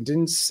tyrant and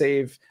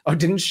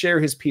didn't share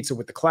his pizza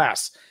with the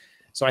class.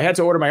 So I had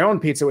to order my own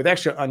pizza with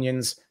extra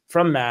onions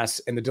from Mass,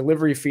 and the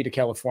delivery fee to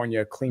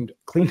California cleaned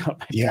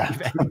up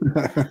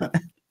my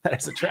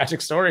That's a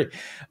tragic story.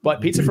 But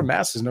pizza from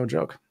Mass is no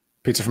joke.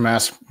 Pizza from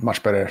Mass,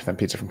 much better than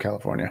pizza from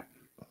California.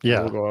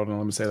 Yeah, we'll go out and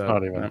let me say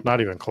that. Not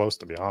even close,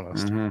 to be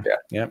honest. Mm-hmm.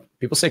 Yeah.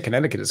 People say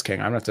Connecticut is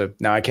king. I'm gonna have to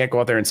now. I can't go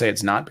out there and say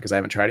it's not because I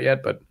haven't tried it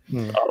yet. But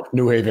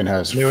New Haven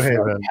has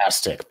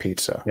fantastic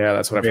pizza. Yeah,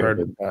 that's what I've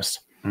heard. Best.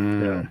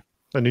 Yeah.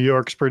 New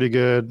York's pretty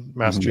good.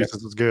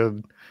 Massachusetts is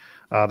good.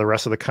 The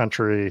rest of the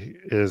country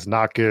is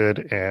not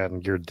good,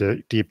 and your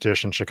deep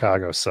dish in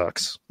Chicago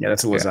sucks. Yeah,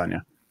 that's a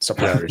lasagna. So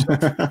proud of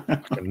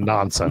yourself.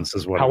 Nonsense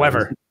is what.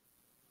 However,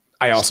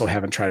 I also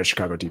haven't tried a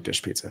Chicago deep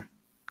dish pizza.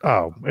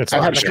 Oh, it's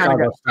I've had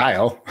Chicago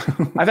style.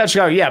 I've had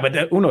Chicago, yeah,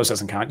 but Uno's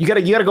doesn't count. You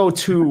gotta go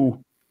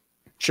to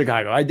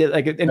Chicago. I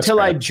did until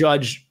I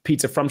judge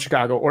pizza from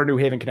Chicago or New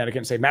Haven, Connecticut,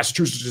 and say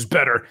Massachusetts is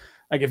better.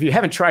 Like if you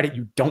haven't tried it,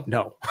 you don't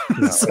know.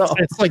 No,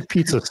 it's like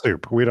pizza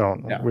soup. We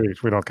don't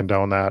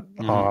condone that.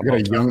 You got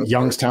a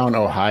Youngstown,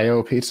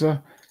 Ohio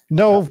pizza?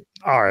 No.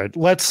 All right,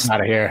 let's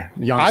out of here.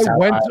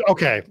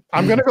 Okay,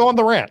 I'm gonna go on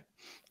the rant.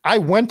 I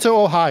went to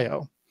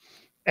Ohio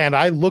and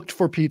I looked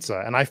for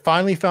pizza, and I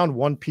finally found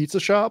one pizza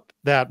shop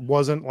that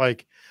wasn't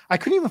like, I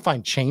couldn't even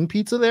find chain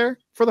pizza there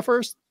for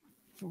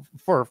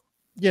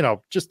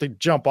just to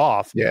jump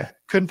off. Yeah.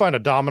 Couldn't find a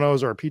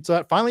Domino's or a Pizza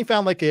Hut. Finally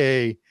found like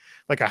a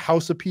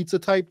house of pizza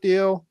type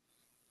deal.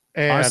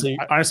 And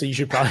honestly, you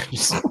should probably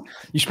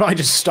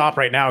just stop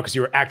right now because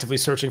you were actively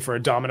searching for a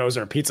Domino's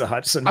or a Pizza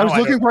Hut. So I was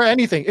looking for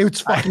anything.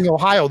 It's fucking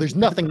Ohio. There's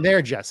nothing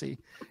there, Jesse.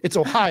 It's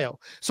Ohio.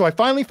 So I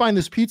finally find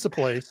this pizza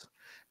place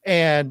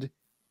and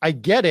I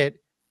get it.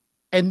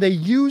 And they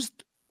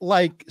used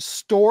like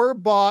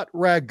store-bought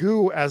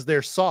ragu as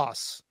their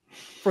sauce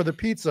for the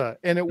pizza.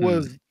 And it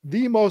was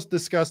the most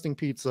disgusting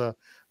pizza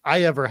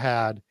I ever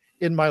had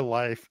in my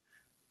life.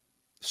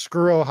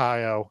 Screw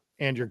Ohio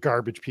and your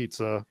garbage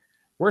pizza.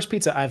 Worst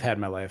pizza I've had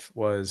in my life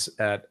was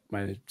at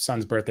my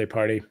son's birthday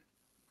party.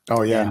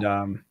 Oh, yeah.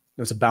 And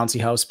it was a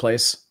bouncy house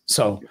place.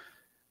 So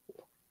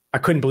I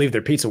couldn't believe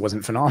their pizza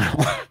wasn't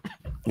phenomenal.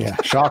 Yeah,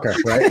 shocker,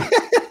 right?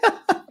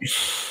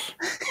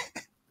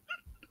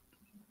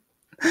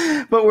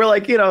 But we're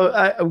like,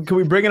 can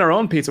we bring in our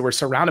own pizza? We're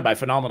surrounded by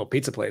phenomenal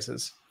pizza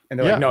places. And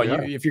they're like, no,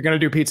 if you're going to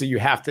do pizza, you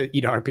have to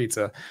eat our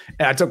pizza.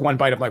 And I took one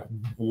bite. I'm like,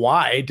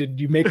 why did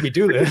you make me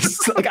do this?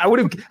 Like I would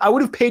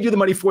have paid you the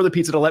money for the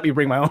pizza to let me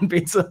bring my own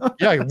pizza.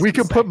 Yeah, we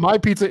could put my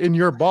pizza in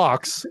your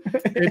box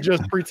and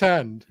just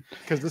pretend.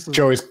 Because this is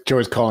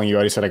Joey's calling you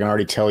out. He said, I can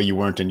already tell you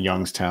weren't in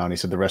Youngstown. He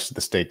said the rest of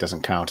the state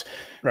doesn't count.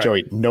 Right.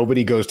 Joey,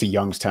 nobody goes to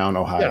Youngstown,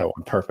 Ohio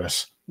on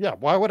purpose. Yeah,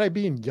 why would I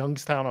be in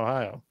Youngstown,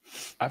 Ohio?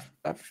 I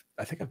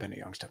think I've been to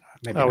Youngstown.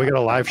 We got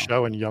a live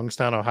show in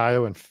Youngstown,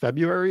 Ohio in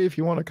February if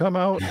you want to come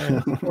out.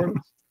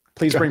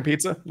 Please bring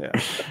pizza. Yeah.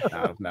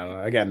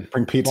 No. Again,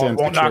 bring pizza.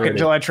 Won't knock it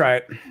until I try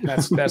it.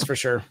 That's for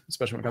sure,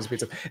 especially when it comes to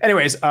pizza.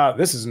 Anyways,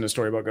 this isn't a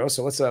story about ghosts,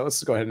 so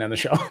let's go ahead and end the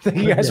show. Thank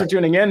you guys for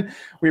tuning in.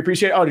 We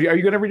appreciate. Oh, are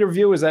you going to read a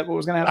review? Is that what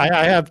was going to happen?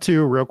 I have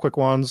two real quick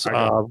ones.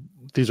 Right.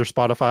 These are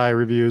Spotify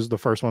reviews. The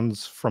first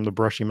one's from the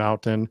Brushy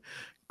Mountain.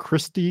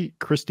 Christy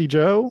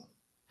Joe.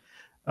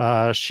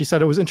 She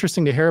said it was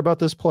interesting to hear about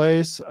this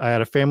place. I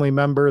had a family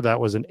member that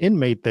was an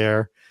inmate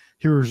there.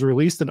 He was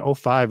released in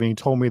 2005 and he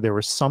told me there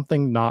was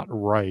something not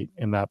right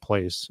in that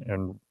place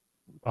and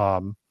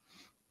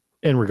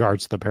in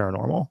regards to the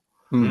paranormal.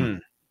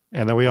 And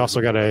then we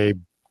also got a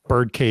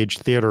Birdcage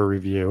Theater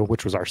review,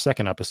 which was our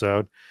second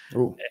episode.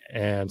 Ooh.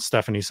 And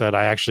Stephanie said,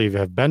 I actually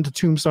have been to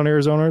Tombstone,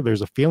 Arizona.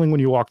 There's a feeling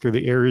when you walk through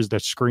the areas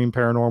that scream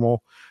paranormal.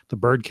 The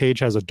Birdcage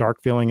has a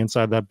dark feeling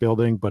inside that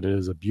building, but it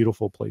is a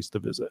beautiful place to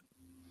visit.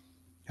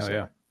 Hell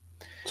yeah.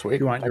 Sweet. If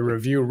you want your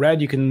review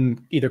read, you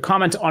can either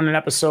comment on an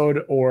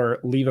episode or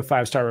leave a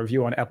 5-star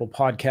review on Apple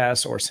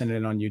Podcasts or send it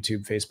in on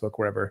YouTube, Facebook,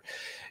 wherever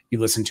you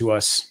listen to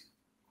us.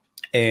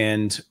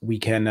 And we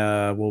can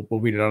we'll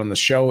read it out on the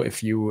show.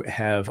 If you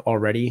have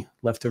already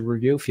left a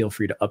review, feel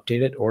free to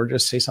update it or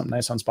just say something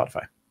nice on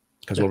Spotify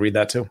because we'll read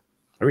that too.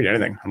 I read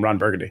anything. I'm Ron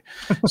Burgundy.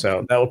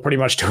 So that will pretty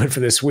much do it for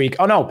this week.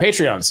 Oh, no,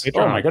 Patreons.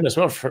 Oh, my goodness.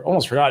 Well,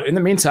 almost forgot. In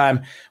the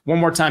meantime, one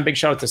more time, big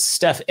shout out to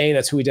Steph A.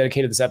 That's who we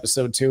dedicated this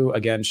episode to.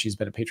 Again, she's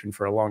been a patron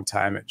for a long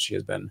time, and she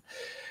has been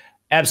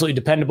absolutely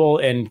dependable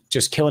and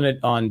just killing it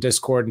on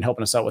Discord and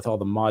helping us out with all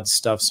the mod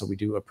stuff. So we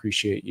do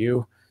appreciate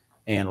you.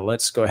 And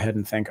let's go ahead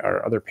and thank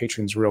our other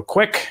patrons real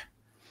quick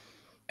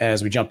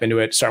as we jump into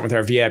it. Starting with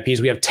our VIPs,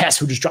 we have Tess,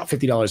 who just dropped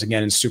 $50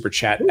 again in Super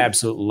Chat. Ooh.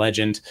 Absolute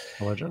legend.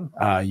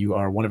 You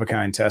are one of a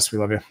kind, Tess. We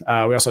love you.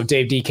 We also have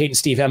Dave D, Kate and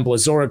Steve M,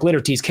 Blazora, Glitter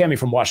Tees, Cami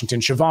from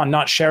Washington, Siobhan,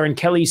 Not Sharon,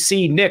 Kelly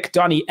C, Nick,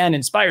 Donnie N,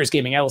 Inspires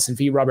Gaming, Allison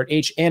V, Robert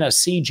H, Anna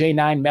C,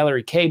 J9,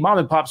 Mallory K, Mom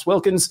and Pops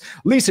Wilkins,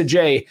 Lisa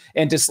J,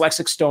 and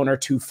Dyslexic Stoner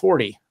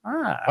 240.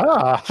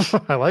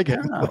 I like it.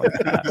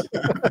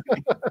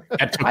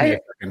 That took me a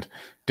second.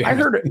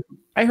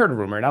 I heard a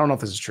rumor, and I don't know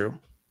if this is true.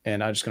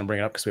 And I'm just going to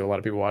bring it up because we have a lot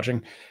of people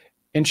watching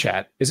in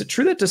chat. Is it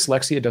true that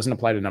dyslexia doesn't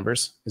apply to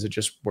numbers? Is it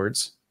just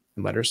words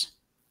and letters?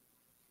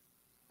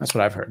 That's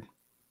what I've heard.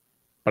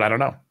 But I don't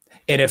know.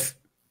 And if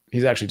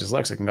he's actually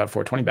dyslexic and got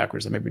 420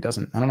 backwards, then maybe he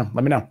doesn't. I don't know.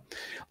 Let me know.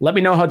 Let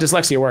me know how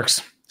dyslexia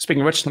works.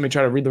 Speaking of which, let me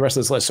try to read the rest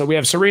of this list. So we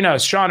have Serena,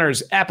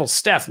 Shawners, Apple,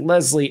 Steph,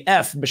 Leslie,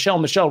 F,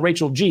 Michelle,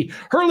 Rachel G,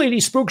 Her Lady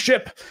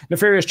Spookship,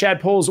 Nefarious Chad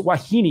Poles,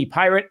 Wahini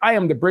Pirate, I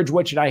Am the Bridge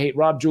Witch and I Hate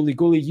Rob, Julie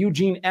Gooley,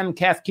 Eugene M.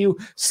 Cathq,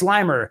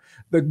 Slimer,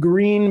 The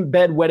Green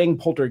Bed Wedding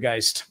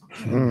Poltergeist.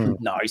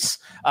 Nice.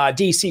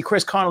 DC,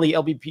 Chris Connolly,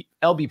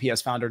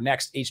 LBPS founder,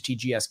 Next,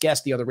 HTGS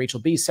guest, The Other Rachel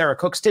B, Sarah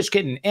Cook, Stitch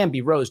Kitten,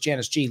 Ambi Rose,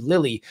 Janice G,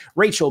 Lily,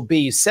 Rachel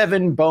B,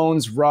 Seven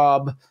Bones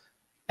Rob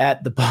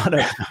at the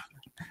bottom.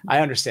 I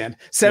understand.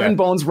 Seven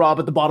bones Rob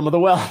at the bottom of the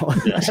well.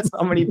 That's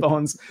how many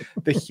bones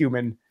the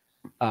human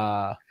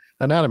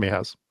anatomy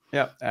has.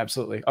 Yep,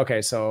 absolutely.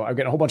 Okay, so I'm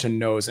getting a whole bunch of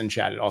no's in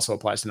chat. It also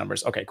applies to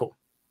numbers. Okay, cool.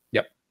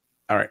 Yep.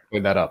 All right.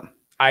 Made that up.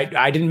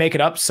 I didn't make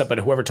it up, but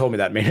whoever told me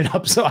that made it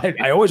up. So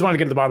I always wanted to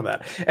get to the bottom of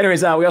that.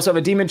 Anyways, we also have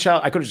a demon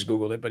child. I could have just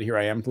Googled it, but here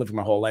I am living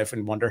my whole life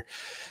in wonder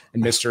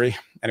and mystery.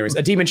 Anyways,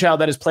 a demon child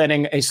that is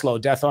planning a slow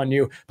death on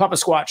you. Papa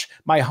Squatch,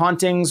 my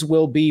hauntings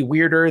will be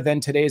weirder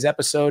than today's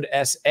episode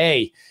SA.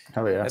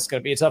 Oh, yeah. That's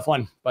going to be a tough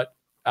one, but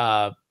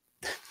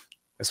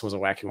this was a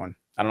wacky one.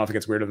 I don't know if it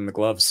gets weirder than the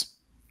gloves.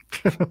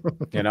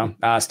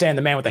 Stan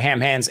the man with the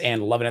ham hands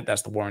and loving it.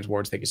 That's the Warren's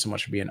Wards. Thank you so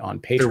much for being on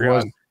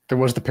Patreon. There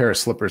was the pair of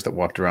slippers that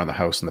walked around the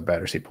house in the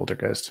Battersea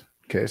Poltergeist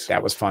case.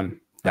 That was fun.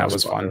 That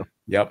was fun.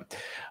 Yep.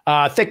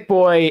 Thick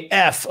Boy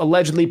F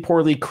allegedly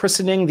poorly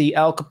christening the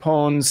Al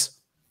Capone's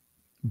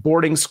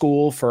boarding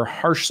school for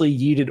harshly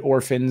yeeted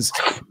orphans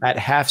at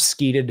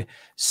half-skeeted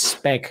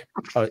spank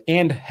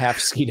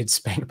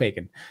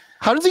bacon.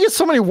 How does he get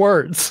so many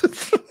words?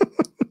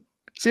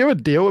 Does he have a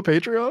deal with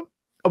Patreon?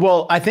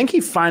 Well, I think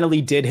he finally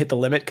did hit the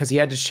limit because he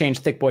had to change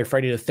Thick Boy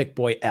Freddy to Thick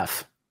Boy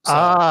F. So,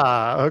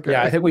 okay.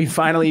 Yeah, I think we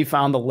finally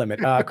found the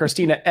limit.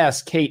 Christina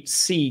S, Kate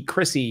C,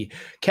 Chrissy,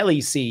 Kelly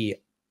C,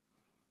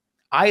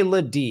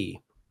 Isla D.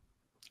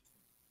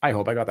 I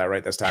hope I got that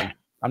right this time.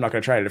 I'm not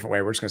going to try it a different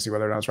way. We're just going to see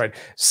whether or not it's right.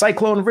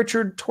 Cyclone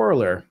Richard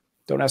Twirler.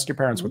 Don't ask your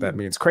parents what that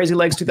means. Crazy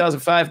Legs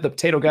 2005, The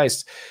Potato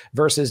Geist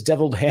versus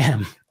Deviled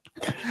Ham.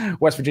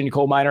 West Virginia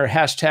Coal Miner,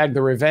 hashtag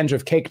The Revenge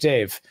of Cake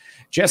Dave.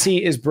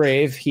 Jesse is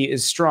brave. He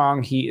is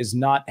strong. He is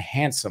not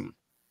handsome.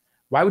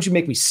 Why would you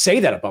make me say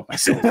that about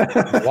myself?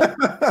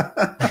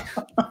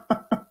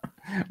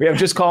 We have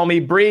Just Call Me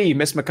Bree,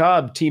 Miss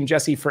Macabre, Team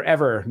Jesse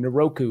Forever,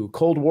 Naroku,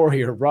 Cold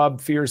Warrior, Rob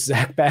Fears,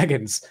 Zach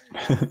Baggins.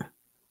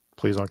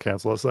 Please don't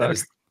cancel us.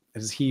 That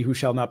is he who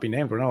shall not be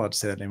named. We're not allowed to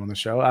say that name on the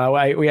show.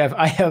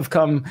 I have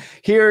come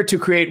here to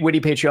create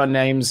witty Patreon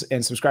names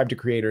and subscribe to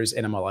creators,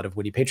 and I'm all out of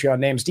witty Patreon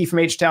names. D from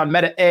H-Town,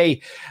 Meta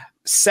A,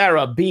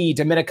 Sarah B,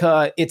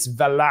 Dominica, it's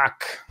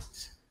Valak.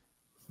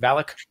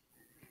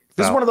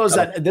 This is one of those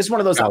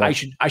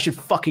that I should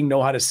fucking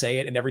know how to say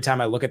it, and every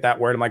time I look at that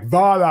word, I'm like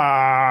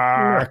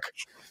Valak.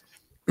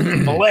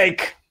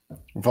 Blake.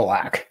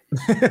 Valak.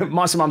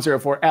 Monster Mom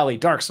 04, Allie,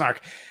 Dark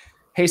Snark.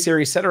 Hey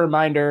Siri, set a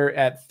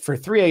reminder for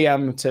 3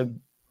 a.m. to.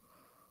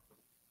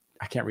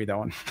 I can't read that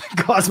one.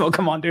 Cosmo,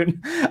 come on,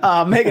 dude.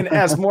 Megan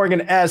S,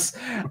 Morgan S.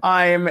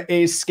 I'm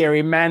a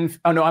scary man.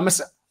 Oh no, I'm a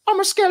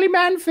scary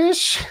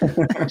manfish.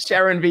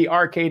 Sharon V,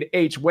 Arcade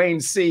H, Wayne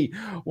C,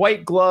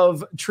 White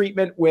Glove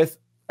treatment with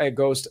a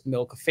ghost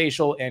milk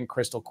facial, and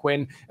Crystal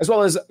Quinn, as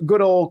well as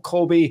good old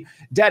Colby.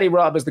 Daddy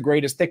Rob is the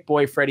greatest. Thick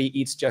Boy Freddy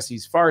eats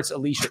Jesse's farts.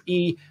 Alicia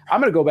E. I'm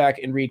gonna go back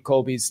and read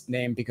Colby's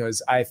name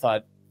because I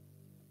thought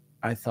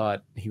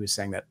he was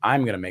saying that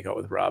I'm gonna make out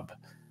with Rob,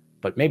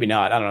 but maybe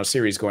not. I don't know.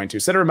 Siri's going to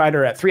set a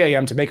reminder at 3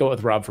 a.m. to make out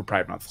with Rob for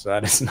Pride Month. So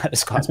that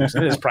is Cosmos.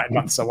 It is Pride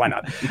Month, so why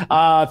not?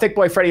 Thick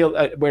Boy Freddy.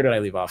 Where did I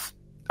leave off?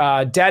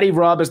 Daddy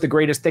Rob is the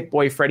greatest. Thick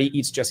Boy Freddy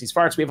eats Jesse's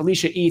farts. We have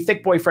Alicia E.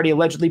 Thick Boy Freddy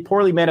allegedly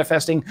poorly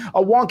manifesting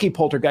a wonky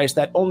poltergeist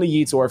that only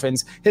eats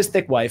orphans, his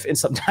thick wife, and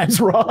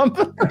sometimes Rob.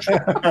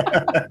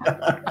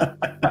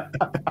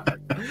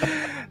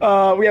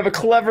 We have a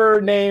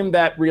clever name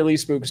that really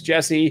spooks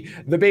Jesse.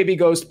 The baby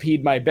ghost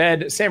peed my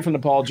bed. Sam from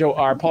Nepal, Joe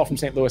R, Paul from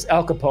St. Louis,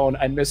 Al Capone.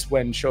 I miss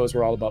when shows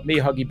were all about me.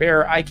 Huggy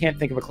Bear. I can't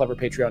think of a clever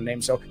Patreon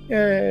name, so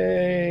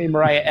yay.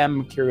 Mariah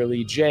M, Kira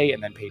Lee J,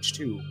 and then page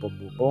 2. Boom,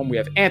 boom, boom. We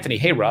have Anthony.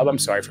 Hey, Rob. I'm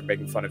sorry for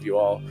making fun of you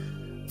all.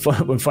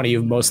 Fun of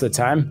you most of the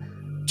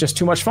time. Just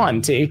too much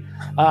fun, T.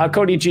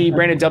 Cody G,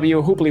 Brandon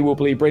W, Hooply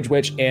Whooply, Bridge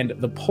Witch, and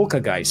the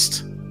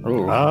Poltergeist,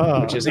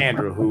 which is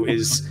Andrew, who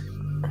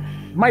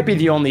might be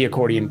the only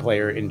accordion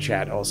player in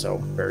chat also.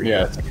 Very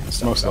good.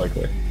 Most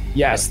likely.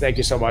 Yes, thank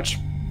you so much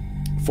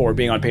for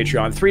being on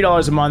Patreon.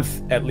 $3 a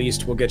month at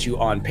least will get you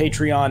on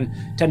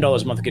Patreon. $10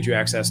 a month will get you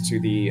access to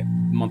the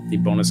monthly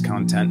bonus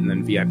content and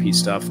then VIP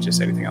stuff,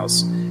 just anything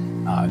else.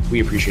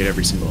 We appreciate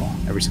every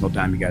single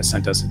dime you guys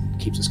sent us. It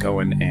keeps us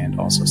going and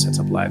also sets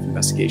up live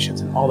investigations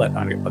and all that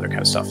other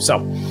kind of stuff. So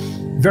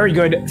very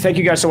good. Thank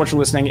you guys so much for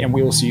listening, and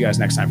we will see you guys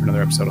next time for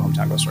another episode of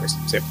Hometown Ghost Stories.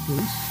 See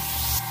you.